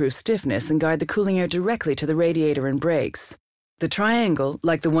front improve stiffness and guide the cooling air directly to the radiator and brakes. The triangle,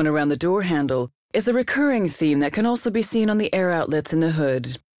 like the one around the door handle, is a recurring theme that can also be seen on the air outlets in the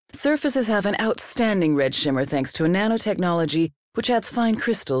hood. Surfaces have an outstanding red shimmer thanks to a nanotechnology which adds fine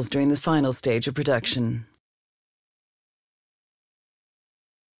crystals during the final stage of production.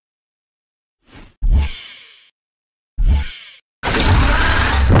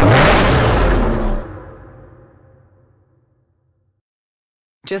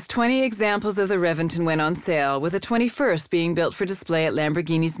 Just 20 examples of the Reventon went on sale, with the 21st being built for display at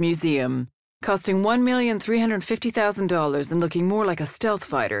Lamborghini's museum. Costing $1,350,000 and looking more like a stealth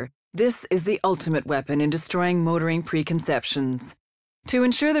fighter, this is the ultimate weapon in destroying motoring preconceptions. To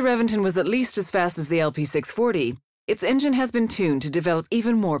ensure the Reventon was at least as fast as the LP640, its engine has been tuned to develop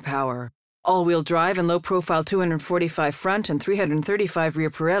even more power. All-wheel drive and low-profile 245 front and 335 rear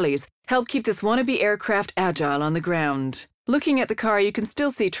Pirellis help keep this wannabe aircraft agile on the ground. Looking at the car, you can still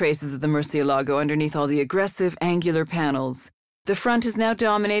see traces of the Murcielago underneath all the aggressive, angular panels. The front is now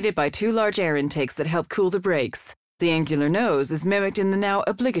dominated by two large air intakes that help cool the brakes. The angular nose is mimicked in the now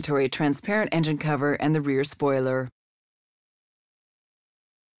obligatory transparent engine cover and the rear spoiler.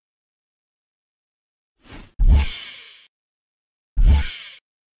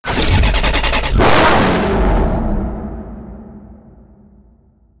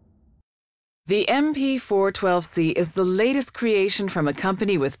 The MP412C is the latest creation from a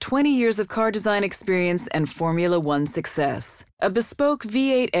company with 20 years of car design experience and Formula One success. A bespoke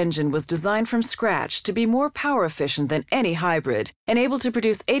V8 engine was designed from scratch to be more power efficient than any hybrid and able to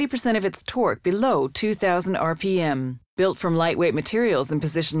produce 80% of its torque below 2,000 RPM. Built from lightweight materials and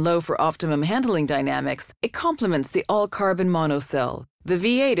positioned low for optimum handling dynamics, it complements the all-carbon monocell. The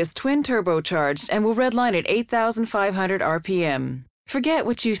V8 is twin turbocharged and will redline at 8,500 RPM. Forget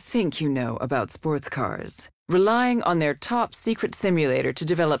what you think you know about sports cars. Relying on their top secret simulator to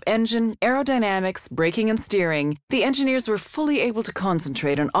develop engine, aerodynamics, braking, and steering, the engineers were fully able to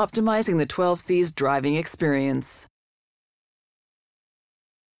concentrate on optimizing the 12C's driving experience.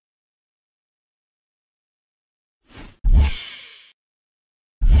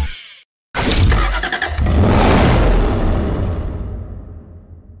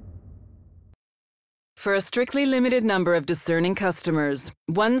 For a strictly limited number of discerning customers,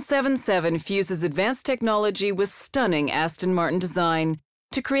 177 fuses advanced technology with stunning Aston Martin design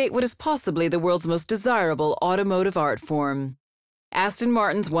to create what is possibly the world's most desirable automotive art form. Aston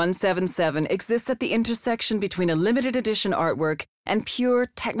Martin's 177 exists at the intersection between a limited edition artwork and pure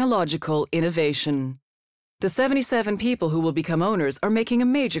technological innovation. The 77 people who will become owners are making a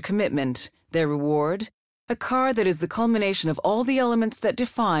major commitment. Their reward? A car that is the culmination of all the elements that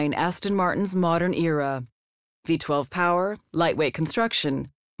define Aston Martin's modern era. V12 power, lightweight construction,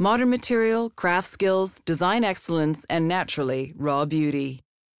 modern material, craft skills, design excellence, and naturally, raw beauty.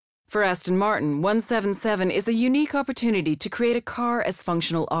 For Aston Martin, 177 is a unique opportunity to create a car as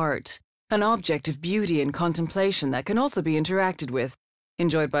functional art, an object of beauty and contemplation that can also be interacted with,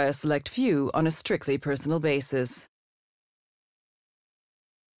 enjoyed by a select few on a strictly personal basis.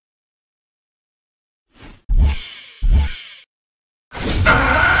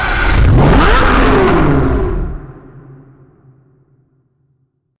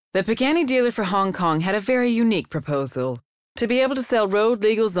 The Pagani dealer for Hong Kong had a very unique proposal: to be able to sell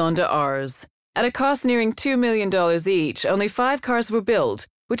road-legal Zonda Rs. At a cost nearing $2 million each, only 5 cars were built,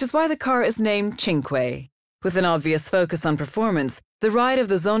 which is why the car is named Cinque. With an obvious focus on performance, the ride of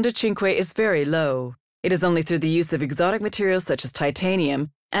the Zonda Cinque is very low. It is only through the use of exotic materials such as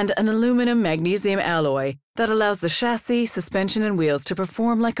titanium and an aluminum-magnesium alloy that allows the chassis, suspension, and wheels to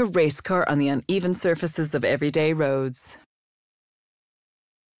perform like a race car on the uneven surfaces of everyday roads.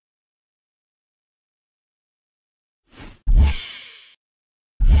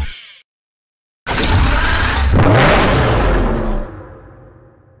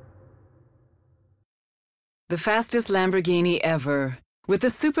 The fastest Lamborghini ever. With the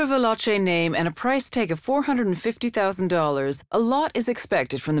Super Veloce name and a price tag of $450,000, a lot is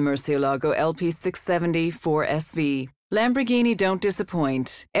expected from the Murcielago LP670 4SV. Lamborghini don't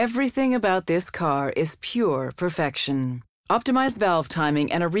disappoint. Everything about this car is pure perfection. Optimized valve timing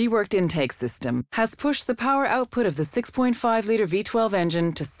and a reworked intake system has pushed the power output of the 6.5-liter V12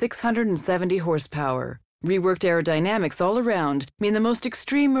 engine to 670 horsepower. Reworked aerodynamics all around mean the most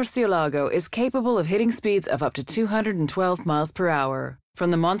extreme Murcielago is capable of hitting speeds of up to 212 miles per hour. From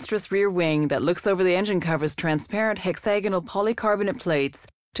the monstrous rear wing that looks over the engine cover's transparent hexagonal polycarbonate plates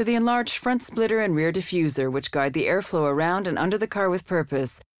to the enlarged front splitter and rear diffuser which guide the airflow around and under the car with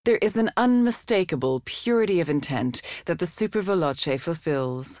purpose, there is an unmistakable purity of intent that the Super Veloce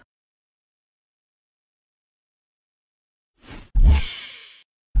fulfills.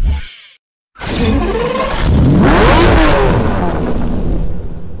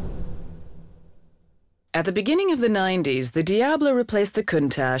 At the beginning of the 90s, the Diablo replaced the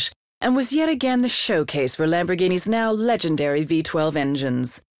Countach and was yet again the showcase for Lamborghini's now legendary V12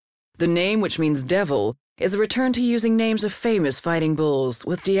 engines. The name, which means devil, is a return to using names of famous fighting bulls,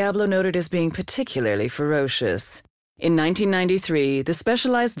 with Diablo noted as being particularly ferocious. In 1993, the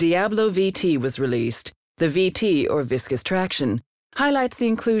specialized Diablo VT was released. The VT, or viscous traction, highlights the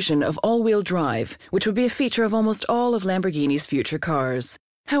inclusion of all-wheel drive, which would be a feature of almost all of Lamborghini's future cars.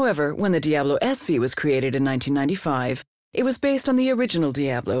 However, when the Diablo SV was created in 1995, it was based on the original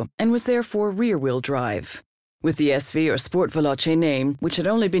Diablo and was therefore rear-wheel drive. With the SV or Sport Veloce name, which had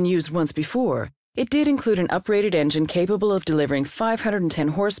only been used once before, it did include an uprated engine capable of delivering 510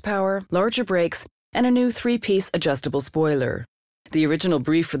 horsepower, larger brakes, and a new 3-piece adjustable spoiler. The original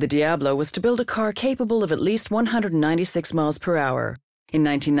brief for the Diablo was to build a car capable of at least 196 miles per hour. In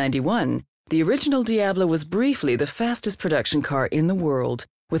 1991, the original Diablo was briefly the fastest production car in the world,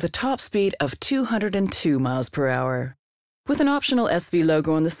 with a top speed of 202 miles per hour. With an optional SV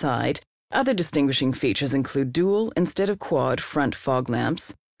logo on the side, other distinguishing features include dual instead of quad front fog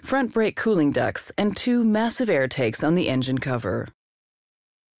lamps, front brake cooling ducts, and 2 massive air takes on the engine cover.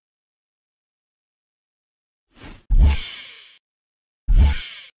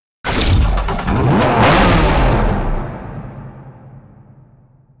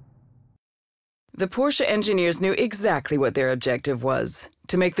 The Porsche engineers knew exactly what their objective was: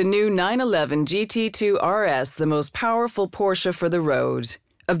 to make the new 911 GT2 RS the most powerful Porsche for the road.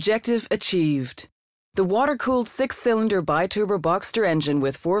 Objective achieved. The water-cooled 6-cylinder bi-turbo Boxster engine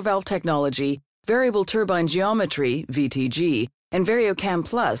with 4-valve technology, variable turbine geometry (VTG), and VarioCam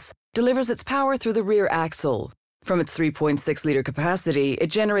Plus delivers its power through the rear axle. From its 3.6-liter capacity, it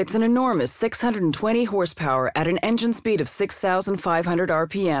generates an enormous 620 horsepower at an engine speed of 6,500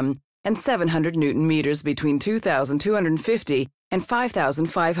 RPM and 700 Newton-meters between 2,250 and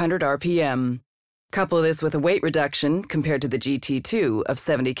 5,500 RPM. Couple this with a weight reduction, compared to the GT2, of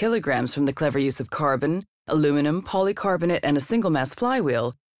 70 kilograms from the clever use of carbon, aluminum, polycarbonate, and a single-mass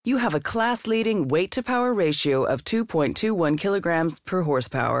flywheel, you have a class-leading weight-to-power ratio of 2.21 kilograms per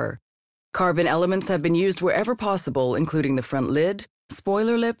horsepower. Carbon elements have been used wherever possible, including the front lid,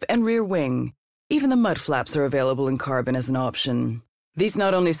 spoiler lip, and rear wing. Even the mud flaps are available in carbon as an option. These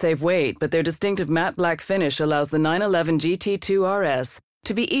not only save weight, but their distinctive matte black finish allows the 911 GT2 RS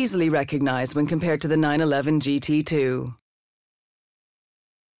to be easily recognized when compared to the 911 GT2.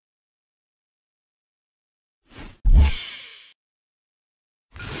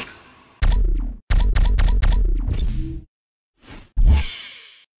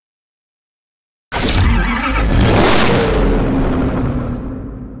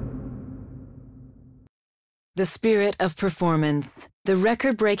 The spirit of performance. The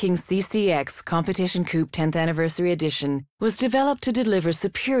record-breaking CCX Competition Coupe 10th Anniversary Edition was developed to deliver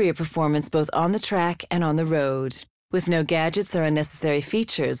superior performance both on the track and on the road. With no gadgets or unnecessary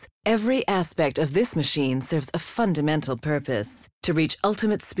features, every aspect of this machine serves a fundamental purpose: to reach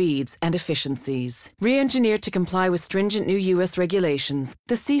ultimate speeds and efficiencies. Re-engineered to comply with stringent new U.S. regulations,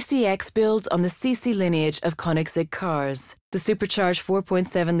 the CCX builds on the CC lineage of Koenigsegg cars. The supercharged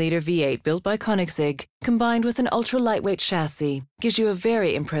 4.7-liter V8 built by Koenigsegg, combined with an ultra-lightweight chassis, gives you a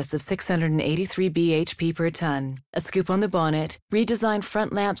very impressive 683 bhp per ton. A scoop on the bonnet, redesigned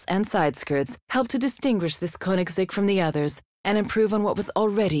front lamps and side skirts help to distinguish this Koenigsegg from the others and improve on what was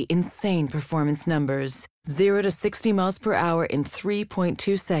already insane performance numbers. 0 to 60 miles per hour in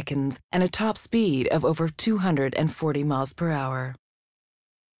 3.2 seconds and a top speed of over 240 miles per hour.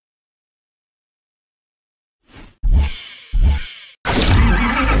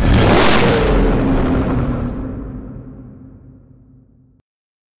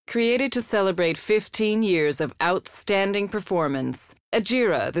 Created to celebrate 15 years of outstanding performance,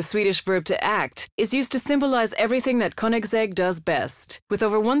 agira, the Swedish verb to act, is used to symbolize everything that Koenigsegg does best. With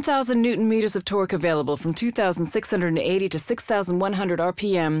over 1,000 Newton-meters of torque available from 2,680 to 6,100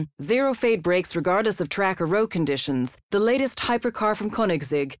 RPM, zero-fade brakes regardless of track or road conditions, the latest hypercar from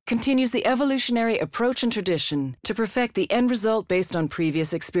Koenigsegg continues the evolutionary approach and tradition to perfect the end result based on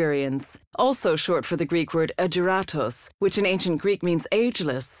previous experience. Also short for the Greek word agiratos, which in ancient Greek means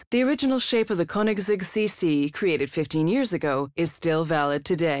ageless, the original shape of the Koenigsegg CC, created 15 years ago, is still valid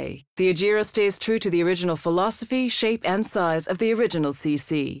today. The Agera stays true to the original philosophy, shape, and size of the original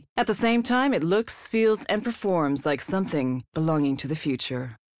CC. At the same time, it looks, feels, and performs like something belonging to the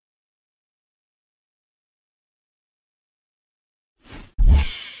future.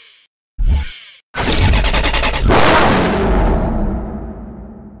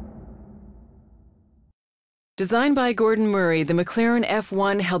 Designed by Gordon Murray, the McLaren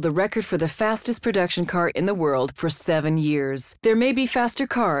F1 held the record for the fastest production car in the world for 7 years. There may be faster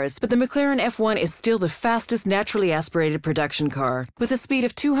cars, but the McLaren F1 is still the fastest naturally aspirated production car, with a speed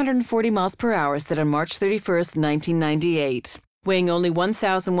of 240 miles per hour set on March 31st, 1998. Weighing only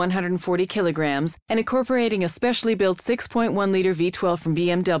 1,140 kilograms and incorporating a specially built 6.1-liter V12 from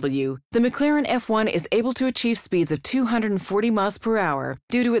BMW, the McLaren F1 is able to achieve speeds of 240 miles per hour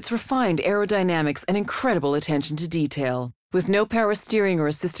due to its refined aerodynamics and incredible attention to detail. With no power steering or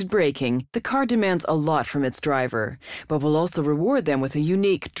assisted braking, the car demands a lot from its driver, but will also reward them with a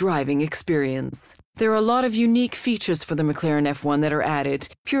unique driving experience. There are a lot of unique features for the McLaren F1 that are added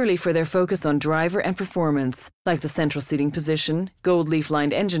purely for their focus on driver and performance, like the central seating position, gold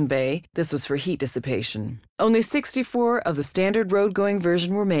leaf-lined engine bay. This was for heat dissipation. Only 64 of the standard road-going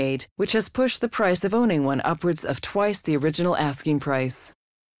version were made, which has pushed the price of owning one upwards of twice the original asking price.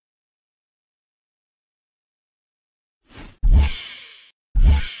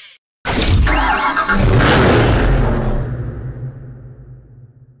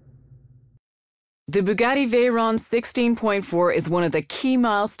 The Bugatti Veyron 16.4 is one of the key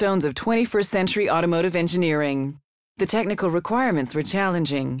milestones of 21st century automotive engineering. The technical requirements were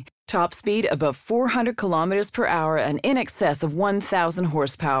challenging. Top speed above 400 kilometers per hour and in excess of 1,000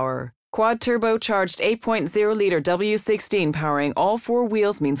 horsepower. Quad turbocharged 8.0-liter W16 powering all four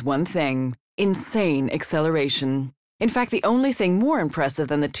wheels means one thing: insane acceleration. In fact, the only thing more impressive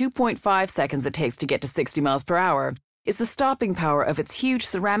than the 2.5 seconds it takes to get to 60 miles per hour is the stopping power of its huge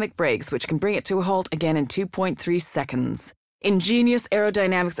ceramic brakes, which can bring it to a halt again in 2.3 seconds. Ingenious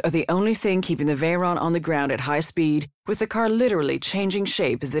aerodynamics are the only thing keeping the Veyron on the ground at high speed, with the car literally changing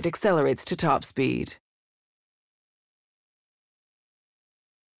shape as it accelerates to top speed.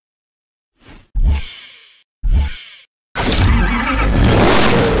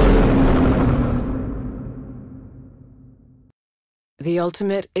 The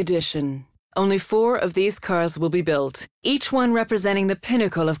Ultimate Edition. Only 4 of these cars will be built, each one representing the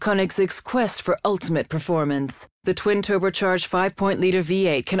pinnacle of Koenigsegg's quest for ultimate performance. The twin-turbocharged 5.0-liter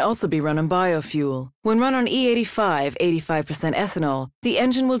V8 can also be run on biofuel. When run on E85, 85% ethanol, the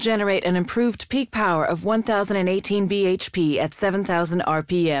engine will generate an improved peak power of 1,018 bhp at 7,000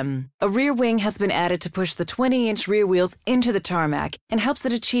 rpm. A rear wing has been added to push the 20-inch rear wheels into the tarmac and helps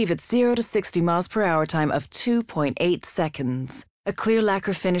it achieve its 0 to 60 miles per hour time of 2.8 seconds. A clear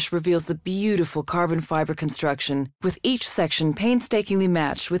lacquer finish reveals the beautiful carbon fiber construction, with each section painstakingly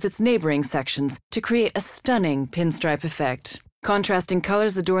matched with its neighboring sections to create a stunning pinstripe effect. Contrasting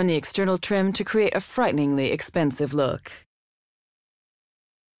colors adorn the external trim to create a frighteningly expensive look.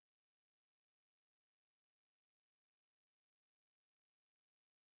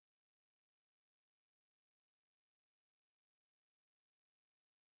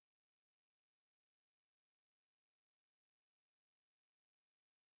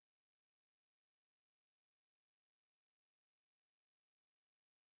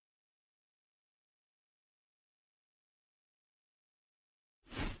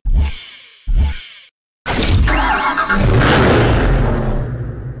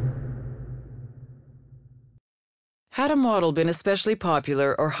 Had a model been especially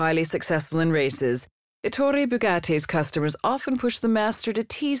popular or highly successful in races, Ettore Bugatti's customers often push the master to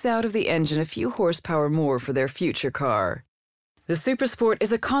tease out of the engine a few horsepower more for their future car. The Supersport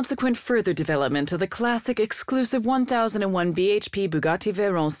is a consequent further development of the classic exclusive 1001 bhp Bugatti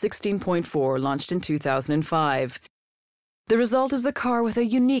Veyron 16.4 launched in 2005. The result is a car with a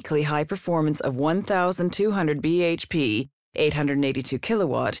uniquely high performance of 1,200 bhp, 882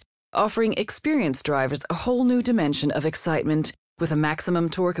 kilowatt, offering experienced drivers a whole new dimension of excitement with a maximum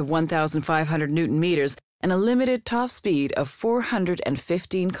torque of 1,500 newton meters and a limited top speed of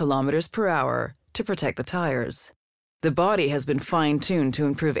 415 kilometers per hour to protect the tires. The body has been fine-tuned to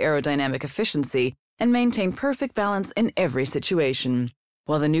improve aerodynamic efficiency and maintain perfect balance in every situation,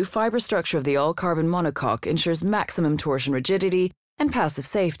 while the new fiber structure of the all-carbon monocoque ensures maximum torsion rigidity and passive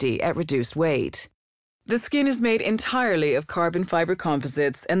safety at reduced weight. The skin is made entirely of carbon fiber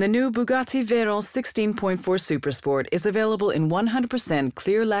composites, and the new Bugatti Veyron 16.4 Supersport is available in 100%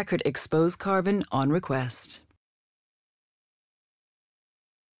 clear lacquered exposed carbon on request.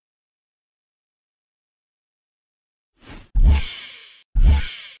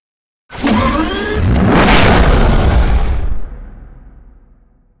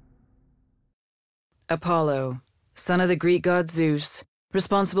 Apollo, son of the Greek god Zeus,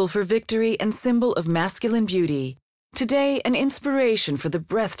 responsible for victory and symbol of masculine beauty. Today, an inspiration for the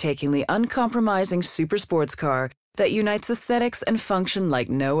breathtakingly uncompromising super sports car that unites aesthetics and function like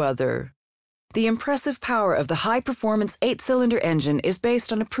no other. The impressive power of the high-performance 8-cylinder engine is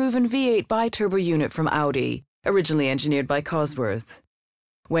based on a proven V8 bi-turbo unit from Audi, originally engineered by Cosworth.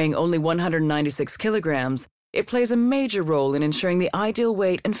 Weighing only 196 kilograms, it plays a major role in ensuring the ideal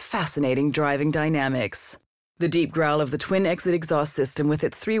weight and fascinating driving dynamics. The deep growl of the twin-exit exhaust system with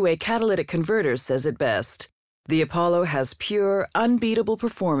its 3-way catalytic converters says it best. The Apollo has pure, unbeatable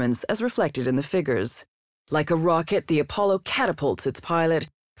performance as reflected in the figures. Like a rocket, the Apollo catapults its pilot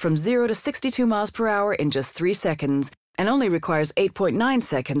from 0 to 62 miles per hour in just 3 seconds and only requires 8.9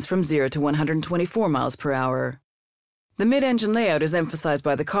 seconds from 0 to 124 miles per hour. The mid-engine layout is emphasized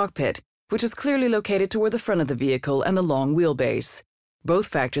by the cockpit, which is clearly located toward the front of the vehicle and the long wheelbase. Both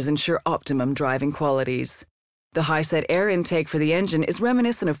factors ensure optimum driving qualities. The high-set air intake for the engine is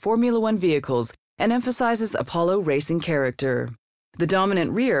reminiscent of Formula One vehicles and emphasizes Apollo racing character. The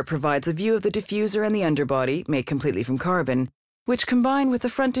dominant rear provides a view of the diffuser and the underbody, made completely from carbon, which combined with the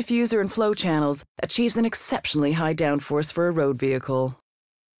front diffuser and flow channels achieves an exceptionally high downforce for a road vehicle.